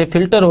 200 میں سے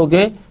فلٹر ہو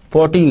کے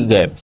 40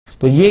 گئے.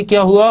 تو یہ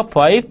کیا ہوا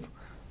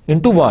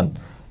 5:1.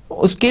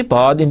 اس کے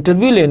بعد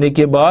انٹرویو لینے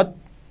کے بعد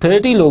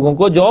 30 لوگوں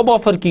کو جاب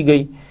آفر کی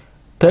گئی.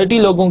 30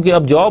 لوگوں کی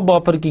اب جاب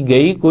آفر کی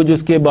گئی, کچھ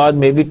اس کے بعد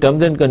میں بھی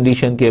ٹرمز اینڈ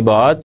کنڈیشن کے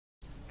بعد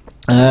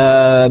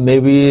مے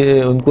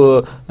بی ان کو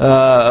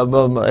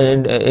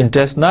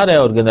انٹرسٹ نہ رہے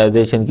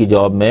آرگنائزیشن کی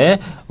جاب میں،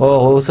 اور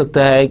ہو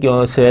سکتا ہے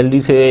کہ سیلری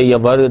سے یا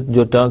ورک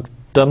جو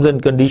ٹرمز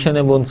اینڈ کنڈیشن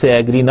ہے وہ ان سے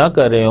ایگری نہ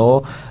کر رہے ہوں،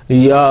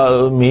 یا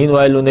مین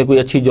وائل انہیں کوئی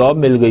اچھی جاب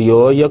مل گئی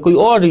ہو، یا کوئی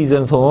اور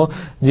ریزنز ہوں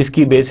جس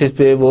کی بیسس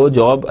پہ وہ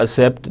جاب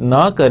ایکسیپٹ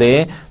نہ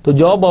کریں، تو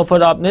جاب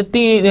آفر آپ نے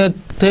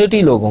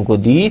 30 لوگوں کو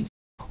دی،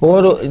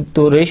 اور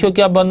تو ریشو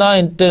کیا بنا؟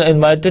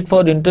 انوائٹڈ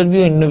فار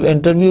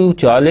انٹرویو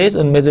 40،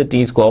 ان میں سے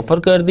 30 کو آفر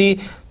کر دی،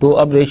 تو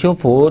اب ریشو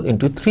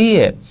 4:3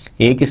 ہے،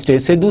 ایک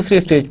اسٹیج سے دوسرے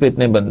اسٹیج پہ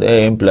اتنے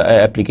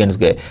اپلیکینٹس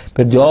گئے،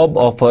 پھر جاب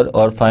آفر،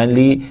 اور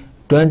فائنلی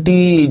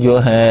 20 جو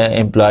ہیں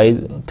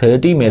امپلائیز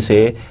 30 میں سے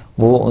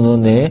وہ انہوں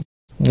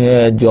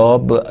نے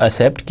جاب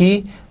ایکسیپٹ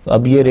کی،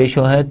 اب یہ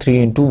ریشو ہے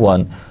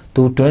 3:1،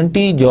 تو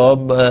 20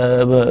 جاب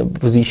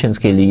پوزیشنز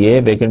کے لیے،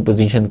 ویکنٹ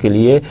پوزیشن کے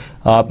لیے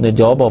آپ نے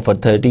جاب آفر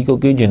 30 کو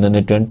کی، جنہوں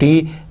نے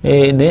 20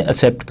 نے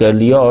ایکسیپٹ کر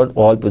لیا، اور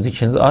آل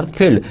پوزیشنز آر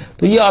فلڈ۔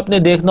 تو یہ آپ نے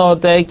دیکھنا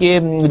ہوتا ہے کہ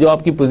جو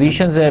آپ کی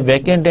پوزیشنز ہیں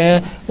ویکنٹ ہیں،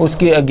 اس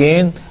کے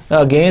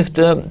اگینسٹ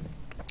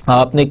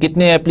آپ نے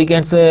کتنے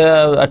اپلیکینٹس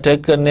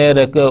اٹریکٹ کرنے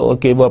ہیں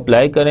کہ وہ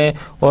اپلائی کریں،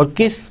 اور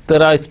کس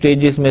طرح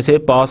اسٹیجز میں سے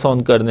پاس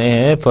آن کرنے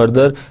ہیں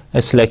فردر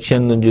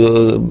سلیکشن جو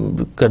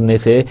کرنے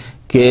سے،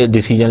 کہ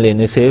ڈیسیجن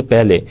لینے سے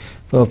پہلے،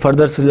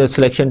 فردر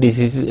سلیکشن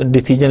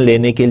ڈیسیجن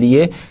لینے کے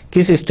لیے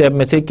کس اسٹیپ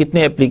میں سے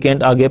کتنے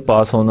اپلیکینٹ آگے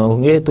پاس ہونا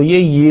ہوں گے، تو یہ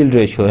ییلڈ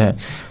ریشو ہے۔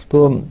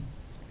 تو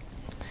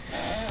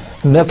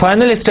the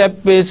final step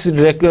is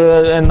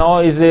now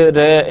is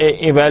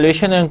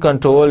evaluation and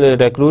control.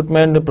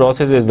 Recruitment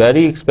process is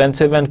very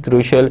expensive and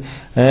crucial.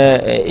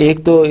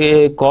 ایک تو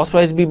cost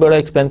wise بھی بڑا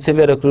expensive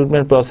ہے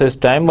recruitment process,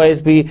 time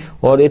wise بھی،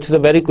 اور it's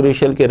a very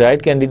crucial کہ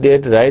right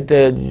candidate right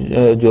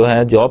جو ہے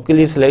job کے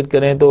لیے select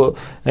کریں تو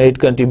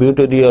it contribute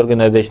to the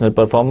organizational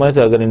performance.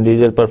 اگر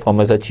individual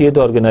performance اچھی ہے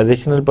تو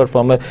organizational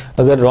performance،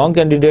 اگر wrong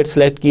candidate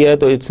select کیا ہے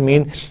تو it's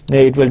mean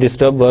it will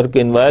disturb work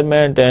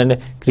environment and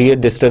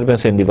create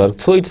disturbance in the work.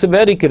 So it's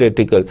very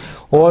critical,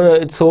 or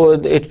so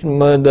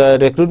the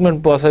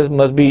recruitment process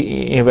must be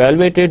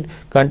evaluated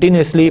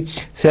continuously.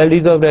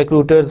 Salaries of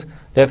recruiters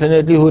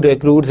definitely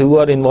who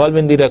are involved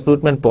in the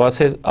recruitment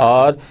process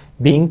are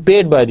being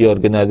paid by the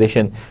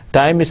organization.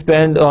 Time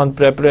spent on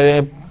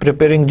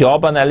preparing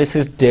job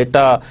analysis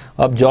data.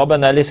 Ab job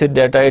analysis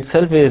data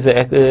itself is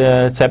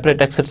a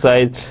separate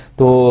exercise.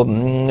 So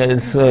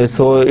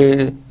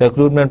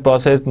recruitment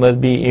process must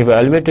be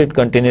evaluated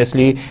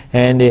continuously,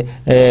 and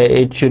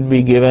it should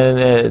be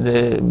given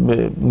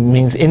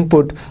means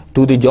input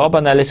to the job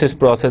analysis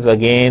process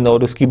again,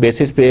 اور اس کی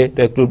basis پہ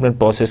recruitment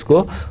process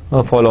کو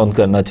follow on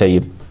کرنا چاہیے۔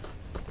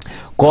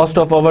 Cost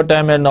of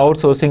overtime and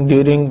outsourcing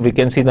during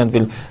vacancies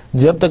unfilled.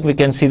 جب تک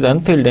vacancies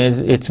unfilled ہیں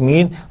it's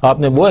mean آپ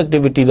نے وہ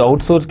activities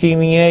آؤٹ سورس کی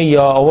ہوئی ہیں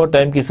یا اوور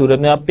ٹائم کی صورت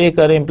میں آپ پے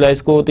کریں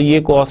امپلائز کو، تو یہ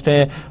کاسٹ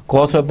ہیں۔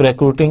 Cost of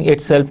recruiting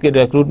it self, کے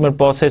ریکروٹمنٹ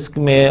پروسیس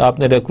میں آپ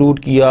نے ریکروٹ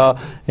کیا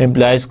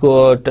امپلائز کو،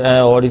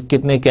 اور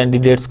کتنے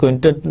کینڈیڈیٹس کو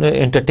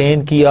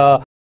انٹرٹین کیا،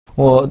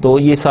 تو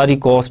یہ ساری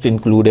کاسٹ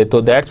انکلوڈ ہے۔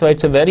 تو that's why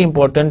it's a very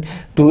important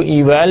to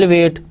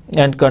evaluate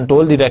and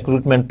control the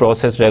recruitment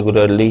process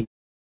regularly.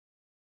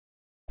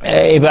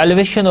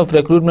 Evaluation of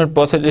recruitment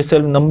process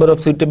is number of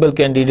suitable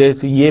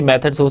candidates, یہ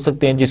میتھڈس ہو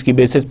سکتے ہیں جس کی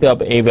بیسس پہ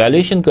آپ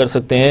ایویلویشن کر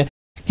سکتے ہیں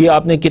کہ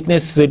آپ نے کتنے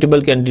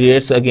suitable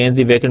candidates against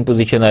the vacant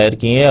position higher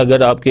کیے ہیں۔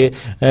 اگر آپ کے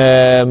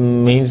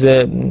مینز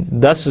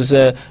 10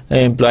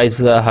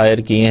 امپلائیز ہائر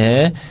کیے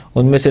ہیں،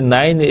 ان میں سے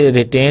 9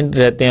 ریٹینڈ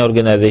رہتے ہیں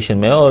آرگنائزیشن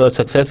میں اور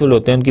سکسیزفل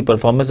ہوتے ہیں، ان کی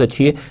پرفارمنس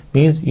اچھی ہے،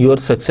 مینز یور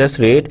سکسیس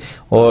ریٹ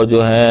اور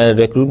جو ہے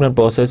recruitment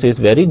process is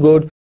very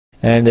good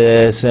and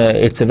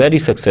it's very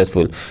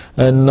successful.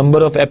 Number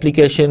of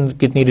application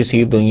کتنی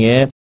received ہوئی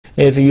ہیں،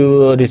 if you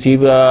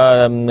receive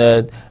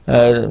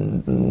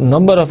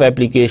number of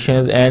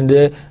applications and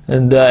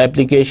the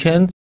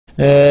application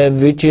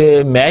which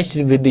matched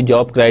with the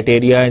job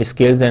criteria and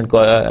skills and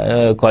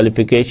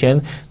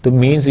qualification، تو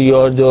means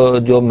your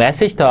جو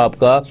message تھا آپ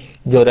کا،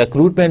 جو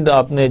recruitment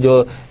آپ نے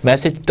جو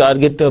میسج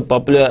ٹارگٹ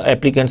پاپولر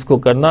اپلیکینٹس کو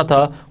کرنا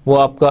تھا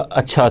وہ آپ کا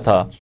اچھا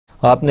تھا،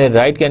 آپ نے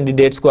رائٹ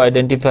کینڈیڈیٹس کو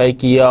آئیڈینٹیفائی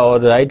کیا اور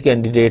رائٹ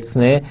کینڈیڈیٹس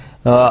نے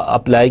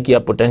اپلائی کیا،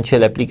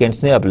 پوٹینشیل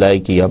اپلیکینٹس نے اپلائی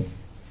کیا۔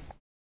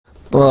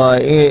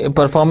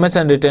 Performance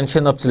and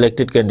retention of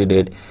selected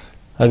candidate,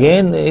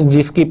 again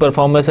جس کی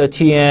پرفارمنس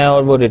اچھی ہیں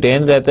اور وہ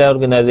ریٹین رہتا ہے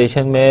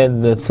آرگنائزیشن میں،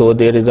 سو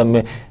دیر از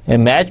a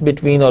match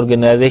between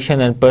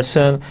organization and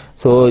person,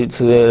 so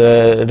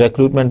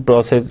recruitment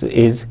process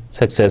is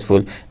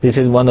successful. This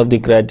is one of the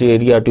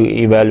criteria to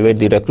evaluate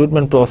the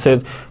recruitment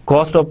process.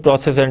 Cost of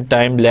process and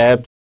time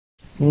lapse،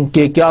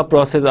 کہ کیا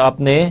پروسیس آپ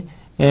نے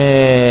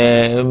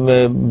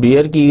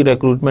بیئر کی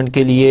recruitment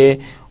کے لیے،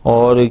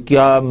 اور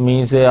کیا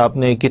means ہے آپ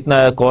نے کتنا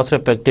کاسٹ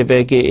افیکٹو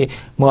ہے کہ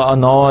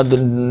now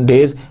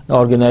days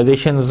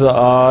organisations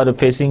are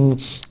facing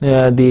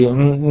the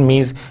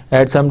means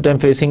at some time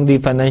facing the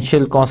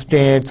financial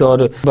constants اور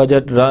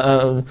بجٹ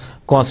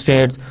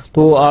کانسٹینٹس،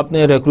 تو آپ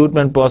نے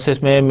ریکروٹمنٹ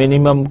پروسیس میں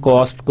منیمم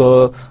کاسٹ کو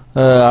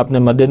آپ نے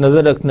مد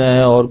نظر رکھنا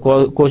ہے اور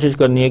کوشش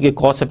کرنی ہے کہ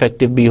کاسٹ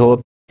افیکٹو بھی ہو،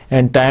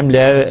 اینڈ ٹائم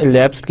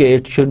لیپس کے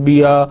it should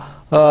be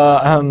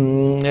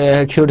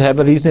should have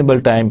a reasonable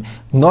time,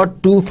 not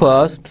too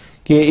fast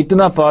کہ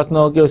اتنا فاسٹ نہ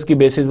ہو کہ اس کی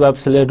بیسس پہ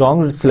آپ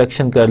رانگ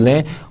سلیکشن کر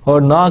لیں,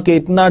 اور نہ کہ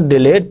اتنا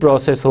ڈیلیڈ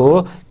پروسیس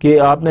ہو کہ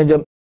آپ نے جب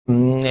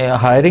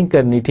ہائرنگ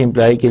کرنی تھی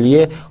امپلائی کے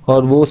لیے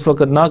اور وہ اس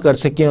وقت نہ کر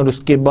سکیں اور اس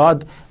کے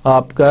بعد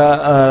آپ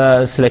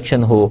کا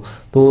سلیکشن ہو.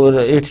 تو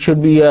it should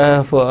be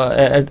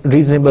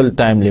reasonable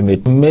time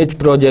limit. Image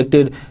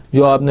projected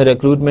جو آپ نے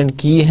ریکروٹمنٹ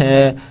کی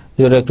ہے,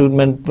 جو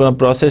ریکروٹمنٹ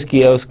پروسیس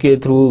کیا ہے, اس کے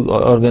تھرو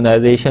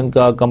آرگنائزیشن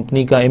کا,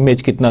 کمپنی کا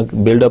امیج کتنا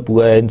بلڈ اپ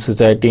ہوا ہے ان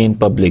سوسائٹی, ان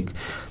پبلک.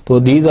 تو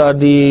دیز آر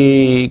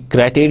دی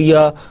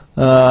کرائٹیریا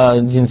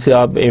جن سے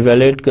آپ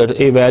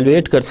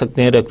ایویلویٹ کر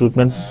سکتے ہیں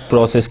ریکروٹمنٹ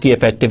پروسیس کی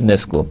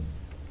افیکٹونیس کو.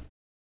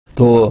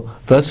 تو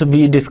فرسٹ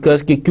وی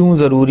ڈسکس کہ کیوں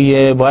ضروری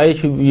ہے, why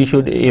we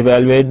should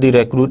evaluate the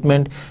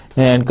recruitment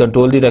and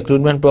control the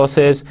recruitment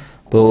process.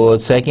 تو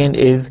سیکنڈ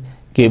از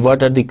کہ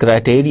what are the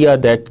criteria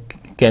that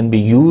can be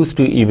used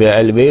to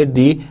evaluate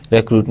the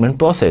recruitment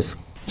process.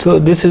 So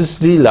this is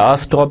the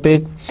last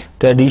topic,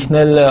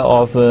 traditional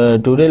of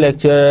today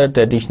lecture,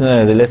 traditional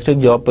and realistic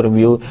job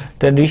preview.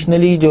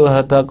 Traditionally جو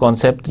تھا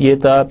concept یہ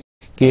تھا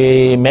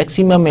کہ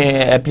maximum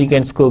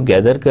applicants کو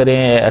گیدر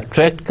کریں,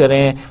 attract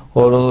کریں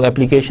اور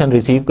application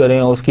receive کریں,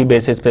 اس کی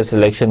بیسس پہ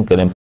سلیکشن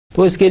کریں.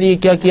 تو اس کے لیے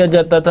کیا کیا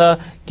جاتا تھا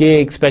کہ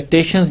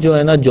ایکسپیکٹیشنز جو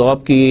ہے نا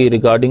جاب کی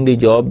ریگارڈنگ دی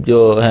جاب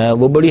جو ہیں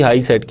وہ بڑی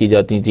ہائی سیٹ کی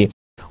جاتی تھی.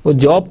 وہ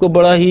جاب کو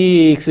بڑا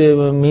ہی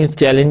مینس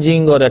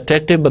چیلنجنگ اور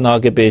اٹریکٹیو بنا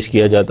کے پیش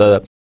کیا جاتا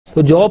تھا.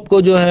 تو جاب کو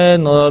جو ہے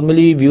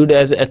نارملی ویوڈ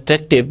ایز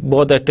اٹریکٹیو,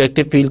 بہت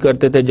اٹریکٹیو فیل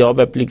کرتے تھے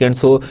جاب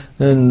اپلیکینٹس ہو,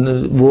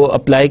 وہ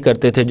اپلائی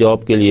کرتے تھے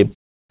جاب کے لیے.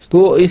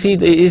 تو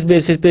اس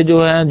بیسس پہ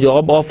جو ہے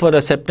جاب آفر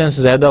ایکسیپٹنس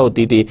زیادہ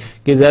ہوتی تھی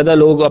کہ زیادہ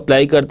لوگ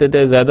اپلائی کرتے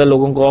تھے, زیادہ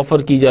لوگوں کو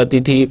آفر کی جاتی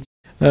تھی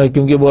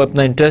کیونکہ وہ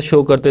اپنا انٹرسٹ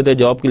شو کرتے تھے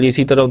جاب کے لیے.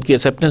 اسی طرح ان کی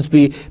ایکسیپٹنس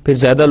بھی پھر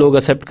زیادہ لوگ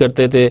ایکسیپٹ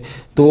کرتے تھے.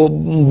 تو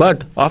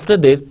but after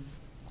this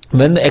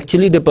when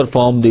actually they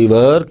perform the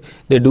work,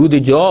 they do the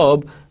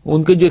job,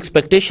 ان کے جو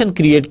ایکسپیکٹیشن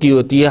کریٹ کی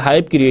ہوتی ہے,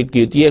 ہائپ کریٹ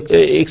کی ہوتی ہے,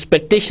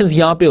 ایکسپیکٹیشنز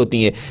یہاں پہ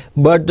ہوتی ہیں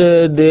but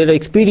their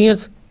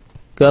experience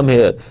come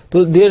here.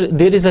 تو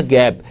دیر از a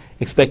gap,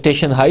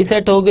 expectation high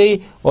set ہو گئی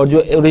اور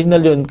جو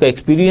اوریجنل جو ان کا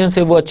ایکسپیرینس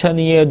ہے وہ اچھا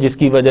نہیں ہے, جس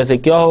کی وجہ سے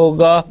کیا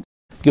ہوگا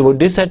کہ وہ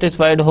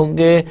ڈسسیٹسفائیڈ ہوں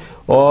گے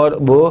اور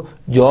وہ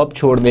جاب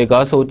چھوڑنے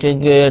کا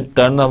سوچیں گے,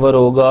 ٹرن اوور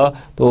ہوگا.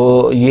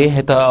 تو یہ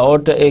تھا. اور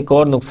ایک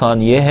اور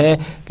نقصان یہ ہے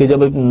کہ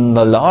جب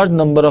large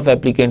number of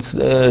applicants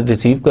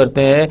receive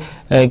کرتے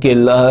ہیں کہ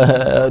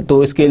تو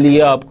اس کے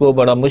لیے آپ کو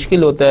بڑا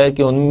مشکل ہوتا ہے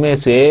کہ ان میں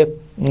سے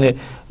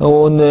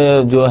ان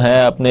جو ہے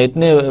اپنے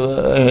اتنے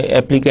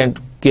اپلیکینٹ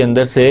کے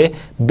اندر سے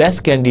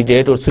بیسٹ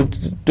کینڈیڈیٹ اور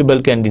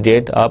سوٹیبل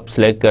کینڈیڈیٹ آپ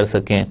سلیکٹ کر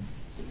سکیں.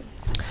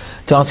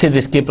 چانسز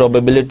اس کی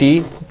پروبیبلٹی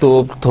تو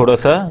تھوڑا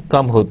سا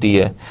کم ہوتی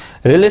ہے.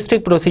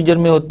 ریئلسٹک پروسیجر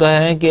میں ہوتا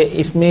ہے کہ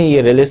اس میں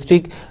یہ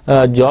ریئلسٹک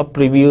جاب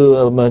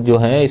پریویو جو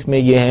ہیں اس میں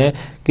یہ ہیں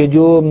کہ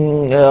جو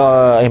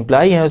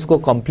امپلائی ہیں اس کو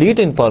کمپلیٹ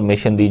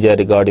انفارمیشن دی جائے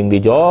regarding the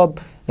job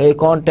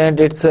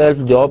content it self,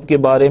 job کے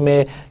بارے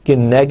میں کہ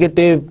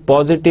نیگیٹو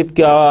پازیٹیو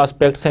کیا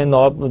اسپیکٹس ہیں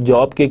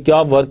جاب کے,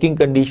 کیا ورکنگ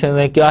کنڈیشن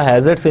ہیں, کیا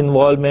ہیزرڈس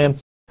انوالو ہیں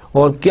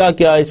اور کیا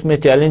کیا اس میں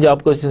چیلنج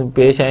آپ کو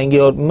پیش آئیں گے,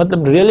 اور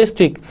مطلب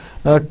ریئلسٹک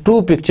ٹرو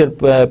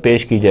پکچر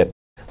پیش کی جائے.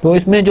 تو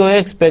اس میں جو ہے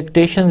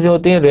ایکسپیکٹیشنز جو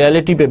ہوتی ہیں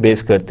ریئلٹی پہ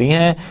بیس کرتی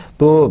ہیں.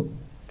 تو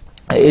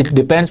اٹ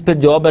ڈپینڈس, پھر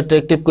جاب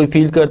اٹریکٹیو کوئی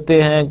فیل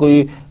کرتے ہیں,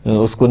 کوئی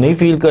اس کو نہیں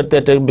فیل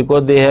کرتے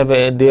because they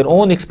have their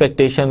own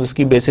expectation. اس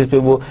کی بیسس پہ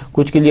وہ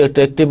کچھ کے لیے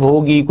اٹریکٹیو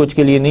ہوگی, کچھ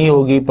کے لیے نہیں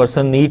ہوگی,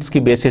 پرسن نیڈس کی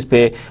بیسس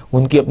پہ,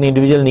 ان کی اپنی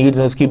انڈیویجول نیڈز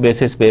ہیں اس کی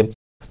بیسس پہ.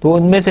 تو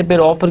ان میں سے پھر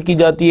آفر کی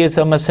جاتی ہے,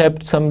 سم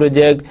ایکسیپٹ سم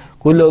ریجیکٹ.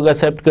 کچھ لوگ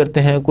ایکسیپٹ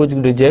کرتے ہیں, کچھ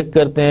ریجیکٹ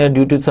کرتے ہیں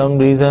ڈیو ٹو سم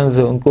ریزنز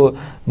ان کو,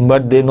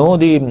 but they know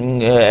the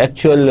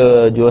actual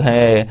جو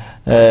ہے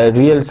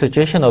real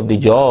situation of the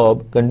job,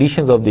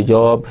 conditions of the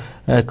job,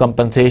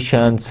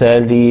 compensation,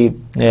 salary,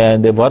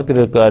 the work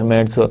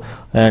requirements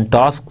and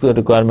task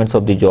requirements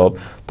of the job.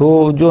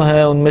 تو جو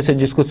ہے ان میں سے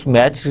جس کو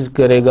میچ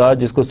کرے گا,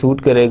 جس کو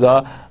سوٹ کرے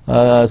گا,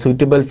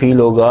 سوٹیبل فیل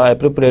ہوگا,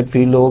 اپروپریٹ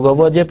فیل ہوگا,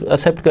 وہ جب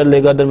ایکسیپٹ کر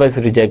لے گا, ادروائز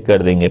ریجیکٹ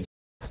کر دیں گے.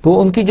 تو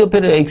ان کی جو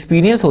پھر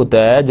ایکسپیرینس ہوتا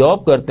ہے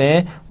جاب کرتے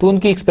ہیں تو ان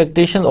کی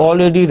ایکسپیکٹیشن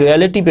آلریڈی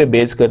ریئلٹی پہ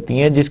بیس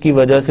کرتی ہیں, جس کی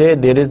وجہ سے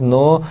دیر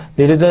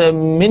از a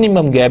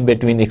minimum gap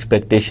between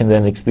expectation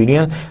and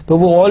experience. تو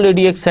وہ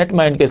آلریڈی ایک سیٹ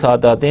مائنڈ کے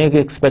ساتھ آتے ہیں, کہ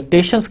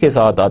ایکسپیکٹیشنس کے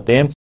ساتھ آتے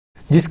ہیں,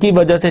 جس کی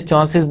وجہ سے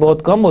چانسز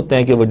بہت کم ہوتے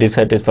ہیں کہ وہ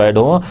ڈسسیٹسفائیڈ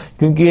ہوں,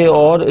 کیونکہ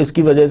اور اس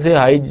کی وجہ سے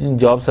ہائی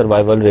جاب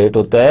سروائیول ریٹ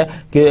ہوتا ہے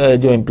کہ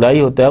جو امپلائی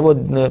ہوتا ہے وہ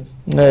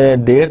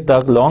دیر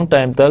تک, لانگ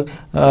ٹائم تک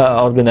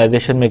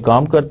آرگنائزیشن میں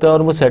کام کرتا ہے اور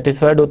وہ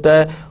سیٹسفائیڈ ہوتا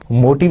ہے,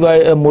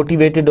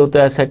 موٹیویٹڈ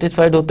ہوتا ہے.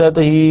 سیٹسفائیڈ ہوتا ہے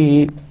تو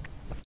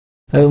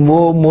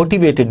وہ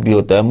موٹیویٹڈ بھی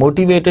ہوتا ہے.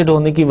 موٹیویٹڈ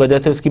ہونے کی وجہ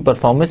سے اس کی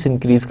پرفارمنس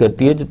انکریز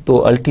کرتی ہے,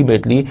 تو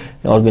الٹیمیٹلی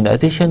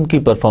آرگنائزیشن کی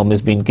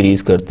پرفارمنس بھی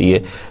انکریز کرتی ہے.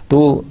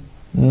 تو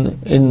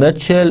ان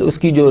نٹشل اس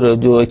کی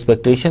جو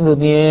ایکسپیکٹیشنز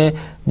ہوتی ہیں,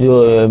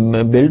 جو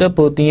بلڈ اپ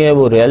ہوتی ہیں,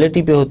 وہ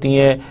ریئلٹی پہ ہوتی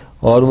ہیں.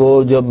 اور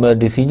وہ جب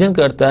ڈیسیجن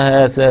کرتا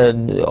ہے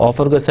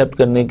آفر کو ایکسیپٹ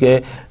کرنے کے,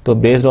 تو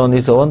based on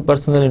his own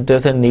personal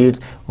interest and needs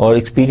اور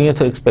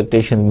ایکسپیرینس اور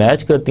ایکسپیکٹیشن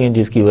میچ کرتی ہیں,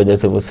 جس کی وجہ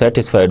سے وہ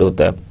سیٹسفائیڈ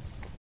ہوتا ہے.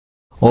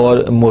 اور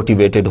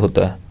موٹیویٹڈ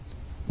ہوتا ہے.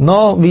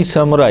 Now we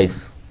summarize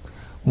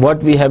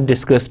what we have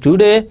discussed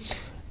today.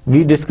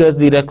 We discussed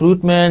the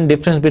recruitment,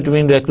 difference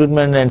between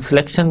recruitment and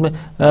selection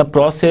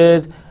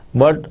process,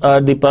 what are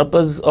the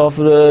purpose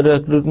of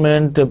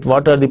recruitment,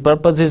 what are the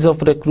purposes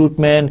of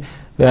recruitment,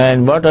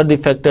 and what are the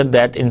factors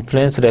that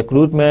influence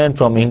recruitment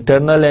from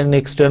internal and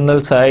external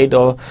side,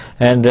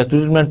 and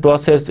recruitment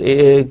process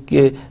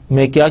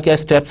میں کیا کیا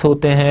steps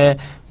ہوتے ہیں,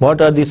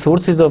 what are the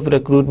sources of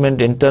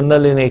recruitment,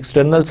 internal and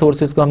external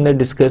sources کو ہم نے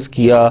discuss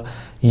کیا,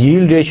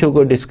 yield ratio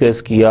کو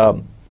ڈسکس کیا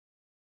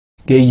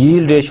کہ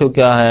yield ratio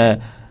کیا ہے,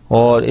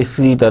 اور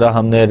اسی طرح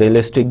ہم نے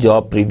ریئلسٹک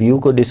جاب پریویو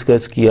کو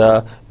ڈسکس کیا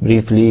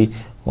بریفلی.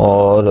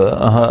 اور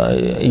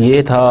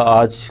یہ تھا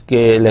آج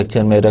کے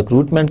لیکچر میں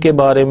ریکروٹمنٹ کے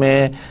بارے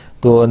میں.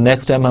 تو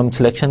نیکسٹ ٹائم ہم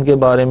سلیکشن کے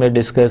بارے میں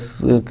ڈسکس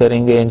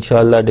کریں گے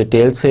انشاءاللہ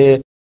ڈیٹیل سے.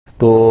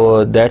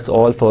 تو that's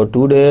all for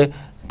today.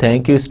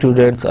 Thank you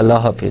students. اللہ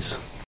حافظ.